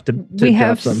nice enough to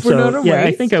drop some. So yeah,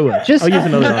 I think I will. I'll use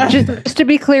another audience. Just to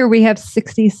be clear, we have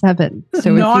 67. So if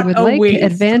you would like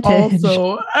advantage,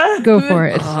 go for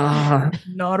it.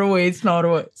 Not a waste.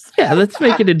 Yeah, let's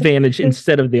make it advantage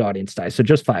instead of the audience die. So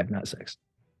just 5, not 6.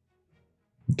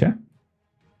 Okay.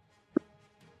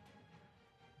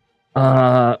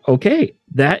 Okay.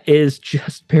 That is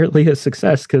just barely a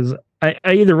success because I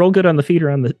either roll good on the feet or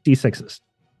on the D6s.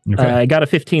 Okay. I got a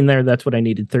 15 there. That's what I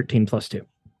needed. 13 plus 2.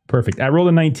 Perfect. I rolled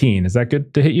a 19. Is that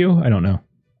good to hit you? I don't know.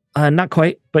 Not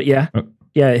quite, but yeah. Oh.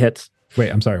 Yeah, it hits. Wait,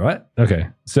 I'm sorry. What? Okay.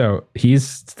 So he's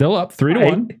still up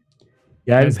 3-1.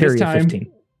 Yeah, I have As a parry this of time,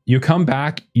 15. You come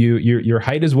back. Your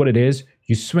height is what it is.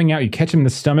 You swing out. You catch him in the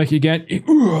stomach again.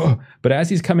 But as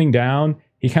he's coming down,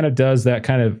 he kind of does that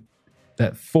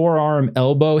forearm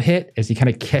elbow hit as he kind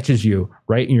of catches you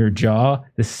right in your jaw,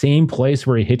 the same place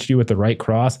where he hits you with the right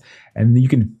cross. And you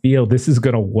can feel this is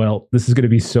going to welt. This is going to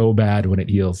be so bad when it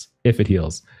heals, if it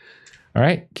heals. All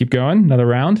right, keep going. Another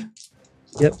round.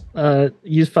 Yep.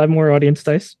 Use 5 more audience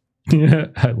dice. Yeah,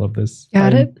 I love this.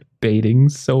 Got it. Baiting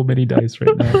so many dice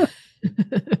right now.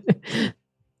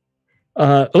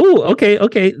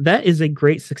 Okay. That is a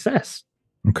great success.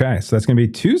 Okay, so that's going to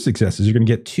be 2 successes. You're going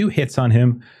to get 2 hits on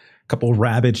him. A couple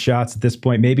rabid shots at this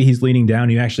point. Maybe he's leaning down.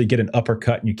 You actually get an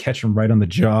uppercut and you catch him right on the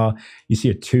jaw. You see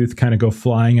a tooth kind of go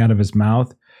flying out of his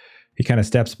mouth. He kind of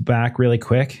steps back really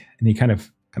quick and he kind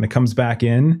of comes back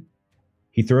in.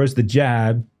 He throws the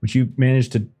jab, which you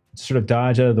managed to sort of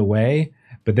dodge out of the way.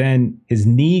 But then his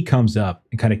knee comes up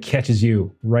and kind of catches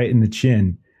you right in the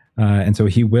chin. And so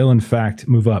he will, in fact,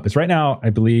 move up. It's right now, I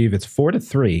believe it's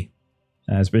 4-3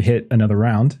 as we hit another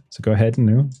round. So go ahead and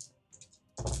do.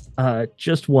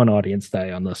 Just 1 audience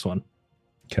die on this one.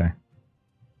 Okay.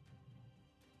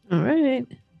 All right.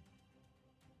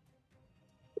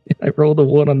 I rolled a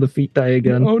 1 on the feet die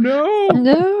again. Oh, no.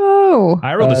 No.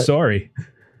 I rolled a sorry.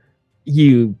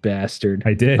 You bastard.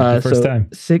 I did the first time.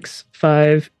 6,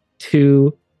 5,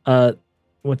 2.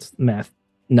 What's math?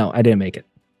 No, I didn't make it.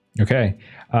 Okay.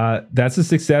 That's a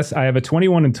success. I have a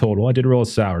 21 in total. I did roll a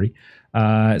salary.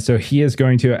 So he is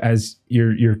going to, as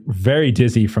you're very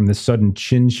dizzy from this sudden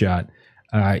chin shot,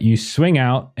 you swing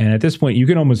out, and at this point you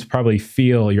can almost probably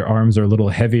feel your arms are a little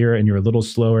heavier and you're a little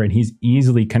slower, and he's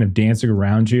easily kind of dancing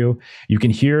around you. You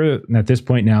can hear at this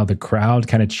point now the crowd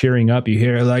kind of cheering up. You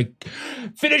hear like,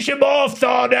 "Finish him off,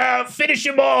 Thor now! Finish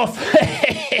him off!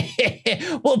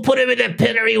 We'll put him in the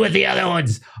pillory with the other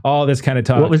ones." All this kind of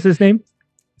talk. What was his name?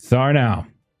 Tharnow.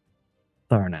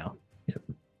 Yep.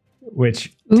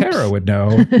 Which Tara would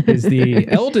know is the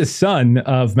eldest son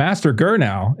of Master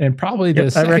Gurnow and probably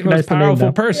the second most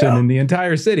powerful person in the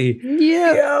entire city.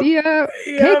 Yeah.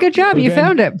 Hey, good job. You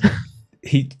found him.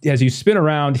 He, as you spin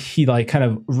around, he like kind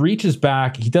of reaches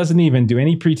back. He doesn't even do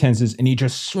any pretenses, and he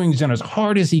just swings down as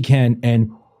hard as he can,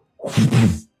 and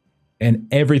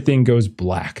everything goes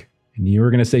black. And you were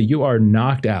going to say you are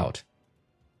knocked out.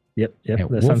 Yep.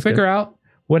 We'll figure out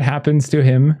what happens to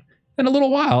him in a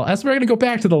little while, as we're going to go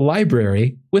back to the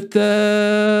library with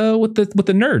the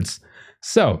nerds.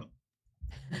 So,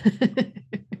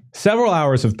 several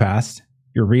hours have passed.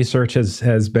 Your research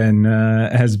has been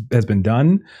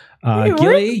done.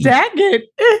 Gilly, Daggett.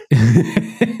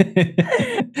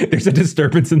 There's a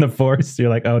disturbance in the force. You're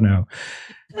like, oh no!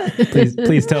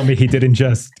 Please tell me he didn't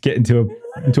just get into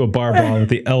a bar brawl with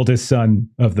the eldest son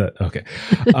of the. Okay.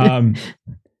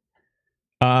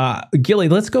 Gilly,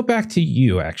 let's go back to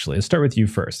you, actually. Let's start with you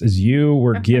first. As you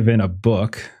were given a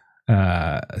book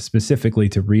specifically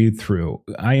to read through,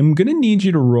 I am going to need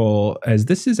you to roll, as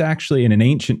this is actually in an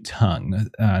ancient tongue.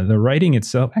 The writing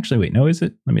itself... Actually, wait, no, is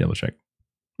it? Let me double check.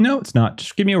 No, it's not.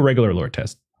 Just give me a regular lore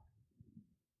test.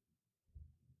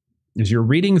 As you're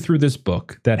reading through this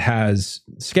book that has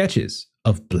sketches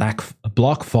of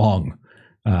Block Fong,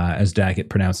 as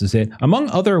Daggett pronounces it, among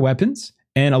other weapons...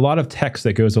 and a lot of text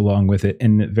that goes along with it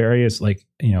in various, like,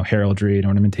 heraldry and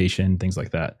ornamentation, things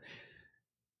like that.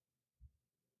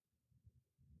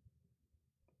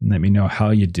 Let me know how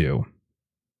you do.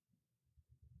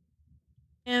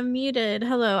 I'm muted.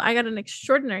 Hello. I got an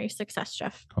extraordinary success,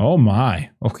 Jeff. Oh my.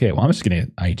 Okay. Well,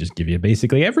 I just give you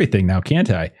basically everything now,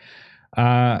 can't I?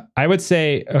 I would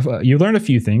say you learn a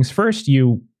few things. First,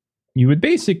 you would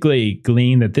basically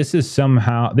glean that this is some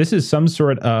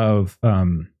sort of,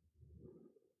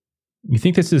 you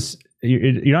think this is,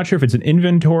 you're not sure if it's an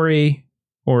inventory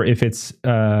or if it's,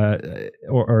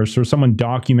 or sort of someone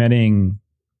documenting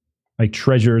like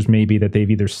treasures maybe that they've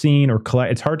either seen or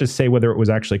collect. It's hard to say whether it was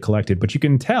actually collected, but you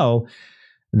can tell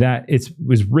that it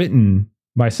was written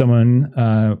by someone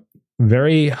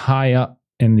very high up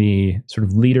in the sort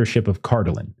of leadership of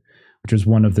Cardolin, which was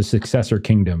one of the successor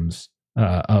kingdoms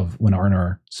of when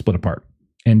Arnor split apart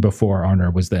and before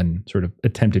Arnor was then sort of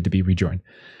attempted to be rejoined.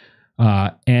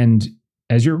 And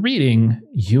as you're reading,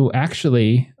 you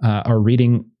actually are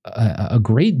reading a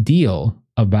great deal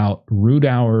about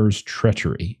Rudauer's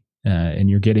treachery. And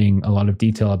you're getting a lot of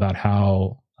detail about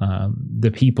how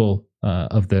the people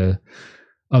of the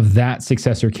of that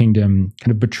successor kingdom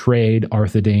kind of betrayed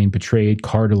Arthedain, betrayed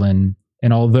Cardolan.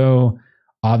 And although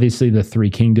obviously the three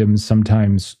kingdoms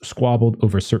sometimes squabbled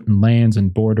over certain lands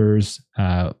and borders,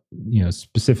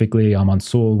 specifically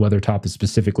Amansul, Weathertop, the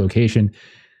specific location,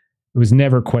 it was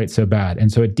never quite so bad.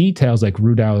 And so it details like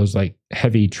Rudau's like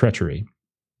heavy treachery.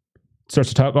 It starts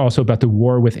to talk also about the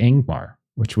war with Angmar,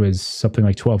 which was something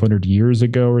like 1,200 years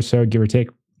ago or so, give or take.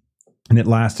 And it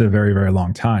lasted a very, very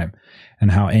long time,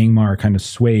 and how Angmar kind of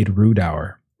swayed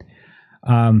Rudauer.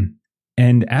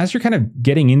 And as you're kind of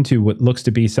getting into what looks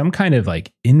to be some kind of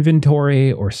like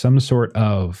inventory or some sort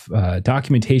of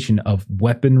documentation of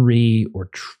weaponry or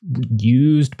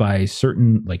used by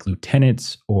certain like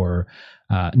lieutenants or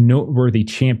noteworthy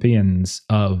champions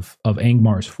of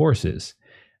Angmar's forces,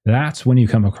 that's when you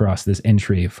come across this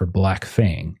entry for Black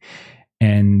Fang.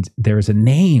 And there's a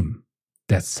name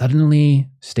that suddenly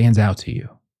stands out to you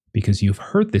because you've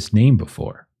heard this name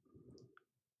before.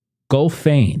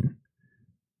 Gulfane,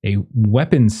 a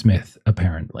weaponsmith,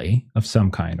 apparently, of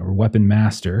some kind, or weapon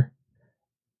master.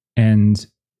 And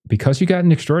because you got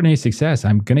an extraordinary success,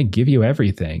 I'm going to give you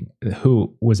everything,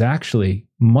 who was actually,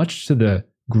 much to the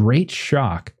great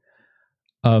shock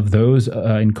of those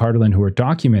in Cardolan who were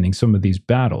documenting some of these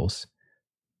battles,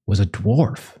 was a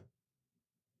dwarf.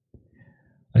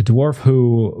 A dwarf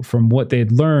who, from what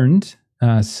they'd learned,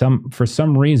 for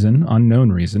some reason,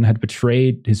 unknown reason, had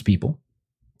betrayed his people,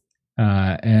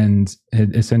 and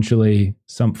had essentially,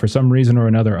 for some reason or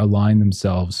another, aligned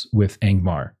themselves with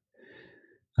Angmar,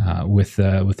 with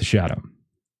the Shadow.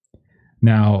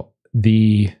 Now,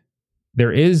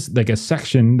 there is like a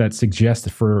section that suggests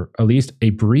that for at least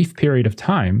a brief period of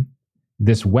time,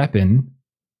 this weapon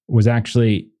was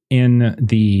actually in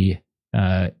the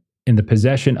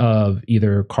possession of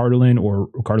either Cardolan or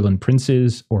Cardolan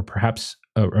princes, or perhaps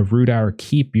a Rudauer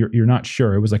keep. You're not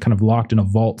sure. It was like kind of locked in a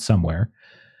vault somewhere.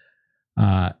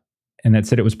 And that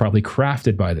said it was probably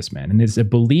crafted by this man. And is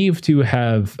believed to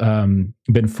have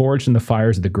been forged in the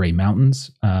fires of the Grey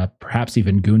Mountains, perhaps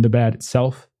even Gundabad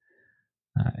itself.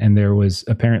 And there was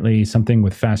apparently something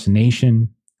with fascination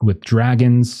with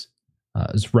dragons,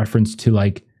 as reference to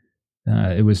like,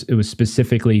 it was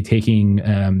specifically taking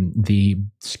the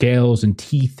scales and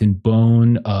teeth and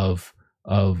bone of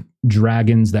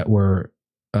dragons that were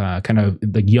kind of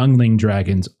like youngling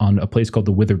dragons on a place called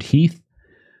the Withered Heath.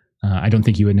 I don't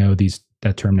think you would know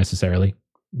that term necessarily,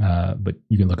 but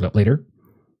you can look it up later.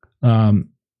 And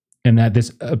that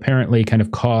this apparently kind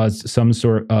of caused some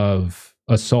sort of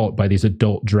assault by these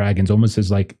adult dragons, almost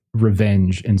as like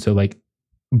revenge. And so like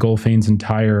Gulfane's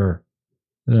entire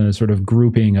sort of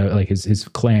grouping, like his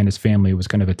clan, his family was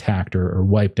kind of attacked or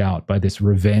wiped out by this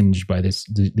revenge by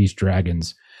these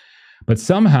dragons. But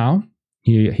somehow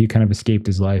he kind of escaped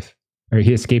his life, or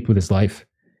he escaped with his life.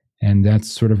 And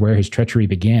that's sort of where his treachery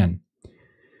began.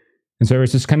 And so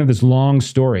it's just kind of this long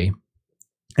story.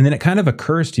 And then it kind of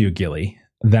occurs to you, Gilly,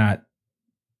 that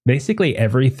basically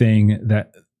everything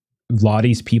that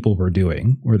Lottie's people were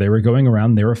doing, where they were going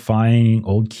around, they were finding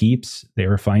old keeps, they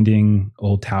were finding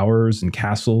old towers and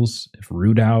castles of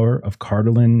Rudauer, of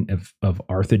Cardolan, of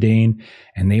Arthedain,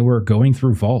 and they were going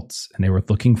through vaults and they were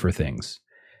looking for things.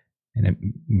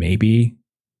 And maybe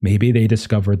they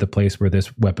discovered the place where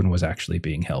this weapon was actually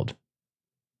being held.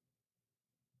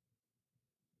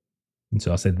 And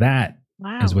so I'll say that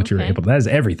is what you're able to, that is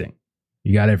everything.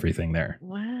 You got everything there.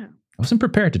 Wow. I wasn't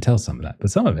prepared to tell some of that,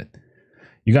 but some of it,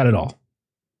 you got it all.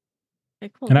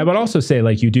 Okay, cool. And I would also say,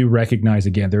 like, you do recognize,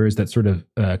 again, there is that sort of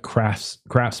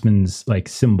craftsman's like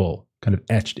symbol kind of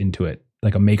etched into it,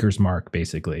 like a maker's mark,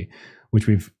 basically, which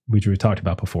we've talked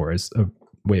about before as a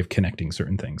way of connecting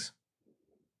certain things.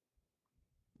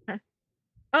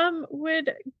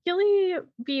 Would Gilly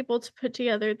be able to put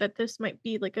together that this might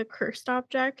be like a cursed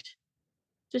object,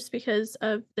 just because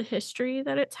of the history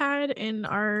that it's had in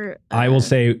our? I will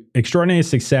say extraordinary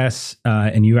success,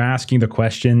 and you asking the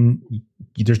question,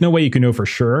 there's no way you can know for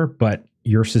sure, but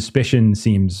your suspicion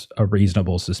seems a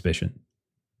reasonable suspicion.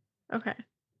 Okay.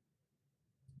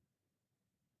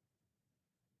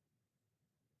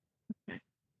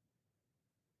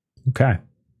 Okay.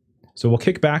 So we'll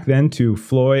kick back then to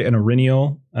Floy and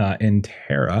Auriniel and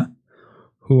Tara,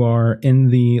 who are in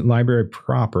the library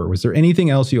proper. Was there anything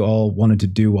else you all wanted to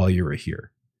do while you were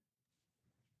here?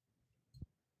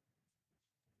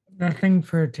 Nothing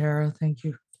for Tara, thank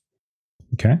you.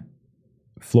 Okay.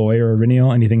 Floy or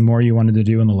Auriniel, anything more you wanted to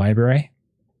do in the library?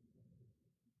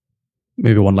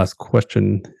 Maybe one last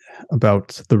question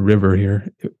about the river here.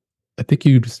 I think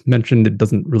you just mentioned it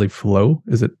doesn't really flow.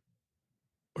 Is it?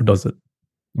 Or does it?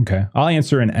 Okay. I'll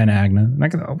answer in Agna.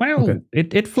 Well, okay.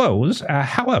 It flows.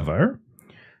 However,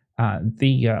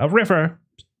 the river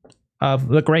of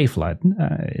the Grey Flood.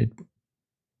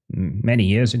 Many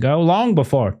years ago, long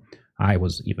before I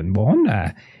was even born,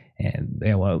 and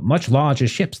there were much larger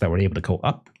ships that were able to go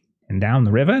up and down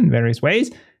the river in various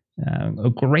ways. A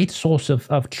great source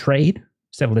of trade,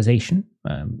 civilization.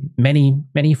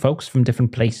 Many folks from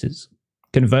different places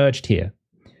converged here.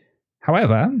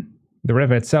 However, the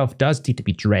river itself does need to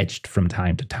be dredged from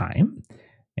time to time,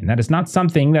 and that is not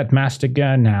something that Master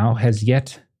Gurnow has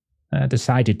yet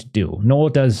decided to do, nor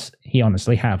does he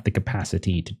honestly have the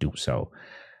capacity to do so.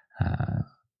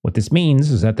 What this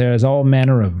means is that there is all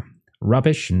manner of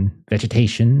rubbish and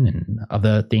vegetation and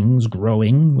other things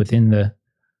growing within the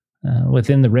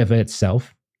river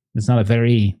itself. It's not a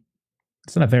very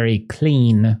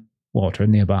clean water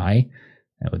nearby.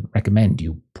 I would recommend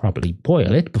you probably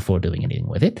boil it before doing anything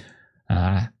with it.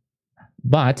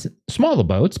 But smaller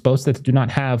boats that do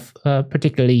not have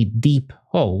particularly deep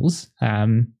holes,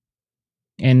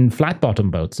 and flat-bottom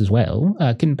boats as well,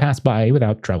 can pass by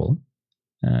without trouble.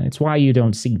 It's why you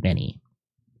don't see many.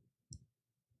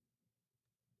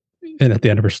 And at the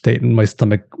end of her statement, my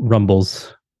stomach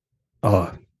rumbles.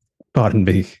 Oh, pardon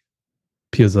me,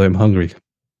 because I'm hungry.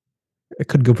 I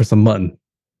could go for some mutton.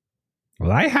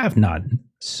 Well, I have none,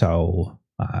 so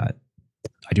I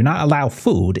do not allow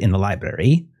food in the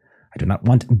library. I do not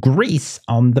want grease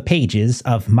on the pages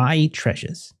of my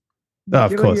treasures. Oh,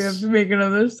 of course. You have to make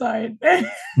another sign.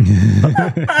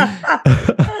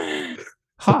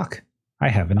 Hawk, I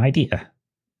have an idea.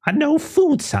 A no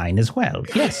food sign as well.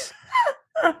 Yes.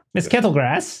 Miss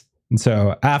Kettlegrass. And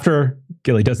so after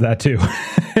Gilly does that too.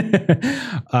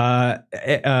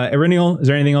 Erinial, is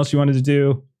there anything else you wanted to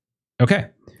do? Okay.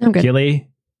 I'm good. Gilly,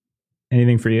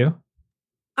 anything for you?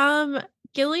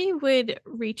 Gilly would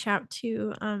reach out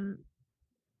to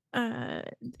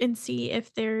and see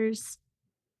if there's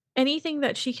anything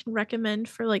that she can recommend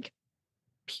for like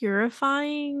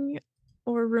purifying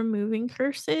or removing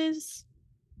curses.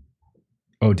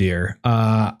 Oh dear.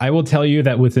 I will tell you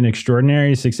that with an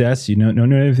extraordinary success, you don't know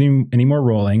anything any more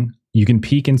rolling. You can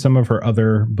peek in some of her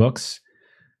other books,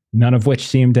 none of which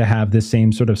seem to have the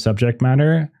same sort of subject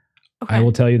matter. Okay. I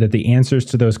will tell you that the answers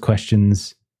to those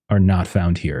questions are not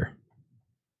found here.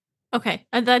 Okay,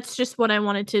 and that's just what I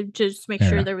wanted to just make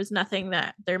sure there was nothing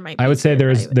that there might be. I would say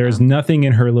there's nothing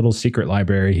in her little secret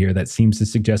library here that seems to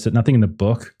suggest it. Nothing in the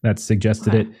book that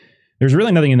suggested it. There's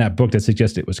really nothing in that book that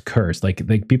suggested it was cursed. Like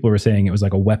people were saying it was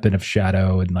like a weapon of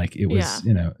shadow and like it was,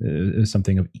 it was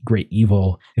something of great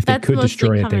evil. If they could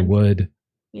destroy it, they would.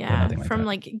 Yeah, from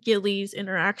like Gilly's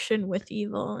interaction with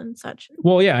evil and such.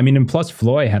 Well, yeah, I mean, and plus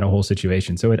Floy had a whole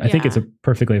situation. So I think it's a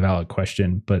perfectly valid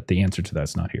question, but the answer to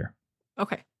that's not here.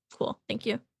 Okay, cool. Thank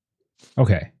you.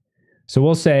 Okay. So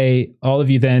we'll say all of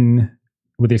you then,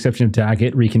 with the exception of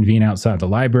Daggett, reconvene outside the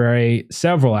library.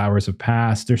 Several hours have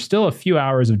passed. There's still a few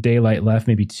hours of daylight left,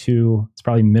 maybe 2. It's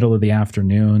probably middle of the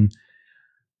afternoon.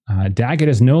 Daggett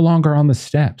is no longer on the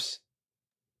steps.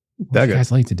 What do you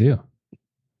guys like to do?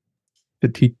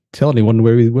 Did he tell anyone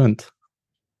where he went?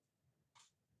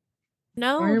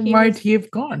 No. Where might he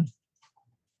have gone?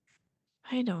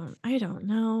 I don't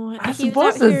know. I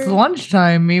suppose it's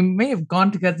lunchtime. He may have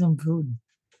gone to get some food.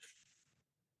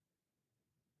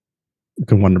 You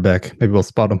can wander back. Maybe we'll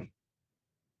spot him.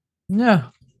 Yeah.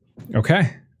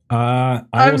 Okay.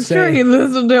 I'm sure he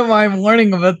listened to my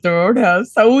warning about the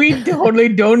roadhouse, so we totally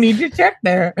don't need to check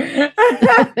there.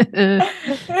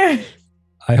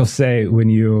 I'll say when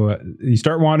you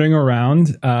start wandering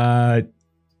around,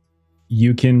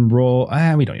 you can roll.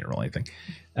 We don't need to roll anything.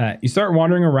 You start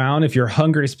wandering around. If you're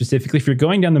hungry specifically, if you're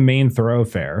going down the main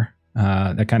thoroughfare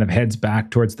that kind of heads back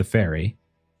towards the ferry,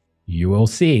 you will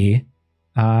see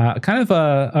kind of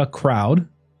a crowd,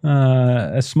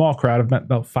 a small crowd of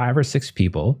about 5 or 6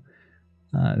 people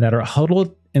that are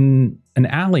huddled in an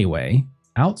alleyway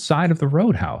outside of the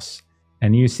roadhouse.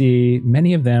 And you see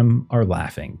many of them are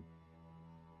laughing.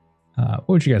 What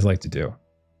would you guys like to do?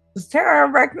 Does Tara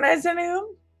recognize any of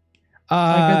them?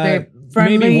 Are they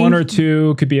friendly? Maybe 1 or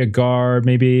 2 could be a guard.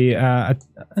 Maybe,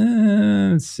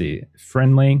 let's see,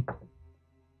 friendly.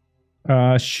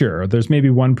 Sure. There's maybe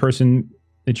 1 person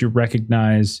that you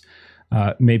recognize.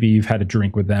 Maybe you've had a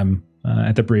drink with them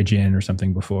at the Bridge Inn or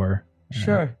something before.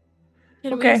 Sure.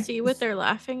 Can we see what they're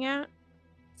laughing at?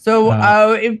 So,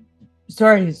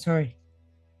 sorry.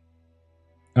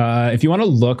 If you want to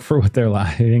look for what they're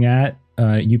laughing at,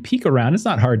 you peek around. It's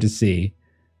not hard to see.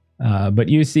 But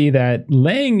you see that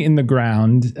laying in the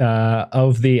ground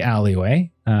of the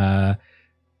alleyway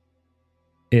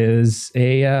is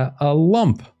a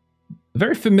lump, a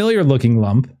very familiar looking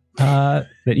lump that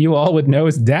you all would know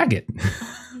as Daggett.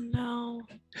 Oh, no.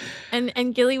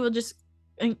 And Gilly will just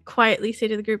and quietly say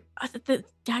to the group,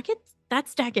 Daggett?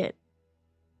 That's Daggett.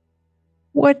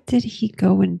 What did he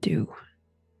go and do?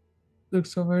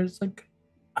 Looks over, it's like,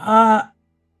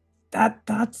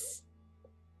 that's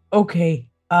okay.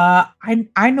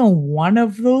 I know one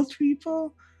of those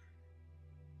people.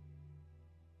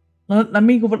 Let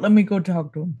me go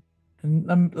talk to him.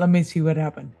 And let me see what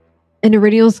happened. And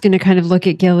Iridial's going to kind of look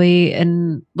at Gilly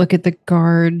and look at the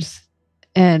guards,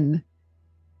 and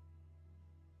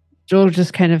Joel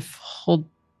just kind of hold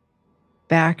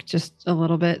back just a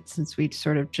little bit, since we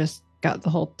sort of just got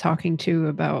the whole talking to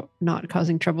about not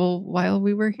causing trouble while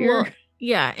we were here. Well,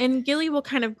 yeah, and Gilly will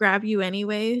kind of grab you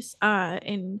anyways,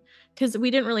 and because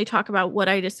we didn't really talk about what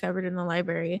I discovered in the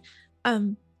library.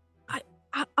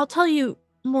 I'll tell you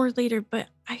more later, but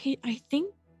I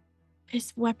think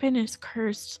his weapon is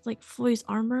cursed, like Floyd's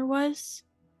armor was.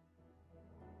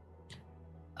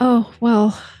 Oh,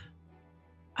 well.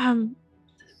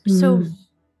 So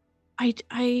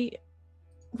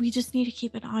we just need to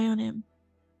keep an eye on him.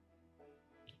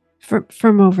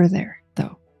 From over there,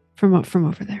 though. From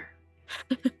over there.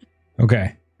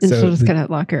 Okay. And so she'll just kind of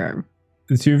lock her arm.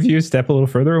 The two of you step a little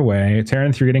further away.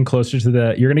 Terrence, you're getting closer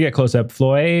to you're going to get close up.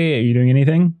 Floy, are you doing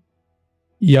anything?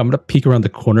 Yeah, I'm going to peek around the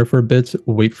corner for a bit,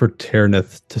 wait for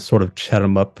Terraneth to sort of chat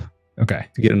him up. Okay.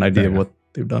 To get an idea of what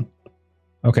they've done.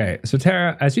 Okay, so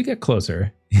Tara, as you get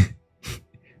closer,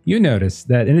 you notice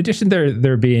that in addition to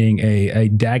there being a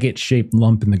Daggett-shaped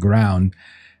lump in the ground,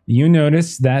 you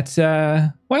notice that,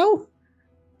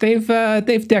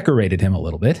 they've decorated him a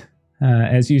little bit.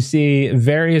 As you see,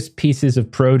 various pieces of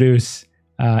produce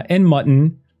and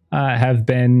mutton have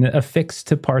been affixed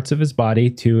to parts of his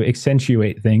body to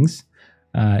accentuate things.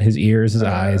 His ears, his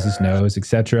eyes, his nose,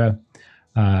 etc.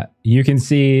 You can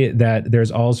see that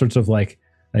there's all sorts of like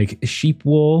sheep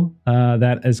wool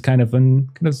that is kind of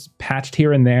patched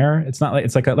here and there. It's not like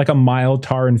it's like a mild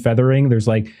tar and feathering. There's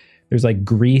like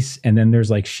grease, and then there's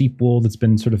like sheep wool that's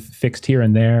been sort of fixed here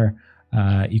and there.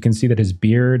 You can see that his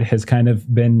beard has kind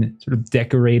of been sort of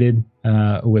decorated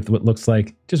with what looks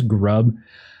like just grub.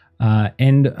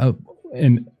 And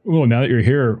now that you're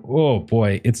here, oh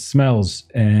boy, it smells,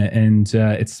 and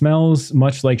it smells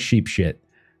much like sheep shit.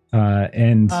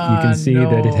 And you can see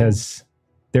that it has.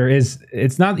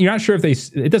 It's not. You're not sure if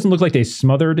it doesn't look like they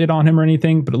smothered it on him or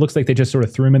anything, but it looks like they just sort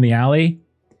of threw him in the alley.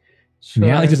 Sure.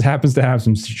 And the alley just happens to have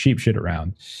some sheep shit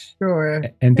around. Sure.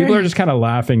 And people are just kind of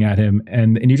laughing at him,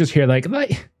 and you just hear like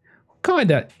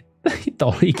kind of. He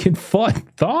thought he could fight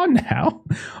Thon now.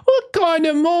 What kind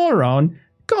of moron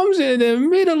comes in the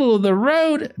middle of the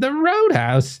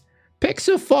roadhouse, picks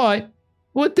a fight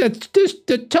with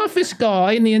the toughest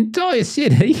guy in the entire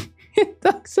city?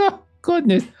 Oh,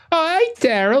 goodness. Oh, hey,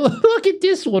 Tara, look at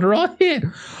this one right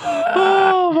here.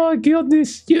 Oh, my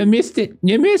goodness. You missed it.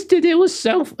 It was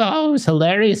it was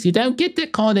hilarious. You don't get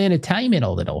that kind of entertainment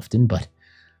all that often, but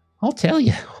I'll tell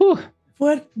you. Whew.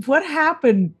 What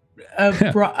happened?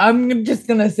 I'm just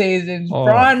going to say it.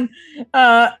 Braun,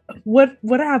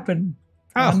 what happened?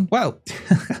 Oh, well,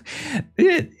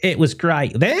 it was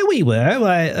great. There we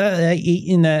were,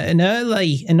 eating an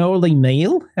early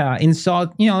meal inside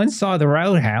the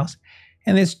roadhouse,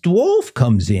 and this dwarf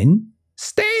comes in,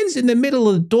 stands in the middle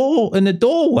of the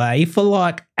doorway for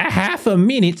like a half a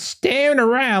minute, staring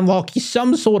around like he's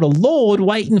some sort of lord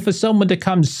waiting for someone to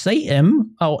come see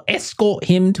him or escort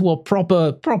him to a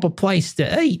proper place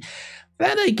to eat.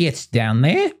 Then he gets down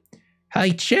there.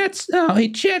 He chats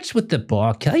with the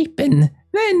barkeep, and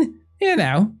then,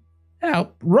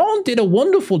 Ron did a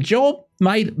wonderful job,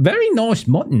 made very nice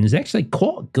mutton. It's actually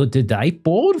quite good today.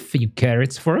 Boiled a few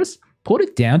carrots for us, put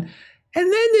it down, and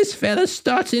then this fella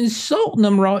starts insulting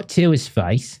them right to his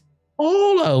face,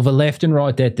 all over left and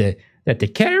right, that the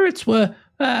carrots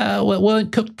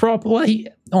weren't cooked properly.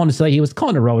 Honestly, he was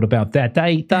kind of right about that.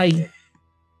 They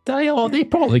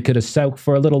probably could have soaked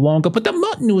for a little longer, but the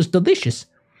mutton was delicious.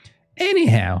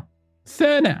 Anyhow,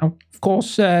 Thornell, of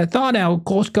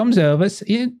course, comes over.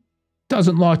 He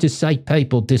doesn't like to see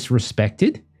people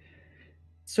disrespected.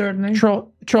 Certainly.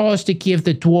 Tries to give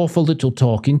the dwarf a little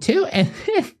talking to, and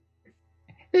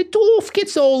the dwarf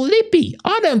gets all lippy.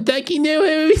 I don't think he knew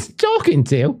who he was talking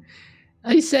to.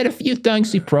 He said a few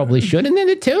things he probably should, and then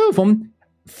the two of them,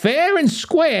 fair and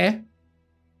square,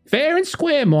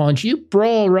 mind you,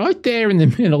 brawl right there in the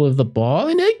middle of the bar,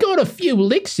 and he got a few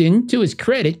licks in, to his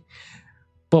credit.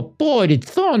 But boy, did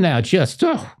Thornell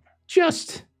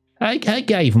I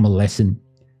gave him a lesson.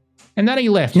 And then he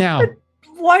left. Now,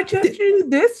 why did you do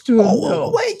this to him?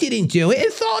 Oh, I didn't do it.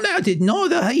 And Thornell didn't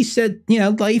either. He said,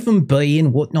 leave him be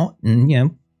and whatnot. And,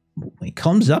 when he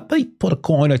comes up, he put a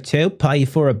coin or two, pay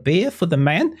for a beer for the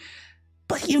man.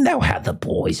 But you know how the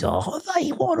boys are.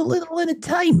 They want a little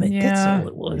entertainment. Yeah, That's all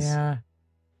it was.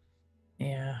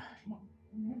 Yeah.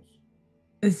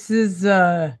 This is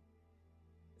a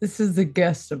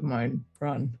guest of mine,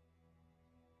 Ron.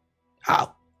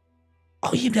 Oh,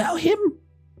 you know him?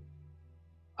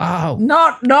 Oh.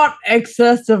 Not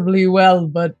excessively well,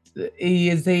 but he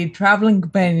is a traveling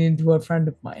companion to a friend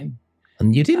of mine.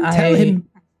 And you didn't tell him,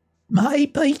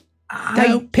 maybe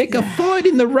don't pick a fight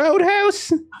in the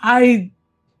roadhouse? I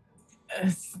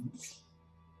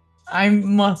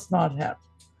must not have.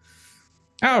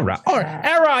 All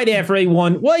right,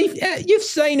 everyone. You've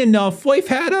seen enough. We've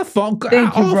had a fun.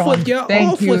 Thank you, Bron. With you.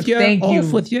 Thank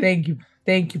you.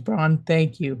 Thank you, Bron.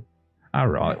 Thank you. All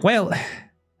right. Well,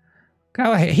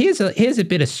 go ahead. Here's a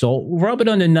bit of salt. Rub it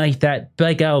underneath that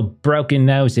big old broken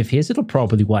nose of his. It'll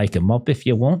probably wake him up if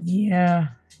you want. Yeah.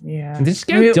 And just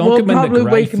go dunk him in the probably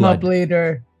grey wake him flood. up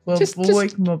later. We'll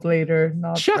wake him up later.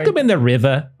 Chuck him in the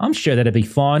river. I'm sure that'll be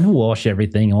fine. Wash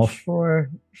everything off.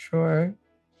 Sure.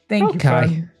 Thank you,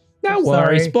 Bron. No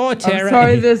worries. Bye, Tara.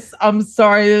 I'm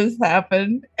sorry this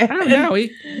happened. I don't know.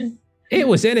 It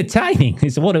was entertaining,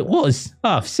 is what it was.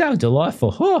 Oh, so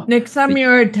delightful. Oh. Next time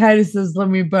you're at Titus's, let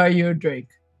me buy you a drink.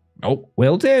 Oh,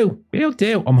 will do.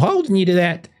 I'm holding you to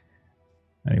that.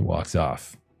 And he walks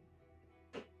off.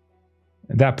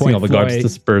 At that point, all the guards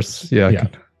disperse. Yeah.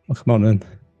 Come on in.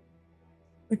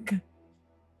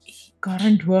 He got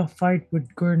into a fight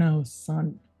with Gurnau's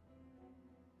son.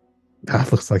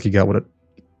 Looks like he got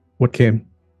what came.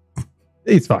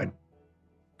 He's fine.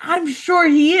 I'm sure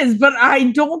he is, but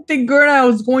I don't think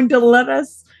Gurnau is going to let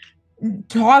us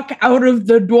talk out of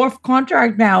the dwarf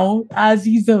contract now as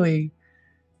easily.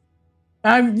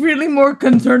 I'm really more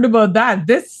concerned about that.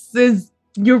 This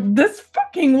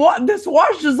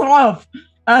washes off,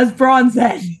 as Bron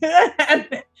said.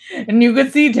 And you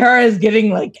can see Tara is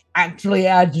getting actually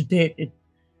agitated.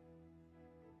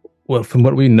 Well, from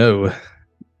what we know,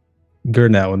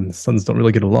 Gurnau and the sons don't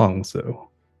really get along, so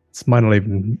this might not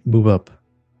even move up.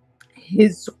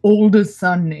 His oldest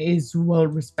son is well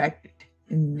respected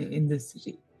in the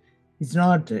city. He's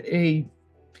not a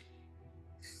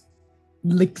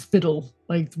lickspittle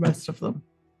like the rest of them.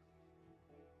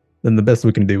 Then the best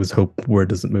we can do is hope word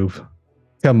doesn't move.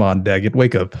 Come on, Daggett,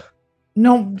 wake up.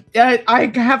 No,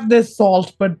 I have this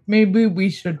salt, but maybe we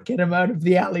should get him out of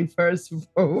the alley first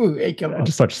before we wake him up.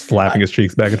 Just start slapping his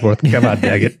cheeks back and forth. Come on,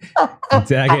 Daggett.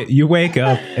 Daggett, you wake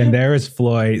up and there is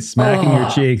Floyd smacking your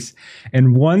cheeks,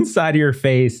 and one side of your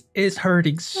face is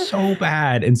hurting so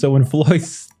bad. And so when Floyd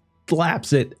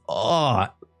slaps it,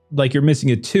 like you're missing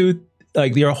a tooth,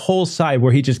 like your whole side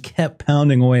where he just kept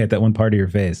pounding away at that one part of your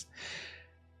face.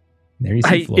 There you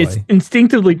see Floyd. It's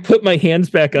instinctively put my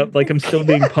hands back up like I'm still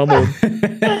being pummeled.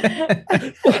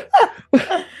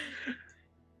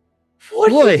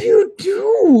 What did you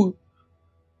do?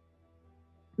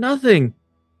 Nothing.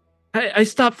 I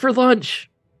stopped for lunch.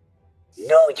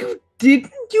 No, you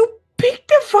didn't. You picked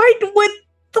a fight with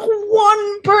the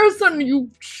one person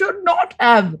you should not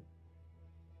have.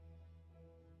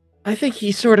 I think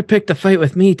he sort of picked a fight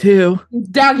with me, too.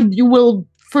 Daggett, you will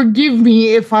forgive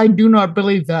me if I do not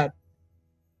believe that.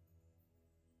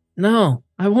 No,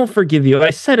 I won't forgive you. I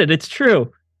said it. It's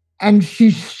true. And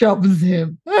she shoves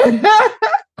him.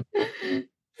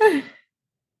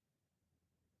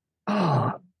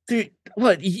 Oh, dude,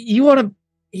 what? You want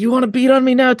to beat on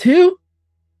me now too?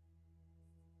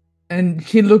 And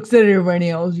she looks at everybody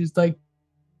else. She's like,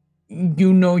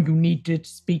 you need to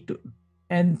speak to him,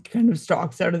 and kind of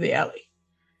stalks out of the alley.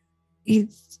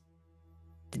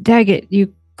 Daggett,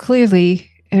 you clearly,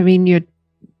 you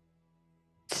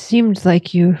seemed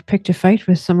like you picked a fight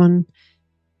with someone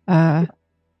a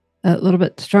little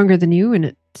bit stronger than you, and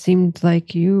it seemed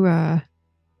like you, and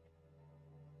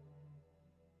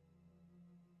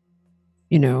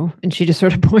she just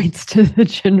sort of points to the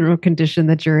general condition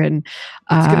that you're in.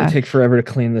 It's going to take forever to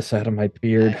clean this out of my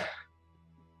beard.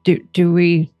 Do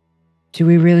we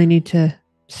really need to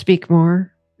speak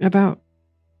more about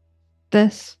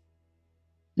this?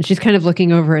 And she's kind of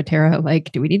looking over at Tara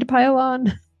like, do we need to pile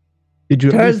on? Did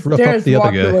you at least rough up the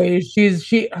other guy? Away.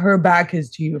 Her back is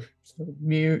to you. So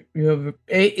you have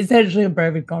essentially a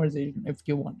private conversation if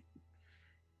you want.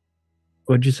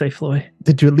 What'd you say, Floyd?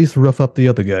 Did you at least rough up the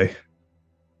other guy?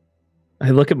 I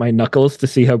look at my knuckles to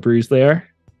see how bruised they are.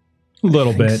 A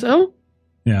little bit. So?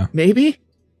 Yeah. Maybe?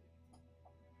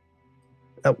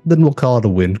 Then we'll call it a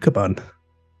win. Come on.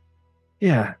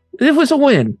 Yeah. It was a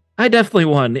win. I definitely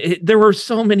won. There were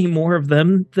so many more of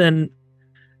them than...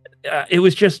 it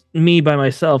was just me by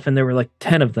myself, and there were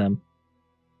 10 of them.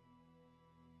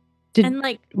 And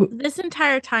this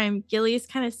entire time, Gilly's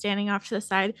kind of standing off to the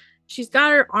side, she's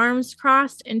got her arms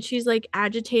crossed and she's like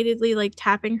agitatedly like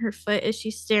tapping her foot as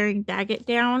she's staring Daggett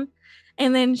down.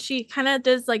 And then she kind of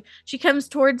does like, she comes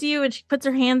towards you and she puts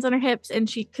her hands on her hips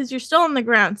and because you're still on the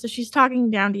ground, so she's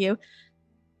talking down to you.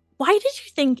 Why did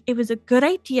you think it was a good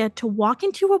idea to walk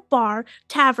into a bar,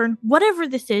 tavern, whatever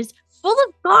this is, full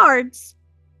of guards,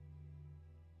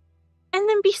 and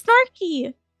then be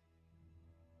snarky?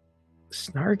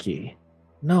 Snarky?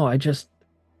 No,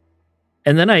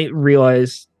 and then I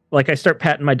realize, like, I start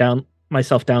patting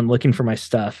myself down, looking for my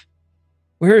stuff.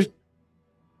 Where's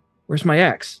my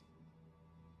axe?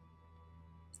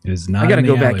 It is not. I gotta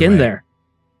go back in alleyway. there.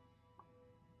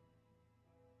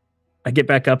 I get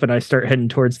back up and I start heading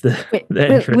towards the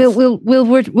entrance.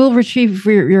 We'll retrieve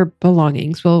your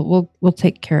belongings. We'll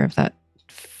take care of that.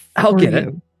 I'll get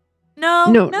it.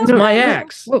 No, It's my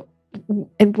axe.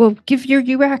 And we'll give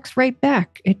your axe right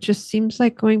back. It just seems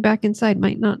like going back inside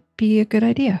might not be a good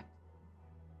idea.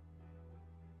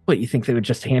 What, you think they would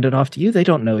just hand it off to you? They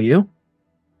don't know you.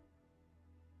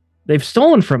 They've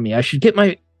stolen from me. I should get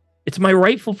it's my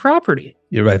rightful property.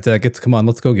 You're right, Daggett. Come on,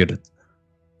 let's go get it.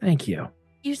 Thank you.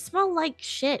 You smell like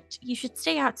shit. You should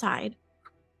stay outside.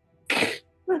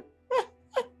 They're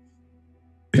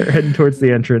heading towards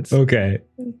the entrance. Okay.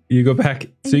 You go back.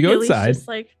 So you go Gilly's inside. just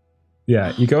like,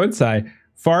 Yeah, you go inside.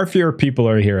 Far fewer people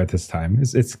are here at this time.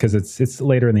 It's because it's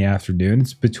later in the afternoon.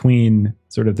 It's between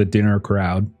sort of the dinner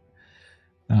crowd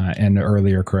and the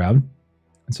earlier crowd.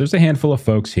 So there's a handful of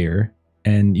folks here,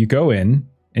 and you go in,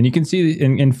 and you can see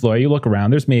in Floy. You look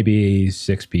around. There's maybe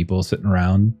 6 people sitting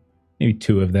around. Maybe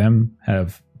 2 of them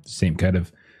have the same kind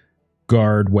of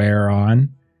guard wear on.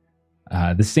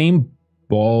 The same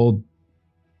bald,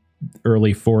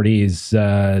 early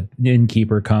 40s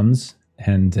innkeeper comes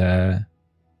and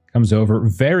comes over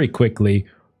very quickly.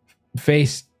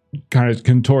 Face kind of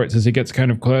contorts as he gets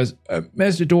kind of close.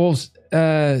 Master Dwarves,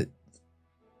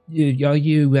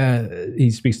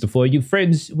 he speaks to Floyd. You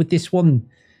friends with this one?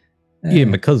 Yeah,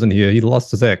 my cousin here, he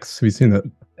lost his axe. Have you seen that?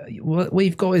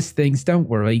 We've got his things, don't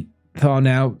worry.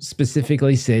 Tharnell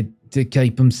specifically said to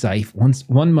keep him safe.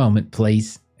 One moment,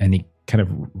 please. And he kind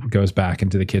of goes back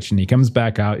into the kitchen. He comes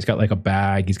back out. He's got like a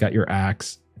bag. He's got your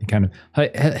axe. He kind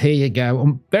of, here you go.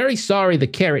 I'm very sorry the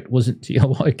carrot wasn't to your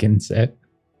liking, sir.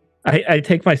 I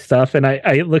take my stuff and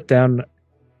I look down.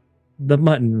 The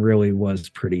mutton really was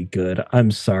pretty good.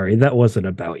 I'm sorry. That wasn't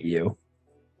about you.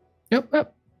 Yep.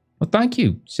 Well, thank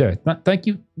you, sir. Thank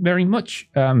you very much.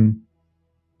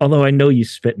 Although I know you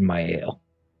spit in my ale.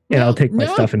 And I'll take my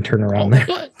stuff and turn around there.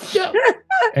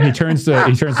 And he turns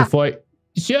to Floyd.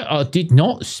 Sir, I did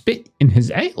not spit in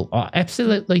his ale. I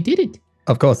absolutely didn't.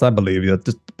 Of course, I believe you.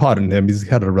 Just pardon him. He's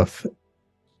had a rough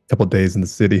couple of days in the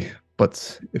city.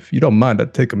 But if you don't mind,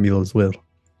 I'd take a meal as well.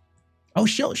 Oh,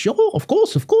 sure. Of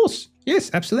course. Yes,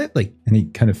 absolutely. And he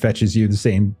kind of fetches you the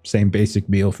same basic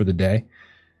meal for the day.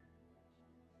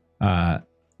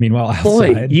 Meanwhile, outside,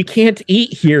 Boy, you can't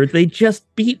eat here. They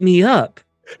just beat me up.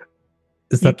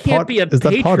 Is that part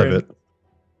of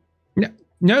it?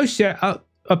 No, sir.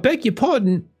 I beg your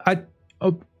pardon. I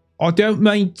don't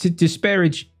mean to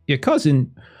disparage your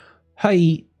cousin.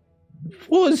 He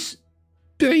was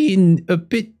being a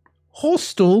bit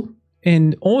hostile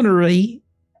and ornery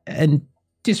and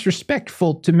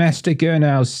disrespectful to Master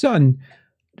Gurnow's son.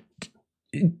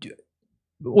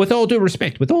 With all due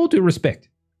respect.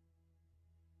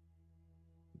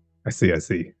 I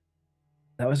see.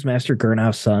 That was Master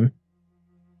Gurnow's son.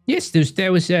 Yes,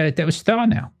 that was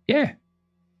Tharnell. Yeah.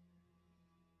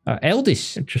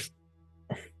 Eldest. Just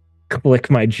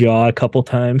click my jaw a couple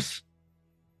times.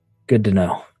 Good to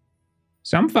know.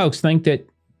 Some folks think that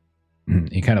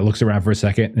he kind of looks around for a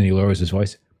second and he lowers his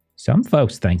voice. Some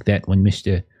folks think that when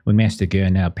Master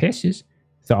Gurnow passes,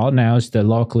 Tharnell's the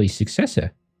likely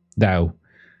successor. Though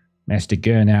Master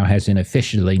Gurnow hasn't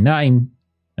officially named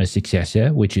a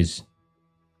successor, which is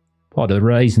part of the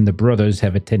reason the brothers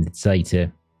have a tendency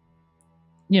to,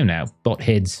 butt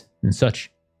heads and such.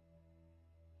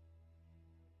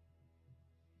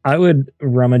 I would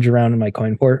rummage around in my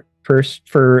coin purse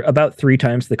for about 3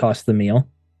 times the cost of the meal.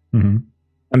 Mm-hmm.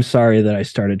 I'm sorry that I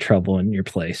started trouble in your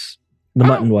place. The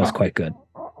mutton was quite good.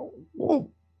 Well,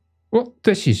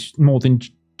 this is more than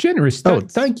generous.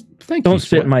 Thank you. Don't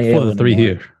spit in my ale. For the 3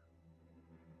 here.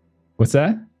 What's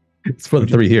that? It's for the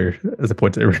 3 here, as I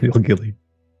point to Irenial Gilly.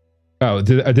 Oh,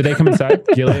 did they come inside?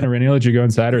 Gilly and Irenial, did you go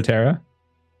inside, or Tara?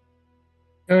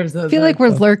 I feel like we're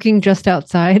lurking just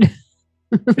outside.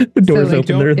 The door's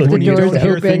open. When you don't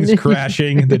hear things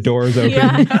crashing, the door's open.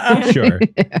 Yeah. Sure.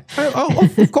 Oh,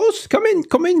 of course. Come in.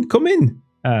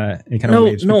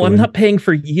 No, I'm not paying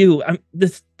for you.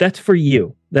 That's for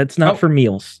you. That's not for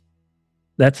meals.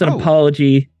 That's an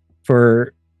apology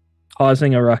for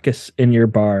causing a ruckus in your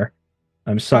bar.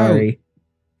 I'm sorry.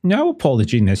 No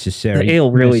apology necessary. The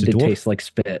ale really Mr. did Dwarf. taste like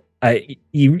spit.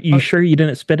 You sure you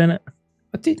didn't spit in it?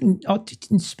 I didn't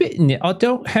spit in it. I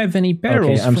don't have any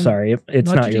barrels. Okay, I'm sorry.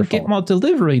 It's not your I didn't get fault. my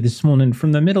delivery this morning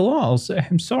from the Middle Isles.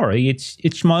 I'm sorry.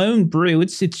 It's my own brew.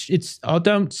 It's. I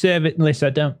don't serve it unless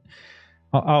I don't.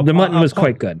 The mutton was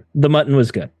quite good. The mutton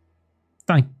was good.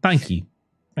 Thank you.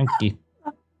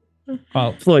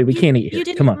 Floyd, we can't eat here. You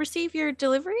didn't Come on. receive your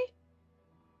delivery?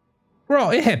 Well,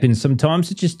 it happens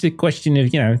sometimes. It's just a question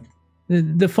of,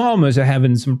 the farmers are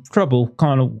having some trouble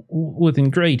kind of with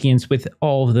ingredients with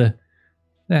all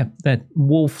that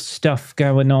wolf stuff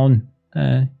going on.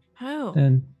 And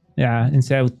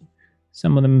so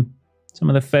some of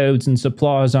the foods and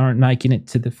supplies aren't making it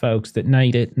to the folks that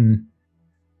need it, and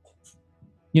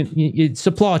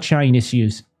supply chain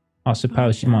issues, I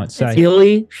suppose you might say.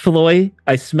 Illy, Floyd,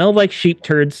 I smell like sheep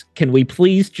turds. Can we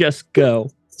please just go?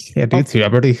 Yeah, dude,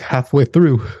 I'm already halfway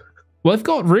through. Well, I've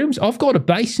got rooms. I've got a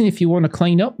basin if you want to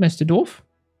clean up, Mr. Dwarf.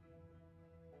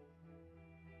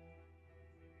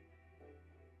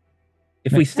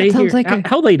 If we stay here, like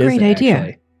how late is it? idea.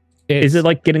 Actually? Is it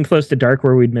like getting close to dark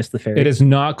where we'd miss the ferry? It is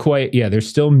not quite. Yeah, there's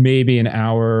still maybe an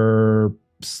hour,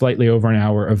 slightly over an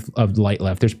hour of light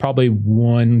left. There's probably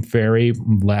one ferry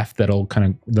left that'll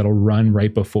run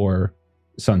right before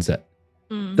sunset.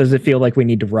 Does it feel like we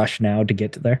need to rush now to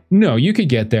get to there? No, you could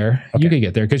get there. Okay. You could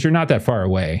get there because you're not that far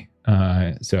away.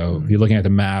 So if you're looking at the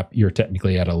map, you're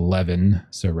technically at 11.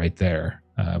 So right there,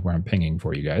 where I'm pinging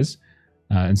for you guys.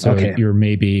 And so you're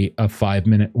maybe a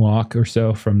 5-minute walk or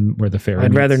so from where the ferry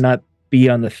I'd meets. rather not be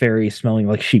on the ferry smelling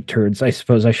like sheep turds. I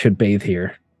suppose I should bathe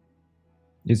here.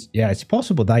 It's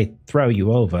possible they throw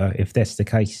you over if that's the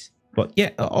case. But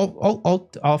yeah,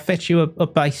 I'll fetch you a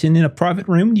basin in a private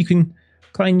room. You can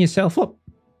clean yourself up.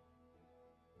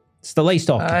 It's the least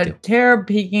I can do. Tara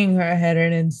peeking her head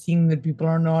in and seeing that people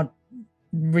are not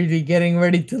really getting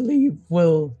ready to leave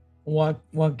will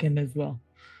walk in as well.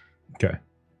 Okay.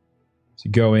 So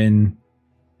you go in,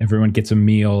 everyone gets a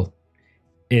meal.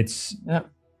 It's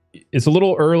a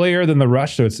little earlier than the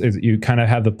rush, so it's you kind of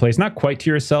have the place not quite to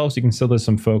yourselves. You can still there's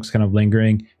some folks kind of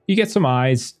lingering. You get some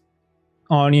eyes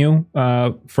on you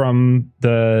from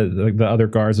the other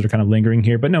guards that are kind of lingering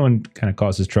here, but no one kind of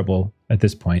causes trouble at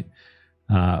this point.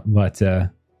 But is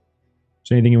there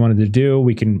anything you wanted to do?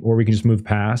 We can just move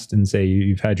past and say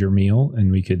you've had your meal,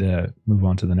 and we could move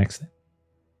on to the next thing.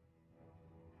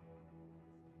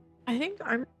 I think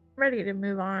I'm ready to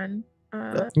move on.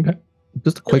 Okay.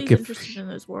 Just a quick, interested in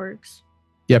those wargs.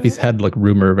 Yeah, if he's had like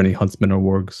rumor of any huntsmen or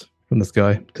wargs from this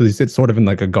guy, because he's sort of in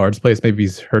like a guard's place. Maybe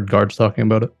he's heard guards talking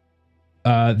about it.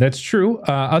 That's true.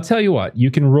 I'll tell you what.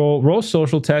 You can roll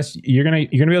social tests. You're gonna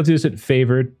be able to do this at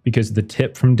favored because of the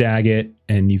tip from Daggett,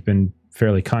 and you've been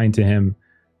fairly kind to him.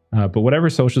 But whatever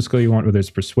social skill you want, whether it's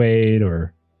persuade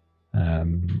or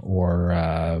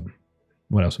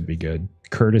what else would be good?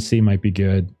 Courtesy might be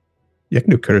good. Yeah, I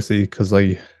can do courtesy because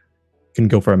I can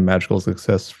go for a magical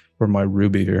success for my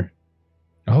ruby here.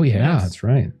 Oh yeah, Nice. That's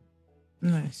right.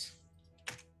 Nice.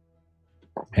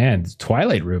 Man,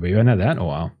 Twilight Ruby. I haven't had that in a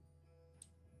while.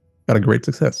 Got a great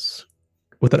success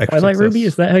with an extra Twilight success. Ruby,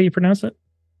 is that how you pronounce it?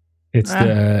 It's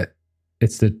the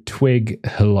Twig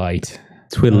Halite.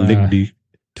 Twiddly.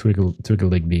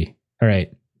 Twiggleigby. All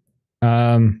right.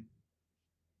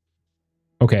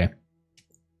 Okay.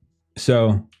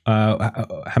 So,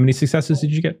 how many successes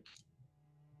did you get?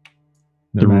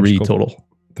 The 3 magical- total.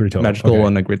 3 total. Magical Okay.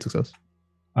 and a great success.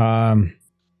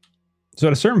 So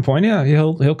at a certain point, yeah,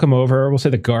 he'll come over. We'll say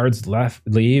the guards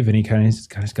leave, and he's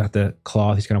got the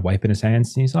cloth. He's kind of wiping his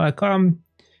hands, and he's like,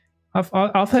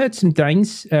 I've heard some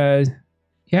things. There's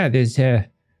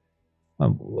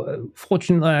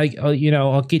fortunately,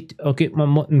 I'll get my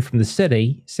mutton from the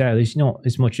city, so there's not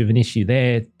as much of an issue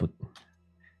there. But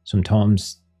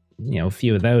sometimes, a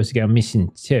few of those go missing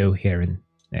too here and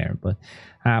there.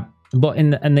 But in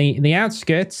the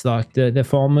outskirts, like the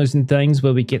farmers and things,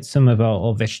 where we get some of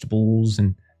our vegetables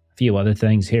and a few other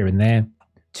things here and there.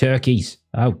 Turkeys.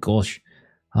 Oh gosh.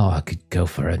 Oh, I could go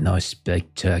for a nice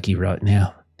big turkey right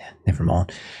now. Never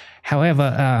mind.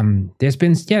 However, there's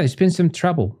been some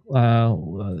trouble.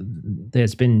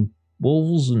 There's been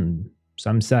wolves and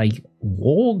some say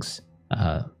wargs.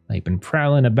 They've been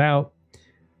prowling about.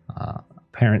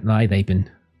 Apparently, they've been,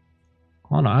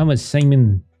 almost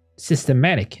seeming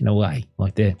systematic in a way,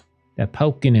 like they're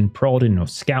poking and prodding or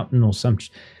scouting or some.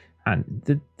 And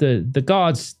the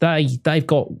guards, they've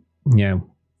got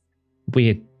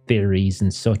weird theories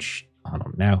and such. I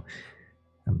don't know,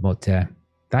 but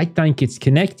they think it's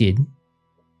connected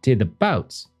to the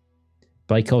boats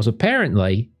because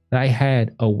apparently they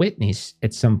had a witness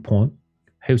at some point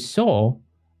who saw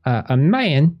a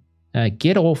man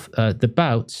get off the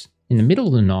boats in the middle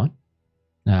of the night,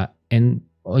 and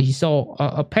he saw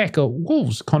a pack of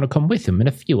wolves kind of come with him and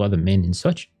a few other men and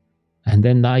such. And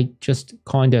then they just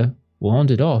kind of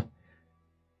wandered off.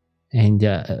 And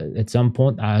at some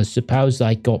point, I suppose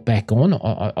they got back on.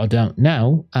 I don't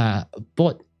know.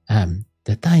 But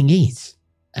the thing is,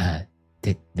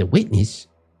 the witness,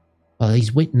 well,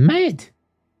 he's went mad.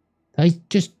 He's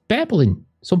just babbling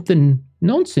something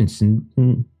nonsense.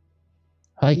 And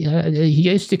he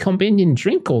used to come in and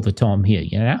drink all the time here,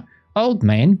 you know. Old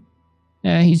man.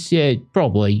 He's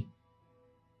probably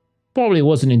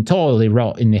wasn't entirely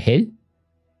right in the head.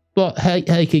 But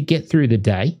he could get through the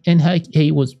day, and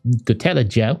he could tell a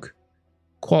joke,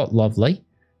 quite lovely,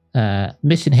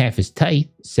 missing half his teeth,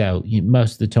 so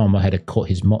most of the time I had to cut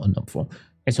his mutton up for him.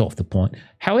 That's off the point.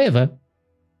 However,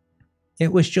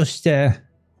 it was just,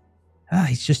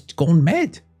 he's just gone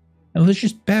mad. I was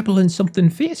just babbling something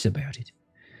fierce about it.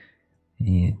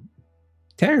 Yeah.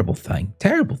 Terrible thing.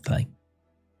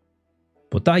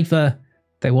 But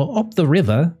they were up the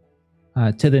river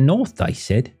to the north, they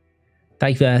said.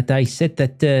 They said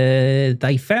that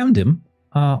they found him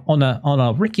on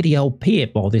a rickety old pier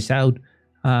by this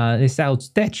old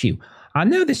statue. I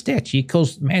know the statue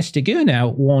because Master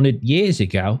Gurnow wanted years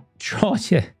ago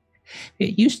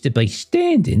it used to be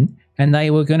standing, and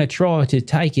they were going to try to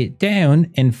take it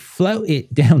down and float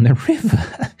it down the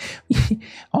river.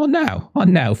 Oh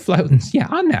no, floating. Yeah,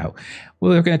 I know. We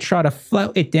were going to try to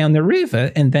float it down the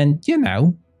river and then,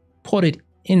 put it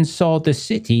inside the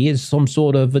city as some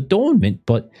sort of adornment,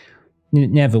 but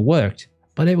it never worked.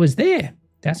 But it was there.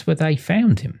 That's where they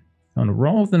found him. On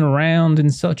rolling around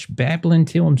and such, babbling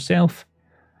to himself.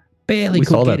 Barely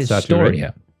could get his story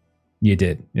out. You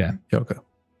did, yeah. Okay.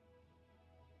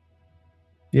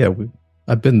 Yeah,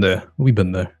 I've been there. We've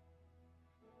been there.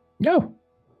 No.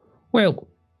 Well,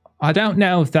 I don't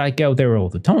know if they go there all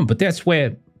the time, but that's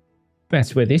where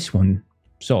this one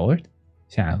saw it.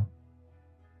 So.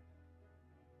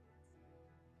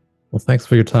 Well, thanks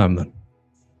for your time, then.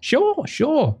 Sure.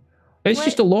 There's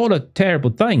just a lot of terrible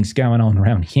things going on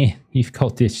around here. You've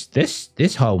got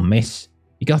this whole mess.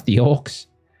 You got the orcs.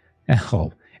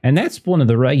 Oh, and that's one of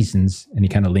the reasons, and he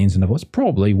kind of leans into what's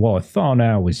probably why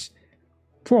Tharnau was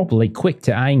probably quick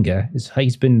to anger, is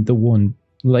he's been the one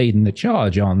leading the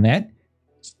charge on that,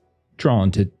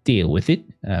 trying to deal with it.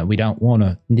 We don't want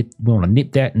to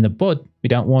nip that in the bud. We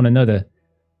don't want another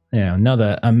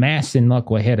amassing like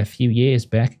we had a few years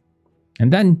back.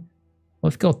 And then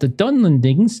we've got the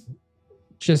Dunlandings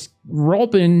just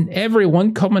robbing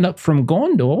everyone coming up from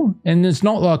Gondor. And it's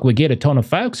not like we get a ton of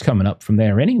folks coming up from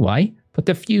there anyway. But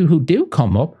the few who do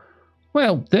come up,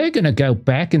 well, they're going to go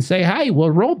back and say, hey, well,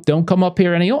 Rob, don't come up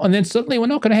here anymore. And then suddenly we're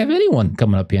not going to have anyone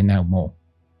coming up here no more.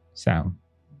 So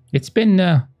it's been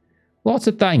lots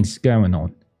of things going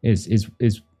on.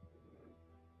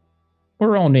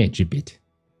 We're on edge a bit.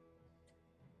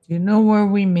 Do you know where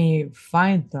we may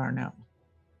find Tharnau?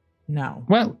 No.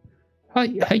 Well,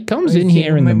 he comes in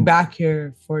here back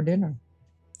here for dinner.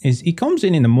 He comes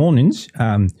in the mornings,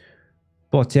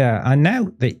 but I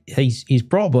know that he's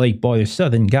probably by the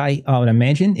southern gate, I would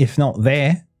imagine. If not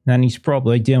there, then he's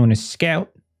probably doing a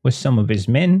scout with some of his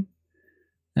men.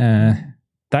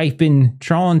 They've been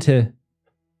trying to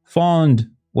find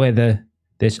whether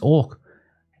this orc.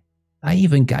 I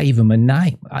even gave him a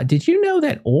name. Did you know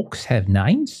that orcs have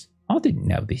names? I didn't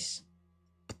know this.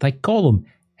 But they call him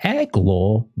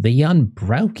Aglor the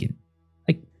Unbroken.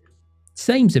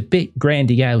 Seems a bit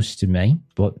grandiose to me,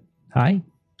 but hey,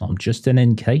 I'm just an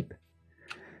innkeep.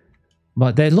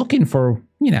 But they're looking for,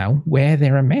 where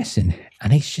they're amassing,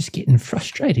 and he's just getting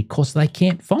frustrated because they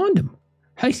can't find him.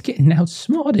 He's getting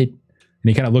outsmarted. And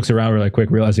he kind of looks around really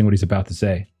quick, realizing what he's about to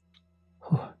say.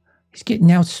 He's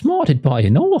getting outsmarted by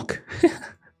an orc.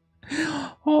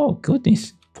 Oh,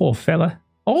 goodness. Poor fella.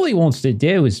 All he wants to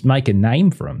do is make a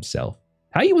name for himself.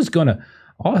 I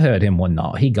heard him one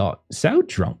night. He got so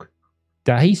drunk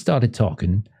that he started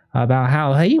talking about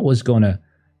how he was gonna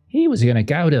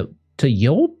go to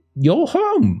your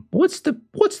home. What's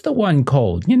the one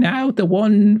called? The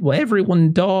one where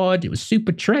everyone died. It was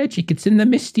super tragic. It's in the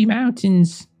Misty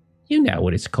Mountains. You know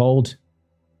what it's called.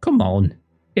 Come on.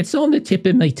 It's on the tip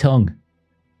of my tongue.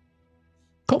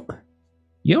 Come.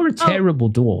 You're a terrible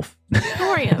dwarf.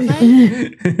 Moria,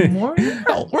 right? Moria?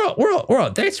 Oh,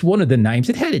 right. That's one of the names.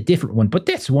 It had a different one, but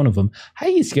that's one of them.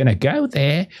 He's going to go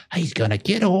there. He's going to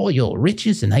get all your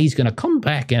riches, and he's going to come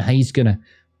back, and he's going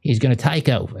to take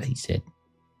over, he said.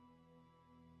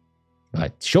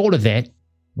 But short of that, he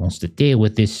wants to deal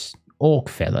with this orc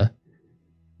fella.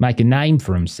 make a name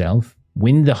for himself,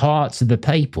 win the hearts of the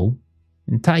people,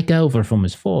 and take over from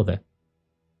his father.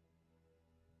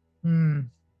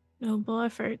 Noble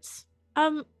efforts.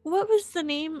 What was the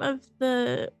name of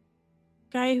the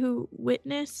guy who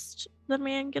witnessed the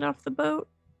man get off the boat?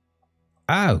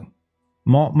 Oh,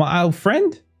 my old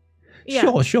friend?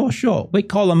 Yeah. Sure. We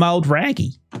call him Old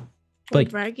Raggy.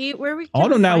 Old Raggy? Where we? I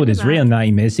don't know what his real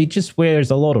name is. He just wears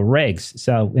a lot of rags,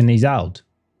 and he's old.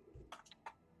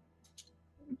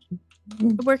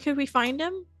 Where could we find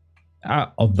him?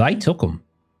 They took him.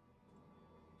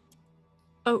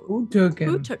 Oh, who took him?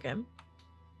 Who took him?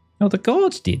 Oh, the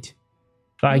guards did.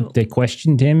 They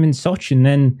questioned him and such, and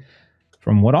then,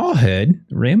 from what I heard,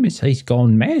 the rumors he's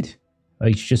gone mad.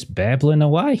 He's just babbling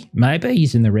away. Maybe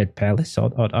he's in the Red Palace.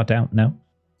 I don't know.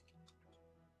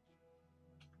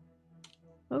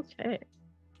 Okay.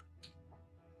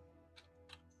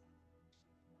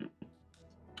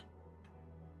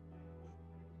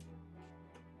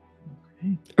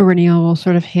 Aurenia will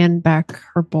sort of hand back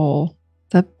her bowl.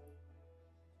 The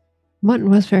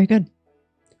mutton was very good.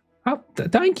 Oh,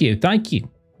 thank you. He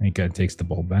kind of takes the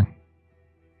bowl back.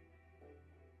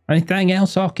 Anything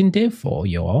else I can do for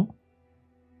you all?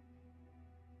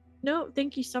 No,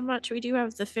 thank you so much. We do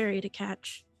have the ferry to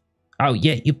catch. Oh,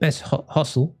 yeah, you best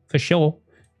hustle, for sure.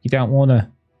 You don't want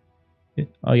to...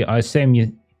 I assume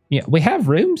you... Yeah, we have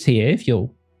rooms here if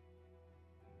you'll...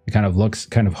 He kind of looks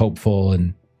kind of hopeful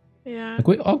and... Yeah.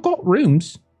 Like, I've got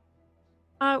rooms.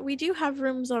 We do have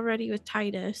rooms already with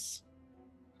Titus.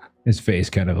 His face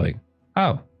kind of like,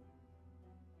 oh.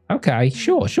 Okay,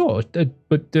 sure.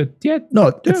 But, yeah.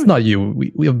 No, it's not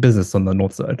you. We have business on the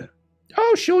north side.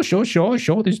 Oh, sure.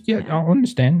 There's, yeah, I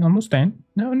understand. No,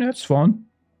 that's fine.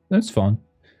 That's fine.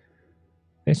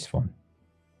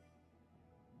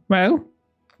 Well,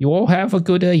 you all have a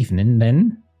good evening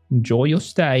then. Enjoy your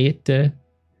stay at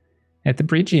the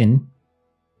Bridge Inn.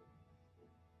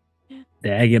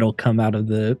 Daggett will come out of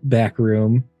the back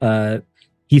room.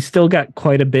 He's still got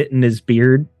quite a bit in his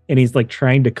beard, and he's like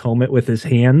trying to comb it with his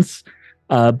hands.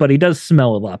 But he does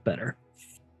smell a lot better.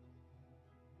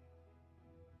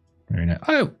 Very nice.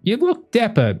 Oh, you look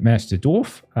dapper, Master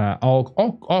Dwarf.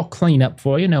 I'll clean up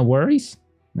for you. No worries.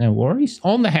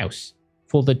 On the house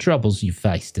for the troubles you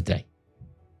faced today.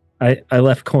 I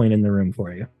left coin in the room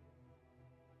for you.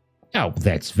 Oh,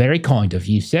 that's very kind of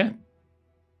you, sir.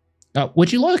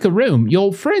 Would you like a room?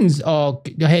 Your friends go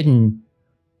ahead and...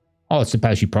 Oh, I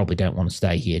suppose you probably don't want to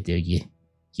stay here, do you?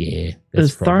 Yeah.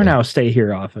 Does Tharnow stay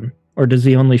here often? Or does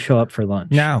he only show up for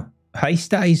lunch? No. He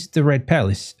stays at the Red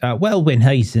Palace. Well, when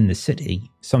he's in the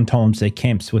city, sometimes he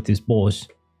camps with his boys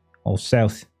all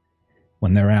south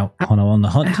when they're out on the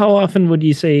hunt. How often would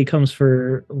you say he comes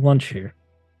for lunch here?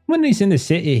 When he's in the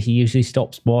city, he usually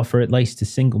stops by for at least a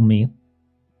single meal.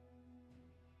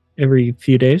 Every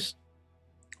few days?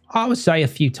 I would say a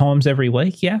few times every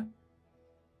week, yeah.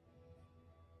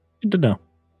 Good to know.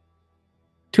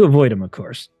 To avoid him, of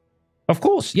course. Of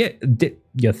course, yeah.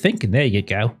 You're thinking, there you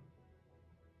go.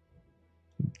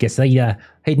 Guess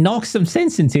he knocked some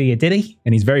sense into you, did he?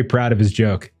 And he's very proud of his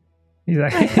joke. He's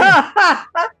like...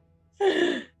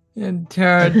 And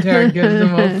Tara gives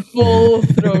him a full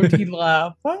throaty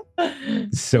laugh.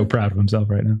 So proud of himself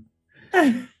right now.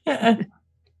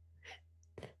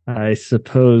 I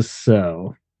suppose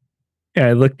so. Yeah,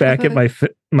 I look back at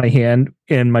my hand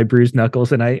and my bruised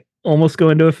knuckles, and I almost go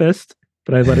into a fist,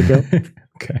 but I let it go.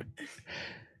 Okay.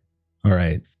 All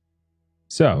right.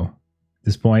 So, at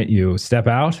this point, you step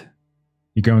out.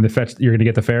 You're going to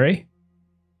get the ferry?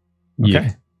 Okay.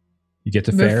 Yeah. You get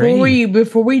the ferry.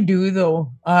 Before we do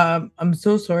though, I'm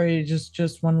so sorry.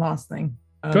 Just one last thing.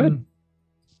 Go ahead.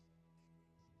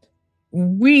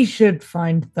 We should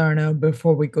find Tharno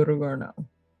before we go to Garno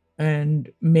and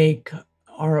make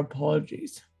our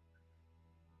apologies.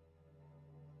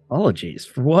 Apologies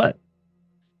for what?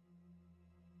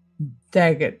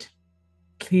 Daggett,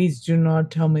 please do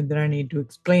not tell me that I need to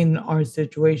explain our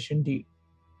situation to you.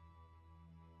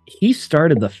 He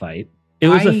started the fight. It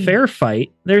was a fair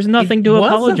fight. There's nothing to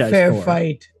apologize for. It was a fair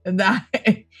fight.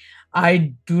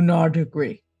 I do not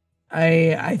agree.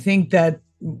 I think that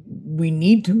we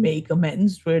need to make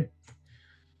amends with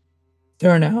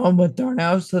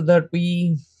Tharnow, so that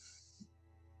we...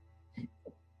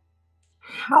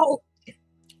 How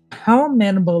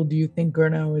amenable do you think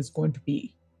Garnow is going to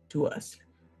be to us?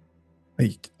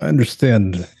 I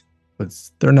understand, but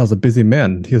Tharnow's a busy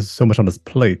man. He has so much on his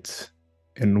plate.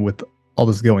 And with all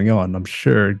this going on, I'm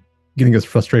sure getting his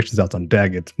frustrations out on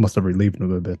Daggett must have relieved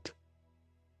him a bit.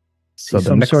 So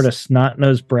some sort of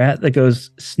snot-nosed brat that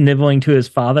goes sniveling to his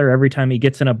father every time he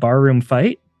gets in a barroom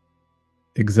fight?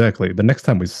 Exactly. The next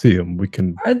time we see him, we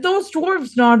can... Are those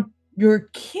dwarves not your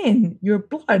kin, your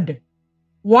blood?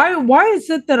 Why is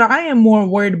it that I am more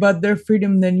worried about their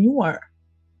freedom than you are?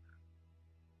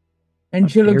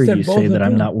 And she looks at both of you. Say that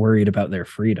I'm not worried about their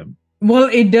freedom. Well,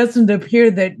 it doesn't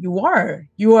appear that you are.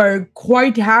 You are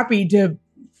quite happy to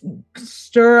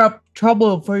stir up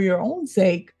trouble for your own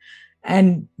sake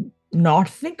and not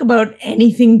think about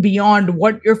anything beyond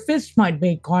what your fist might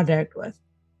make contact with.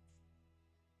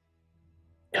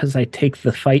 Because I take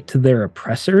the fight to their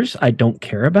oppressors, I don't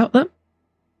care about them?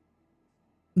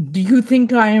 Do you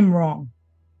think I am wrong?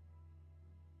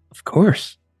 Of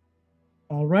course.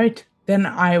 All right. Then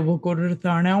I will go to the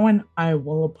Tharnell and I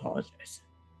will apologize.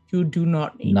 You do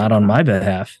not need Not on my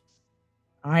behalf.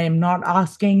 I am not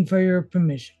asking for your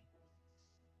permission.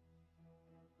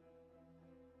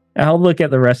 I'll look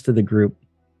at the rest of the group.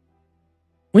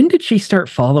 When did she start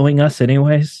following us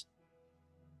anyways?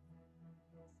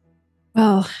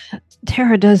 Well,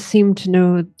 Tara does seem to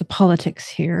know the politics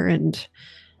here, and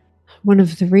one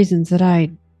of the reasons that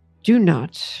I do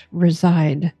not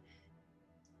reside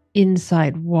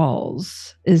inside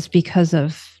walls is because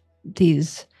of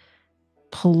these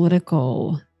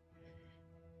political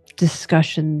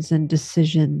discussions and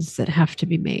decisions that have to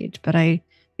be made. But I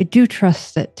do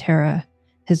trust that Tara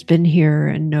has been here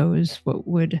and knows what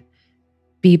would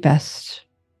be best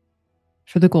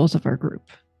for the goals of our group.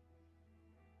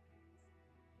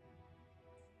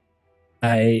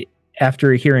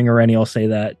 After hearing Erennial say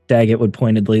that, Daggett would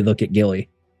pointedly look at Gilly.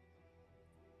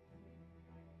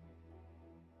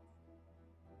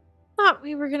 Thought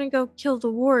we were going to go kill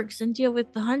the wargs and deal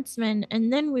with the huntsmen,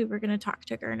 and then we were going to talk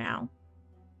to Gurnow.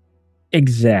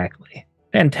 Exactly.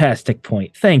 Fantastic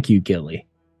point. Thank you, Gilly.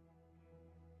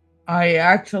 I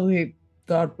actually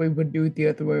thought we would do it the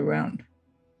other way around,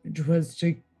 which was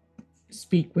to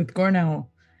speak with Gurnow.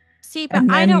 See, but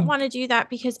I don't want to do that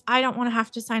because I don't want to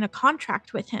have to sign a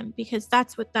contract with him, because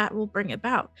that's what that will bring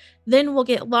about. Then we'll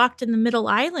get locked in the middle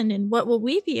island, and what will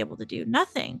we be able to do?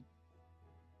 Nothing.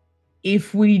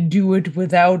 If we do it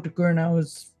without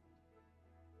Gurnow's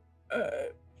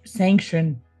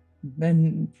sanction,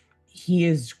 then he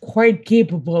is quite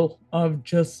capable of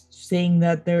just saying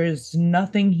that there is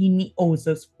nothing he owes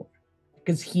us for,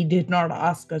 because he did not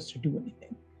ask us to do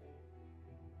anything.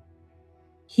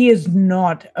 He is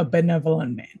not a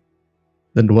benevolent man.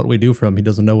 Then what we do for him, he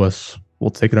doesn't know us. We'll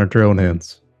take it into our own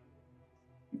hands.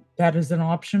 That is an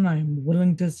option I am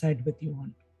willing to side with you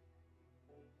on.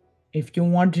 If you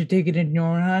want to take it in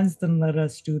your hands, then let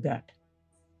us do that.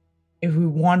 If we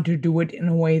want to do it in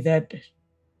a way that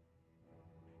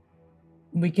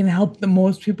we can help the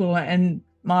most people, and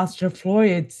Master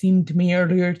Floyd, it seemed to me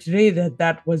earlier today that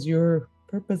that was your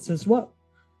purpose as well,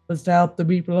 was to help the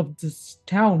people of this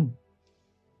town.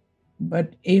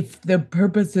 But if the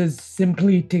purpose is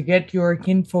simply to get your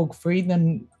kinfolk free,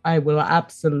 then I will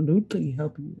absolutely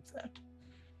help you with that.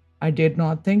 I did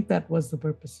not think that was the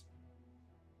purpose.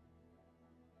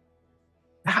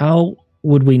 How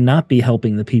would we not be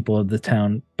helping the people of the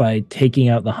town by taking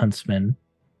out the huntsmen,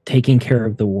 taking care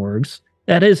of the wargs?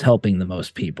 That is helping the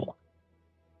most people.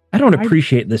 I don't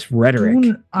appreciate this rhetoric.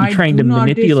 You trying to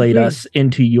manipulate us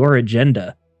into your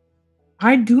agenda.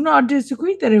 I do not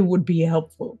disagree that it would be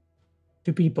helpful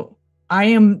to people. I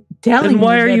am telling you. Then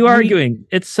why are you arguing?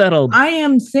 It's settled. I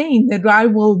am saying that I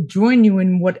will join you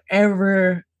in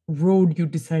whatever road you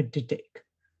decide to take.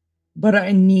 But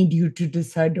I need you to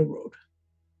decide the road.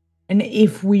 And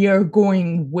if we are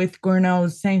going with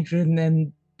Gurnow's sanction,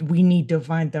 then we need to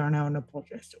find Darnell and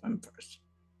apologize to him first.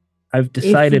 I've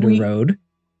decided a road.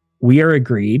 We are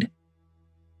agreed.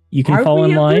 You can fall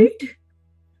in line,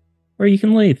 or you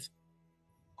can leave.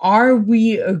 Are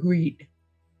we agreed?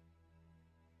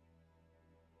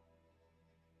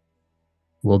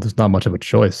 Well, there's not much of a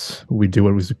choice. We do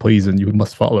what we please, and you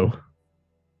must follow.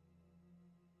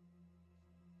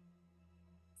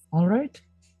 All right.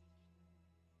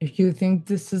 If you think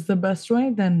this is the best way,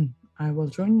 then I will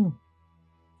join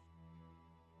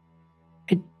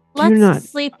you. Let's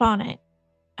sleep on it.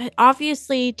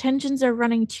 Obviously, tensions are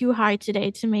running too high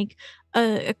today to make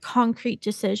a concrete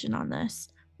decision on this.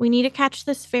 We need to catch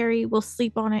this ferry, we'll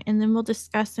sleep on it, and then we'll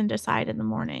discuss and decide in the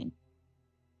morning.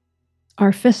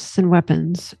 Our fists and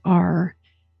weapons are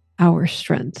our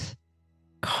strength.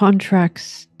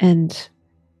 Contracts and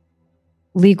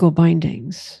legal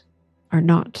bindings are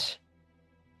not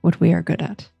what we are good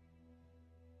at.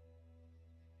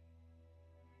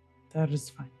 That is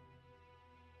fine.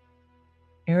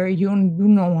 Harry, you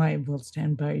know I will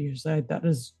stand by your side. That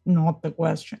is not the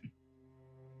question.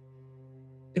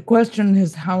 The question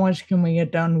is, how much can we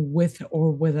get done with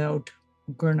or without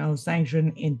Gurnow's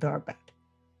sanction in Tharbat?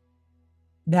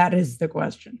 That is the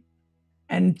question.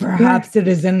 And perhaps it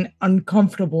is an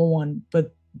uncomfortable one,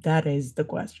 but that is the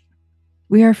question.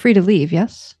 We are free to leave,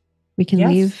 yes? We can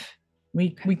leave. We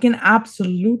can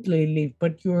absolutely leave,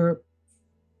 but your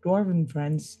dwarven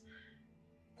friends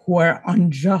who are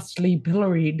unjustly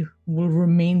pilloried will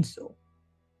remain so.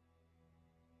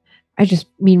 I just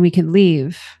mean we can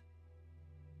leave,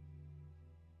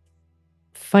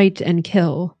 fight and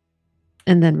kill,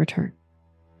 and then return.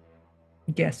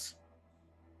 Yes.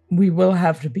 We will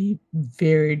have to be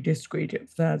very discreet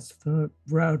if that's the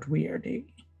route we are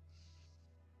taking.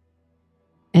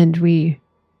 And we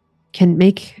can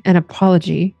make an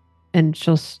apology, and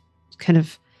she'll kind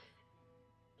of...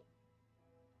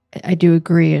 I do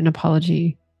agree, an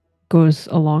apology goes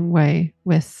a long way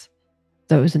with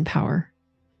those in power.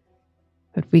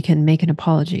 But we can make an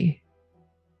apology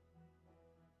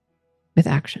with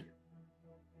action.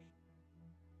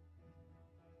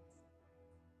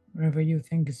 Whatever you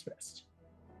think is best.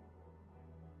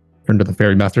 Turn to the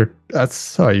ferry master.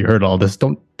 That's how you heard all this.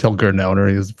 Don't tell Gurnow or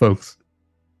any of his folks.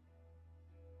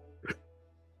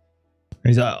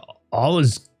 He's like, I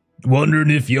was wondering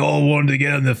if y'all wanted to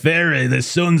get on the ferry. The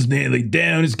sun's nearly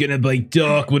down. It's going to be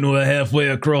dark when we're halfway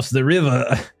across the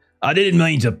river. I didn't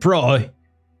mean to pry.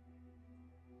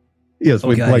 Yes,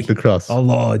 we'd like to cross. I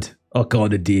lied. I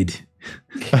kind of did.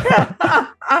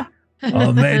 I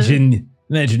imagine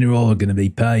you're all going to be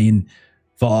paying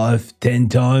 5-10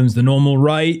 times the normal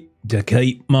rate to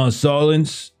keep my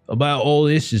silence about all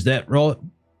this. Is that right?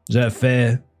 Is that a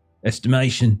fair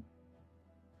estimation?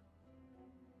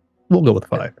 We'll go with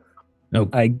 5. No.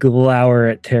 I glower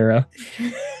at Tara.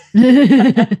 She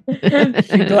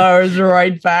glowers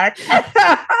right back.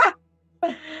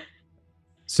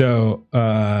 So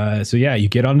yeah, you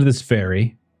get onto this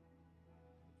ferry,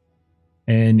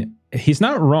 and he's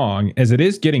not wrong, as it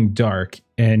is getting dark,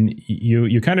 and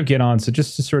you kind of get on. So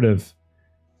just to sort of,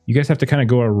 you guys have to kind of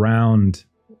go around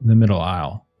the middle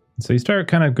aisle. So you start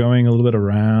kind of going a little bit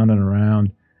around and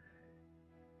around,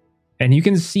 and you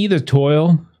can see the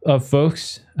toil of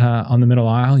folks on the middle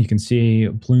aisle. You can see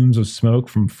plumes of smoke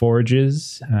from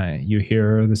forges. You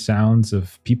hear the sounds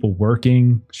of people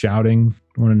working, shouting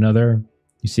to one another.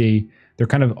 You see, they're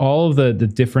kind of all of the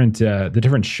different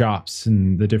shops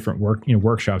and the different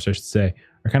workshops, I should say,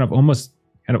 are kind of almost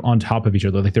kind of on top of each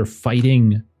other, like they're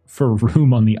fighting for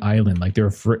room on the island, like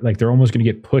they're almost going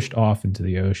to get pushed off into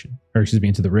the ocean, or excuse me,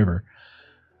 into the river.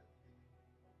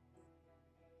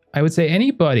 I would say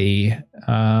anybody.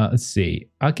 Let's see.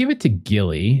 I'll give it to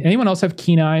Gilly. Anyone else have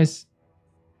keen eyes?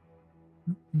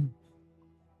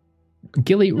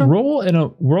 Gilly, No.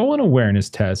 roll an awareness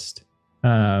test.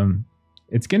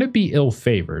 It's going to be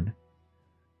ill-favored,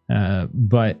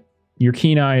 but your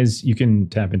keen eyes you can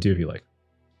tap into if you like.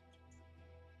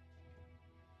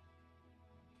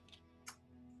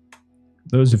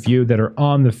 Those of you that are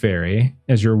on the ferry,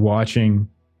 as you're watching,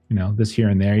 this here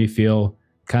and there, you feel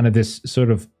kind of this sort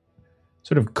of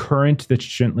current that's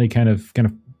gently kind of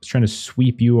trying to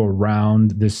sweep you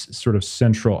around this sort of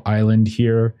central island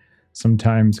here,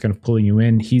 sometimes kind of pulling you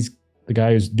in. He's the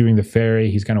guy who's doing the ferry.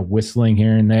 He's kind of whistling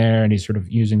here and there, and he's sort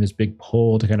of using this big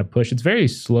pole to kind of push. It's very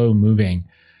slow moving.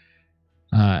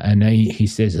 And he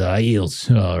says, eels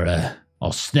are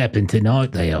all snapping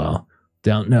tonight, they are.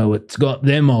 Don't know what's got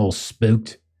them all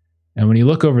spooked. And when you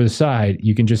look over the side,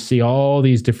 you can just see all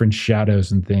these different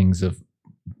shadows and things of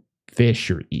fish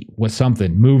or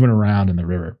something moving around in the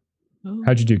river. Oh.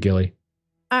 How'd you do, Gilly?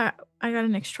 I got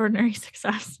an extraordinary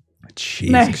success. Jeez,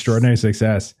 Nice. Extraordinary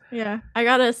success. Yeah, I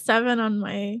got a 7 on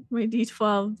my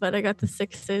D12, but I got the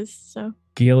 6s. So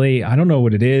Gilly, I don't know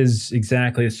what it is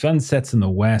exactly. The sun sets in the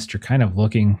west. You're kind of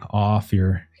looking off.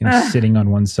 You're kind of sitting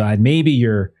on one side. Maybe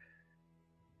you're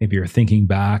thinking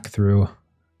back through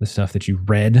the stuff that you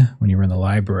read when you were in the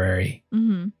library.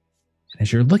 mm-hmm.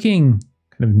 As you're looking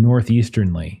kind of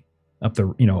northeasternly up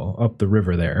the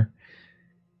river there,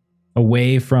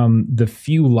 away from the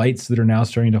few lights that are now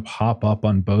starting to pop up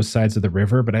on both sides of the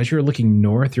river. But as you're looking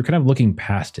north, you're kind of looking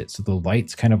past it. So the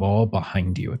light's kind of all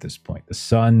behind you at this point. The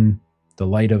sun, the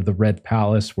light of the Red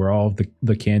Palace, where all of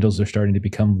the candles are starting to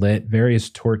become lit, various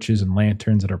torches and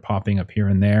lanterns that are popping up here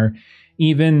and there.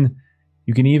 You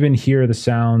can even hear the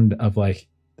sound of like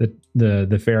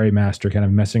the ferry master kind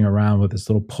of messing around with this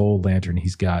little pole lantern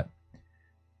he's got.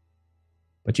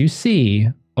 But you see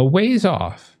a ways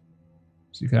off,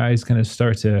 so you guys kind of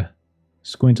start to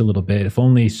squint a little bit. If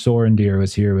only Sorendir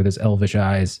was here with his elvish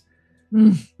eyes.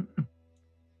 You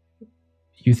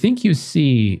think you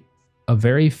see a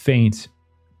very faint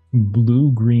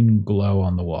blue-green glow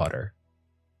on the water.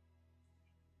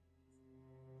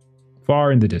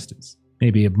 Far in the distance.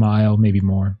 Maybe a mile, maybe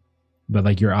more. But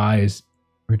like your eyes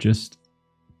where just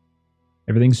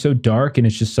everything's so dark and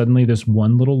it's just suddenly this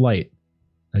one little light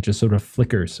that just sort of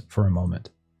flickers for a moment.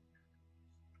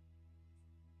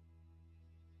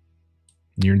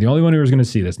 And you're the only one who's going to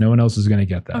see this. No one else is going to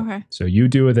get that. Okay. So you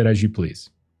do with it as you please.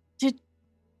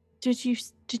 Did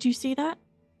you see that?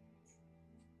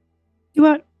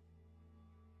 What?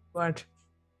 What?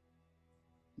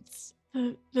 It's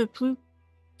the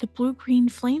blue-green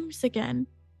flames again.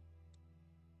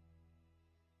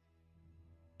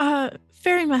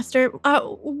 Fairy Master,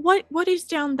 what is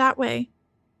down that way?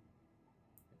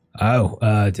 Oh,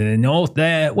 to the north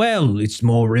there. Well, it's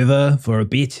more river for a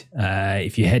bit.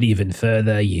 If you head even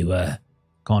further, you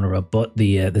kind of abut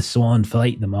the Swan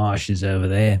Fleet, the marshes over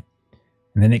there.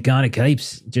 And then it kind of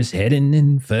keeps just heading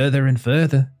in further and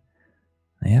further.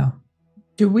 Yeah.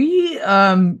 Do we,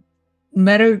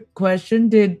 meta question,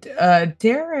 did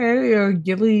Tara or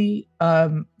Gilly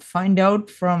find out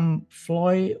from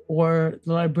Floy or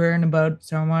the librarian about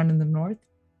Saruman in the north?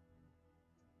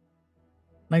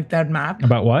 Like that map?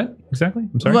 About what exactly?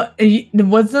 I'm sorry.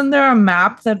 Wasn't there a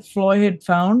map that Floy had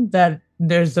found that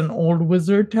there's an old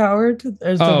wizard tower?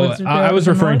 I was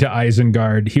referring to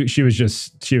Isengard. She was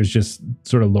just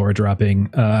sort of lore dropping.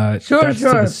 Sure. To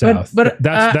the south. But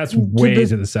that's way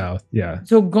to the south. Yeah.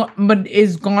 So, but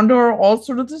is Gondor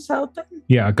also to the south then?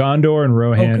 Yeah, Gondor and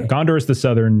Rohan. Okay. Gondor is the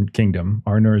southern kingdom.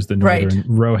 Arnor is the northern. Right.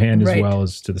 Rohan as well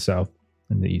is to the south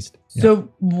and the east. Yeah. So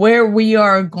where we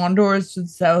are, Gondor is to the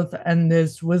south, and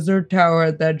this wizard tower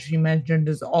that she mentioned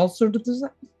is also to the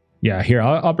south. Yeah, here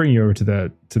I'll bring you over to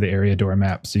the area door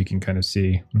map so you can kind of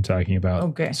see what I'm talking about.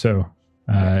 Okay. So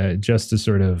just to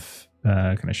sort of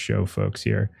kind of show folks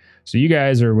here. So you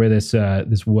guys are where this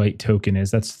white token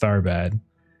is. That's Tharbad.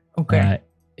 Okay.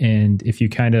 And if you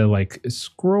kind of like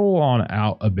scroll on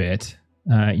out a bit,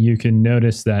 you can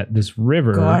notice that this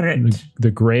river,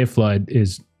 the Grey Flood,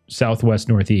 is southwest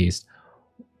northeast.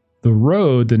 The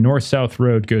road, the north-south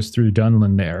road, goes through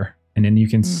Dunland there, and then you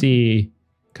can see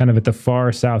kind of at the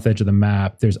far south edge of the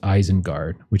map, there's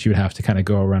Isengard, which you would have to kind of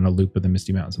go around a loop of the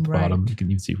Misty Mountains at the bottom. You can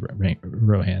even see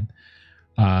Rohan.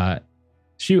 I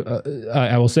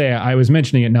will say I was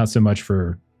mentioning it not so much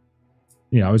for,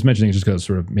 I was mentioning it just because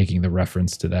sort of making the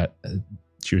reference to that.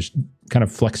 She was kind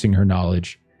of flexing her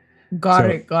knowledge. Got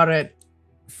it.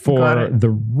 For the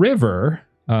river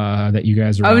that you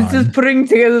guys are on. I was just putting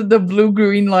together the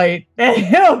blue-green light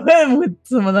with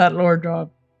some of that lore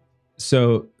drop.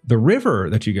 So the river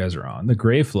that you guys are on, the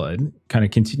Grey Flood, kind of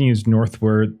continues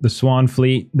northward. The Swan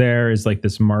Fleet there is like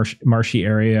this marshy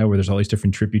area where there's all these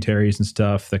different tributaries and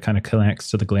stuff that kind of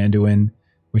connects to the Glanduin,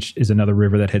 which is another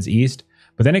river that heads east.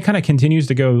 But then it kind of continues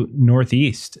to go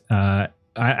northeast,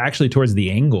 actually towards the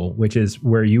Angle, which is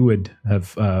where you would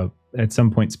have at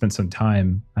some point spent some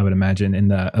time, I would imagine,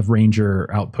 in a ranger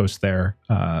outpost there,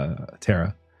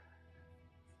 Tara.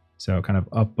 So kind of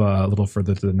up a little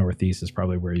further to the northeast is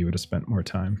probably where you would have spent more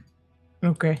time.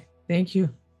 Okay, thank you.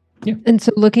 Yeah. And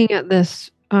so looking at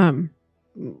this,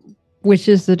 which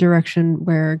is the direction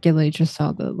where Gilly just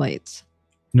saw the lights?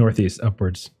 Northeast,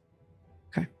 upwards.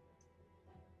 Okay.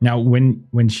 Now,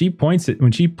 when she points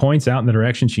out in the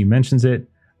direction she mentions it,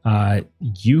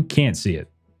 you can't see it.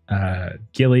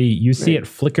 Gilly, you see it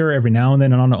flicker every now and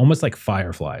then on almost like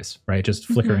fireflies, right? Just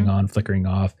flickering on, flickering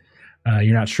off.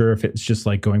 You're not sure if it's just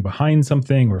like going behind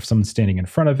something or if someone's standing in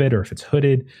front of it or if it's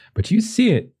hooded, but you see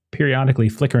it periodically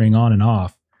flickering on and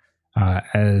off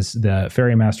as the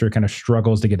ferry master kind of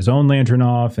struggles to get his own lantern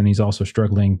off, and he's also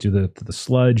struggling to the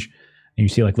sludge. And you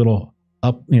see like little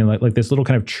like this little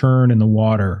kind of churn in the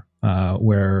water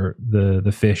where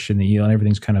the fish and the eel and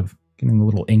everything's kind of getting a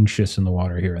little anxious in the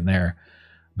water here and there.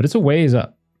 But it's a ways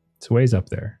up. It's a ways up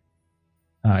there.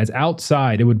 It's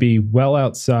outside. It would be well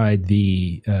outside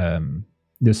the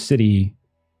city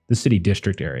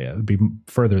district area. It would be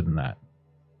further than that.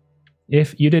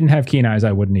 If you didn't have keen eyes,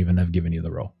 I wouldn't even have given you the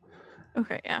roll.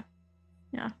 Okay, yeah.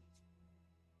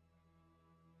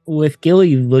 With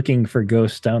Gilly looking for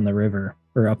ghosts down the river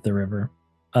or up the river,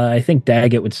 I think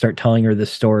Daggett would start telling her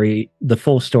the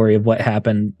full story of what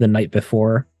happened the night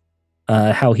before.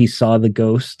 How he saw the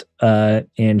ghost,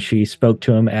 and she spoke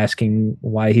to him asking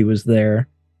why he was there.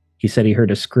 He said he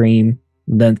heard a scream.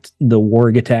 Then the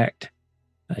warg attacked.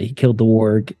 He killed the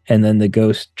warg, and then the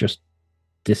ghost just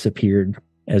disappeared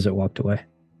as it walked away.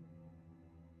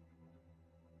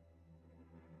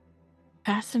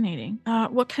 Fascinating.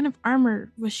 What kind of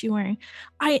armor was she wearing?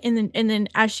 And then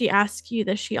as she asks you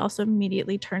this, she also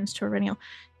immediately turns to Aurelian.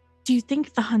 Do you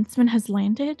think the huntsman has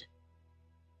landed?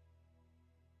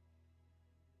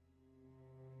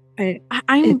 I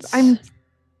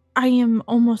am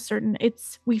almost certain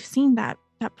we've seen that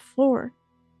before.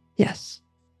 Yes.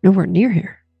 Nowhere near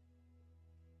here.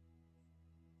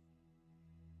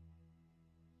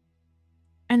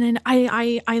 And then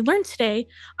I learned today,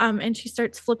 and she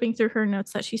starts flipping through her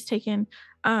notes that she's taken.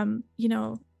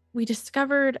 We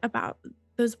discovered about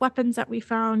those weapons that we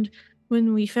found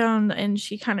when we found, and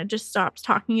she kind of just stops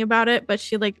talking about it, but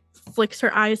she like flicks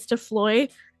her eyes to Floy.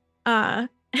 And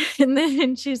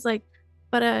then she's like,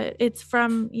 but it's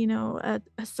from, a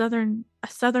southern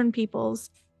peoples.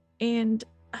 And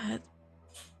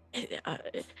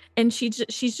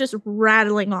she's just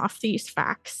rattling off these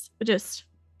facts, just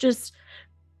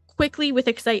quickly with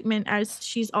excitement as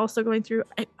she's also going through,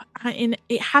 and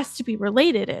it has to be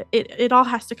related. It all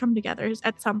has to come together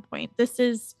at some point. This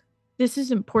is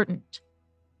important.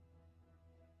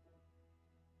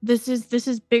 This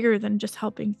is bigger than just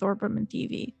helping Thorbram and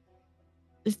Thievi.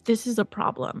 This is a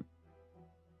problem.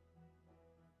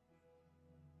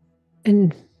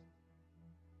 And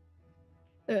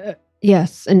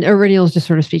yes, and Iridial's just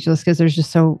sort of speechless because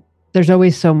there's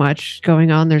always so much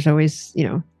going on. There's always,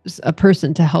 a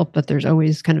person to help, but there's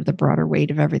always kind of the broader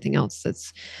weight of everything else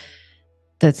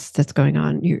that's going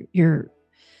on. Your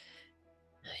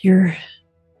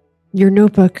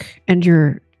notebook and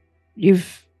you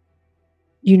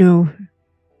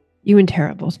and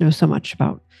Terribles know so much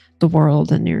about the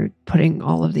world, and you're putting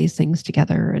all of these things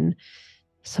together, and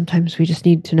sometimes we just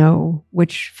need to know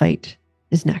which fight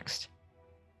is next.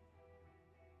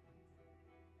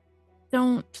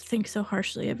 Don't think so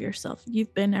harshly of yourself.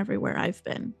 You've been everywhere I've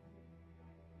been.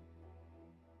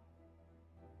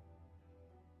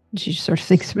 She just sort of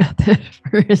thinks about that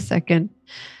for a second.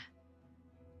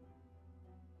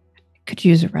 Could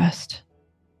use a rest.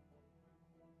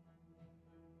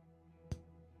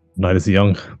 Night is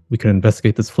young. We can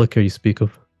investigate this flicker you speak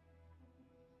of.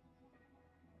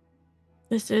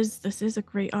 This is a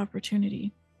great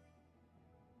opportunity.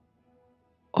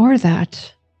 Or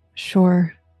that.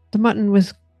 Sure. The mutton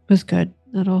was good.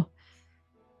 That'll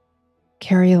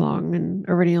carry along, and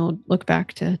Iridial will look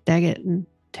back to Daggett and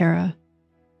Tara.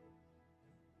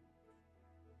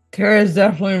 Tara's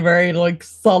definitely very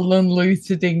sullenly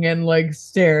sitting and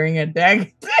staring at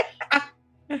Daggett.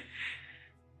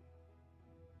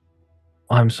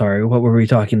 I'm sorry, what were we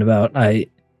talking about? I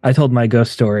told my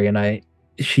ghost story, and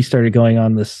she started going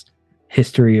on this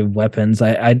history of weapons.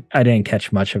 I didn't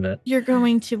catch much of it. You're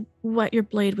going to wet your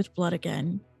blade with blood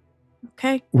again.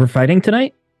 Okay? We're fighting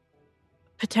tonight?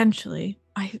 Potentially.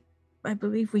 I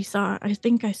believe I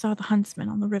think I saw the huntsman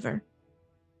on the river.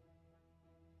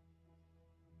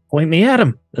 Point me at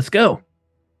him. Let's go.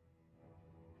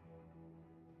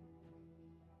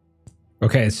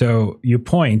 Okay, so you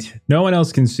point. No one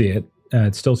else can see it.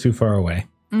 It's still too far away.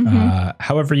 Mm-hmm.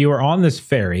 However, you are on this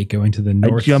ferry going to the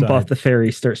north I jump side. off the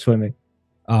ferry, start swimming.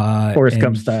 Forrest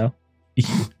Gump style.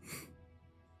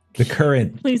 The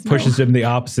current pushes him the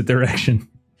opposite direction.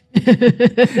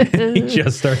 He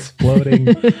just starts floating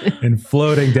and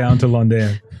floating down to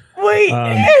London. Wait.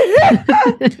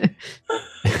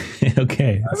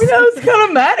 Okay. I was kind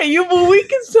of mad at you, but we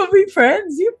can still be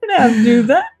friends. You can have to do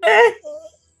that.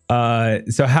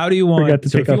 So how do you want... Forgot to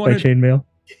take off my chainmail.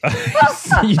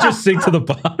 You just sink to the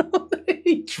bottom.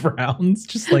 He drowns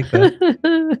just like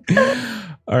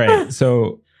that. All right.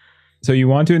 So you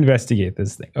want to investigate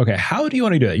this thing. Okay. How do you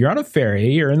want to do that? You're on a ferry.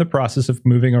 You're in the process of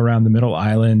moving around the middle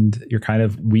island. You're kind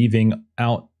of weaving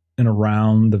out and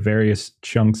around the various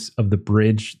chunks of the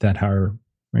bridge that are,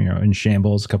 in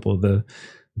shambles. A couple of the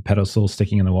pedestals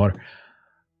sticking in the water.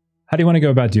 How do you want to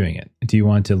go about doing it? Do you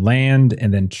want to land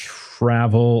and then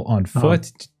travel on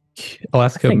foot? I'll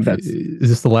ask him, is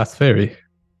this the last ferry?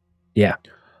 Yeah.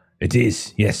 It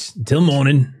is, yes. Until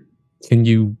morning.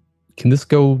 Can this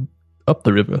go up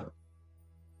the river?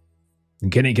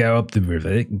 Can it go up the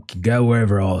river? It can go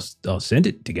wherever I'll send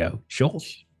it to go. Sure.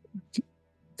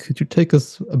 Could you take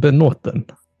us a bit north then?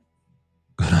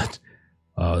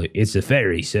 It's a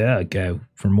ferry, sir. I go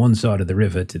from one side of the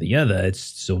river to the other. It's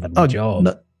sort of my job.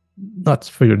 Not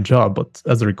for your job, but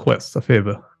as a request, a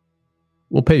favor.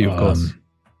 We'll pay you, of course.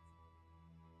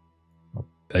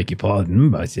 Beg your pardon,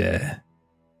 but I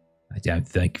don't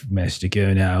think Master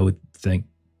Gurnau would think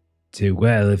too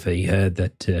well if he heard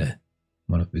that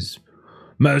one of his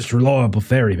most reliable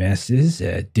ferry masters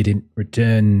didn't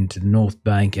return to the North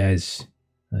Bank as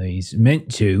he's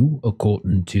meant to,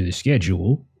 according to the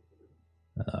schedule.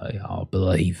 I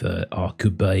believe I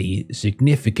could be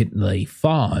significantly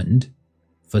fined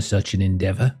for such an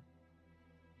endeavor.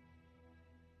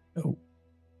 Oh.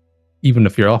 Even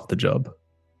if you're off the job?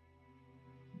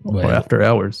 Well, or after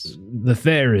hours? The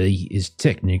ferry is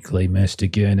technically Master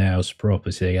Gurnau's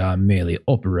property. I'm merely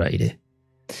operator.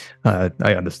 I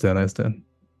understand.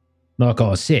 Like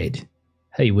I said,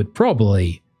 he would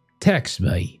probably tax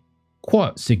me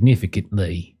quite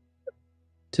significantly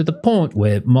to the point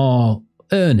where my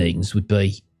earnings would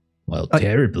be, well,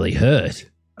 terribly hurt.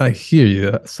 I hear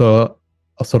you. So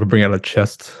I'll sort of bring out a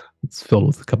chest. It's filled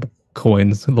with a couple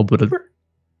coins, a little bit of...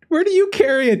 Where do you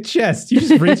carry a chest? You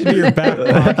just reach into your back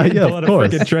pocket and pull out a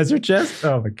freaking treasure chest?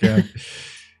 Oh my god.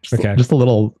 Just a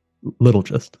little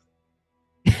chest.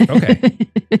 Okay.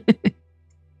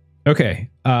 Okay.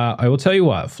 I will tell you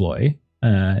what, Floy.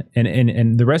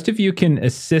 And the rest of you can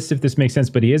assist if this makes sense,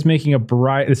 but he is making a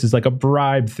bribe. This is like a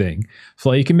bribe thing.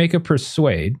 Floy, you can make a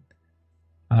persuade.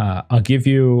 I'll give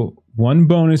you 1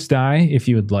 bonus die if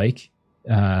you would like.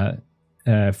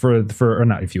 Or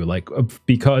not if you would like,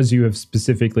 because you have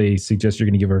specifically suggested you're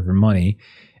going to give her money.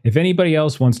 If anybody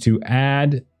else wants to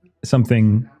add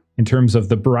something in terms of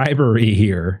the bribery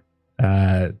here,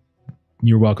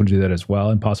 you're welcome to do that as well,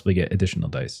 and possibly get additional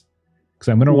dice. Because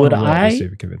I'm going to want to see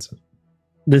if you convince it.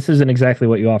 This isn't exactly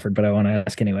what you offered, but I want to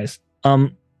ask anyways.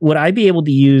 Would I be able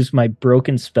to use my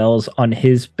broken spells on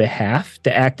his behalf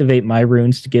to activate my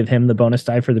runes to give him the bonus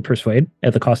die for the persuade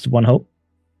at the cost of 1 hope?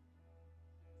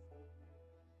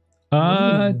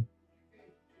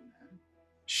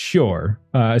 Sure.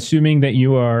 Assuming that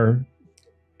you are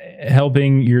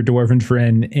helping your dwarven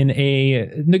friend in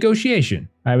a negotiation,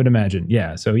 I would imagine.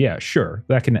 Yeah. So yeah, sure.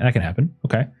 That can happen.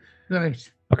 Okay.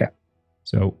 Right. Okay.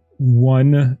 So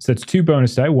that's 2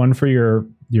 bonus die, 1 for your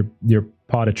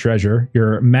pot of treasure,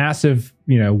 your massive,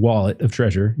 wallet of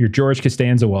treasure, your George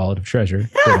Costanza wallet of treasure.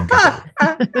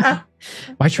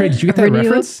 Why, Trey, did you get that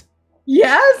reference?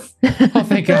 Yes. Oh,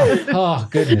 thank God. Oh,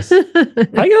 goodness. I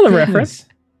got the reference.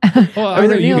 Well, I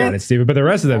know you got it, Steven, but the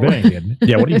rest of that ain't good.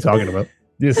 Yeah, what are you talking about?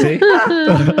 You see?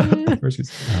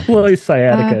 Well, his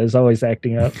sciatica is always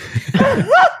acting up.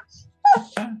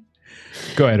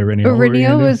 Go ahead, Aurelio.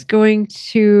 Aurelio was going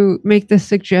to make the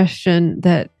suggestion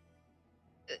that,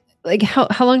 like,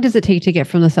 how long does it take to get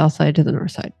from the south side to the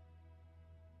north side?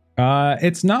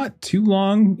 It's not too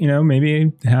long,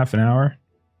 maybe half an hour.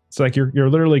 It's like you're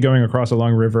literally going across a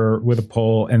long river with a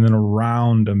pole and then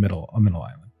around a middle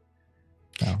island.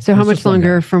 So how much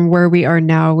longer from where we are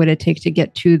now would it take to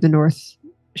get to the north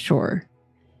shore?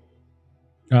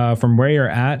 From where you're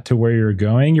at to where you're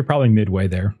going, you're probably midway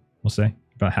there. We'll say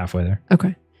about halfway there.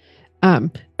 Okay.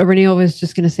 Aurelio was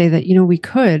just going to say that, we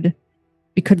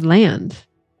could land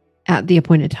at the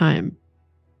appointed time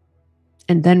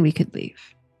and then we could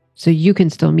leave. So you can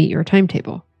still meet your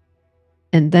timetable.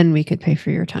 And then we could pay for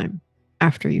your time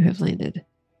after you have landed.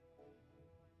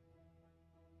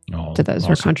 Oh, so that was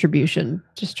our contribution.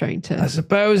 Just trying to... I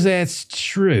suppose that's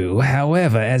true.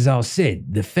 However, as I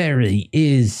said, the ferry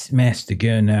is Master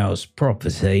Gurnow's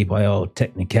property by all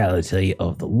technicality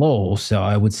of the law, so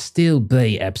I would still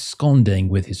be absconding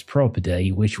with his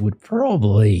property, which would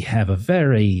probably have a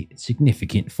very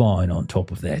significant fine on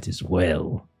top of that as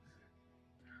well.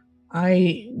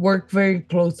 I work very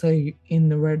closely in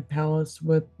the Red Palace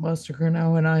with Master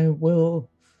Gurnow, and I will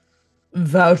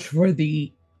vouch for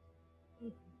the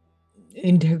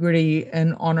integrity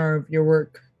and honor of your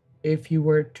work if you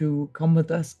were to come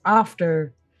with us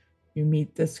after you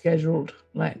meet the scheduled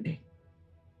landing.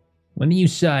 When you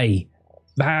say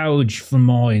vouch for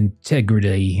my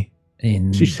integrity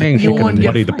in... She's saying she can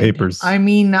muddy the papers. I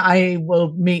mean, I will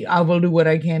do what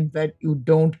I can that you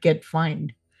don't get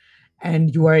fined.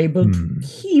 And you are able to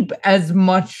keep as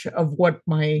much of what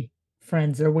my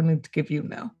friends are willing to give you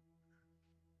now.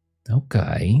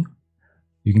 Okay.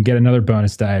 You can get another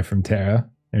bonus die from Tara.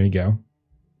 There you go.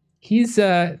 He's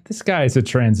this guy is a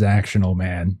transactional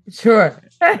man. Sure.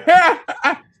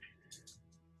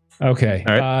 Okay.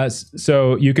 All right.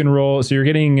 So you can roll. So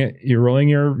you're rolling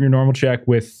your normal check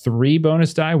with 3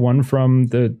 bonus die, 1 from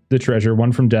the treasure,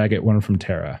 1 from Daggett, 1 from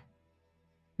Tara.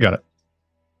 Got it.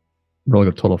 Rolling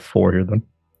a total of 4 here then.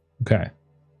 Okay.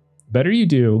 Better you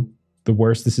do, the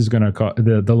worse this is going to cost.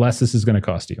 The less this is going to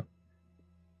cost you.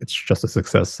 It's just a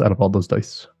success out of all those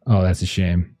dice. Oh, that's a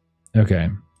shame. Okay.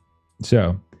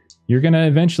 So you're going to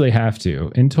eventually have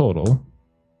to, in total,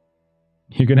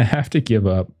 you're going to have to give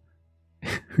up.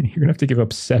 You're going to have to give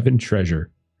up 7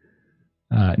 treasure.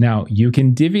 Now you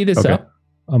can divvy this up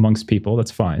amongst people.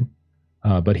 That's fine.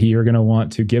 But here you're going to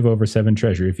want to give over 7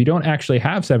 treasure. If you don't actually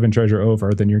have 7 treasure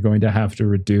over, then you're going to have to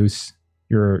reduce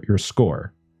your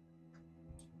score.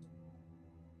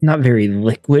 Not very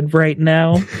liquid right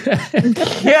now.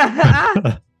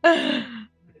 Yeah.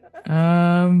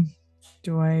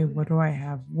 What do I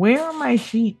have? Where on my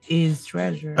sheet is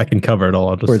treasure? I can cover it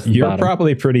all. You're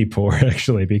probably pretty poor,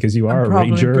 actually, because you are a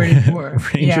ranger. Pretty poor.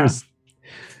 Rangers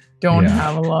don't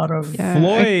have a lot of. Yeah,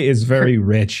 Floy is very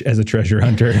rich as a treasure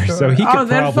hunter, Sure. so he could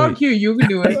then probably. fuck you. You can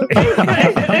do it.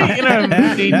 I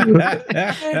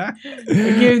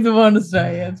gave the bonus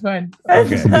die. Yeah, it's fine.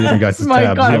 Okay. Some of you guys' That's my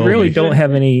tabs. I Oh, really we don't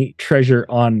have any treasure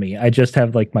on me. I just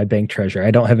have like my bank treasure.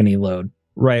 I don't have any load.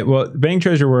 Right. Well, bank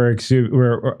treasure works.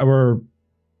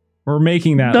 We're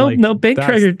making that. No, bank that's-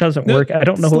 treasure doesn't work. I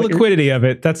don't know it's the what liquidity of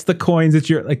it. That's the coins that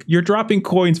you're dropping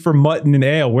coins for mutton and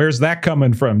ale. Where's that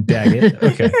coming from? Daggett.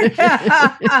 Okay.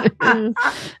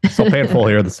 So painful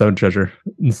here, the stone treasure.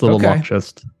 This little Okay. lock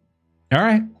chest. All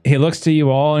right. He looks to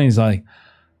you all and he's like,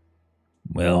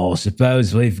 "Well, I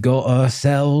suppose we've got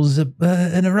ourselves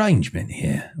an arrangement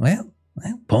here. Well,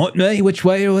 point me, which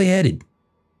way are we headed?"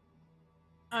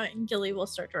 And Gilly will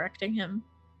start directing him.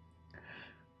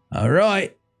 "All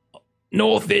right,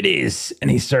 north it is." And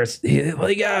he starts, "Here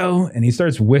we go." And he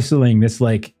starts whistling this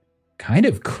like kind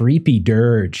of creepy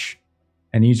dirge.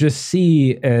 And you just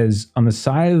see as on the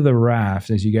side of the raft,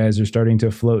 as you guys are starting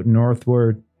to float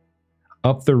northward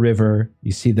up the river,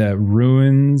 you see the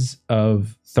ruins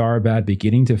of Tharbad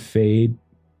beginning to fade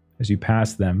as you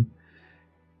pass them.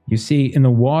 You see in the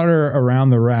water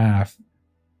around the raft,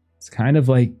 it's kind of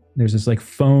like there's this like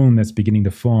foam that's beginning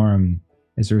to form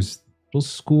as there's little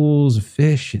schools of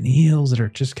fish and eels that are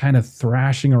just kind of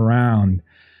thrashing around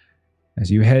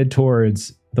as you head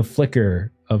towards the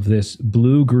flicker of this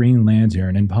blue-green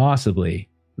lantern and possibly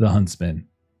the huntsman.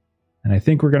 And I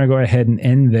think we're going to go ahead and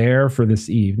end there for this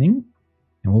evening,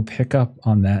 and we'll pick up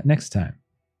on that next time.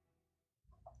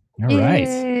 All right.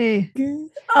 Yay.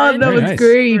 Oh, that Very was nice.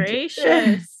 great.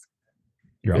 Gracious.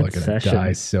 You're all Good going to session.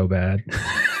 die so bad.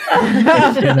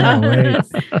 I cannot wait.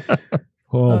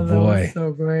 Oh, that boy. was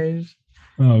so great.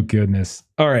 Oh, goodness.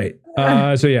 All right.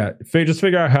 So yeah, just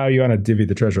figure out how you want to divvy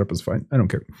the treasure up is fine. I don't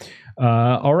care.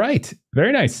 All right.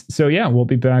 Very nice. So yeah, we'll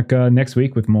be back next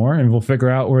week with more and we'll figure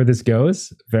out where this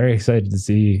goes. Very excited to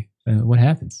see what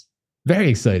happens. Very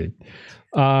excited.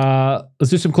 Let's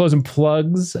do some closing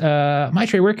plugs.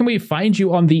 Maitre, where can we find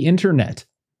you on the internet?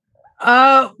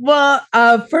 Well,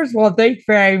 first of all, thanks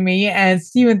for having me, and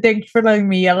Steven, thanks for letting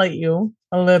me yell at you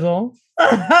a little.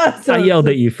 I yelled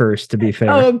at you first, to be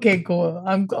fair. Oh, okay, cool.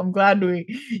 I'm glad we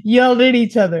yelled at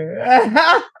each other.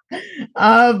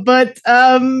 But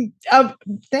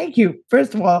thank you.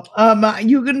 First of all,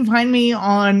 you can find me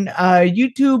on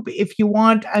YouTube if you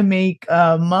want. I make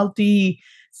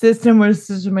multi-system or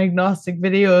system agnostic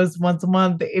videos once a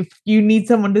month. If you need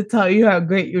someone to tell you how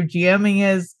great your GMing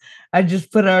is, I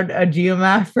just put out a GM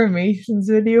affirmations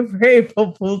video for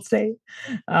April Fool's Day.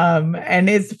 And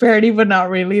it's parody, but not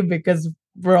really, because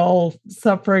we're all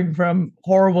suffering from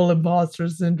horrible imposter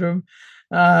syndrome.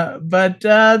 But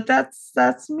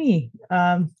that's me.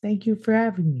 Thank you for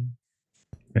having me.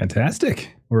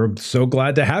 Fantastic. We're so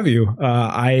glad to have you.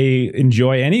 I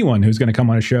enjoy anyone who's going to come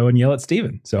on a show and yell at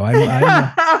Steven. So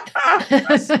I'm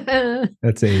that's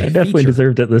a I definitely feature.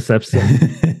 deserved it this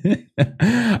episode.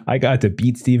 I got to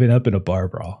beat Steven up in a bar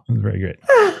brawl. It was very great.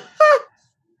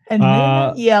 And then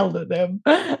I yelled at him.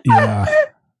 Yeah.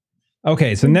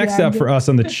 Okay, so next up for us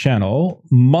on the channel,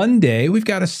 Monday, we've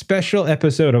got a special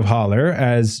episode of Holler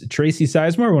as Tracy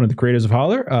Sizemore, one of the creators of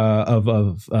Holler, of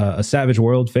a Savage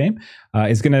World fame,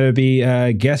 is going to be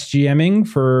guest GMing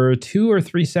for 2 or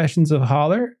 3 sessions of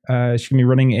Holler. She's going to be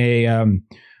running a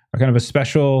kind of a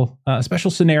special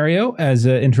scenario as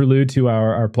an interlude to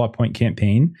our plot point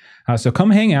campaign. So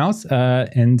come hang out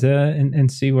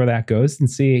and see where that goes and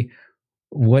see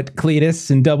what Cletus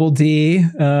and Double D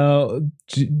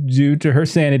do to her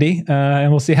sanity, and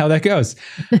we'll see how that goes.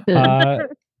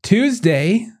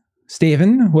 Tuesday,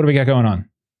 Steven, what do we got going on?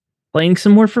 Playing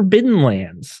some more Forbidden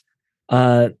Lands.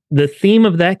 The theme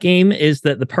of that game is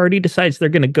that the party decides they're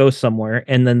going to go somewhere,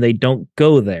 and then they don't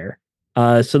go there.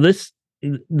 So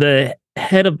the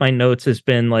head of my notes has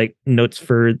been like notes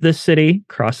for this city,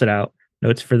 cross it out.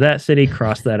 Notes for that city,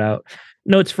 cross that out.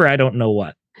 Notes for I don't know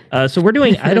what. So we're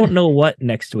doing I don't know what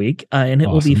next week, and it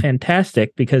will be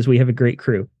fantastic because we have a great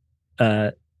crew.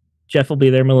 Jeff will be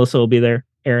there, Melissa will be there,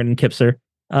 Aaron and Kipser.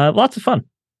 Lots of fun.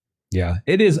 Yeah,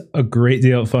 it is a great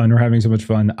deal of fun. We're having so much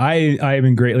fun. I have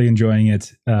been greatly enjoying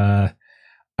it. I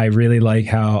really like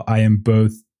how I'm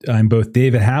both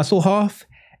David Hasselhoff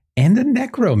and a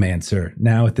necromancer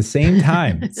now at the same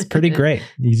time. It's pretty great.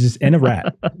 He's just and a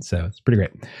rat, so it's pretty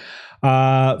great.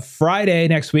 Friday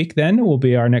next week then will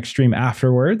be our next stream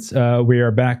afterwards. We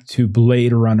are back to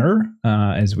Blade Runner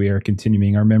as we are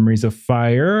continuing our Memories of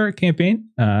Fire campaign.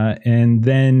 And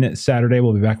then Saturday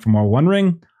we'll be back for more One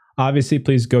Ring. Obviously,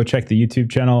 please go check the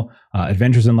YouTube channel,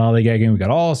 Adventures in Lollygagging. We've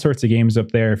got all sorts of games up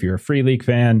there. If you're a Free League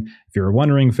fan, if you're a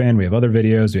One Ring fan, we have other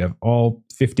videos. We have all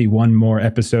 51 more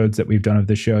episodes that we've done of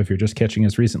this show if you're just catching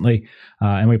us recently.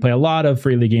 And we play a lot of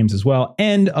Free League games as well,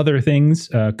 and other things.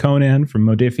 Conan from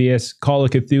Modifius, Call of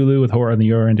Cthulhu with Horror on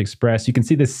the Orient Express. You can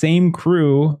see the same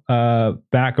crew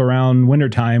back around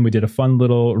wintertime. We did a fun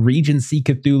little Regency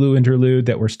Cthulhu interlude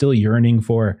that we're still yearning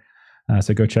for.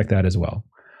 So go check that as well.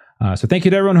 So thank you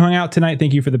to everyone who hung out tonight.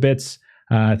 Thank you for the bits.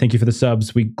 Thank you for the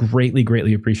subs. We greatly,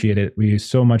 greatly appreciate it. We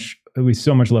so much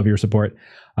love your support.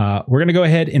 We're gonna go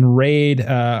ahead and raid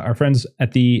our friends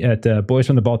at Boys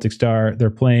from the Baltic Star. They're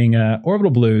playing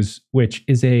Orbital Blues, which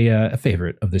is a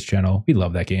favorite of this channel. We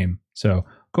love that game. So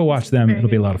go watch them. It'll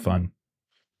be a lot of fun.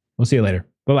 We'll see you later.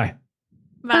 Bye-bye.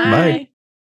 Bye. Bye.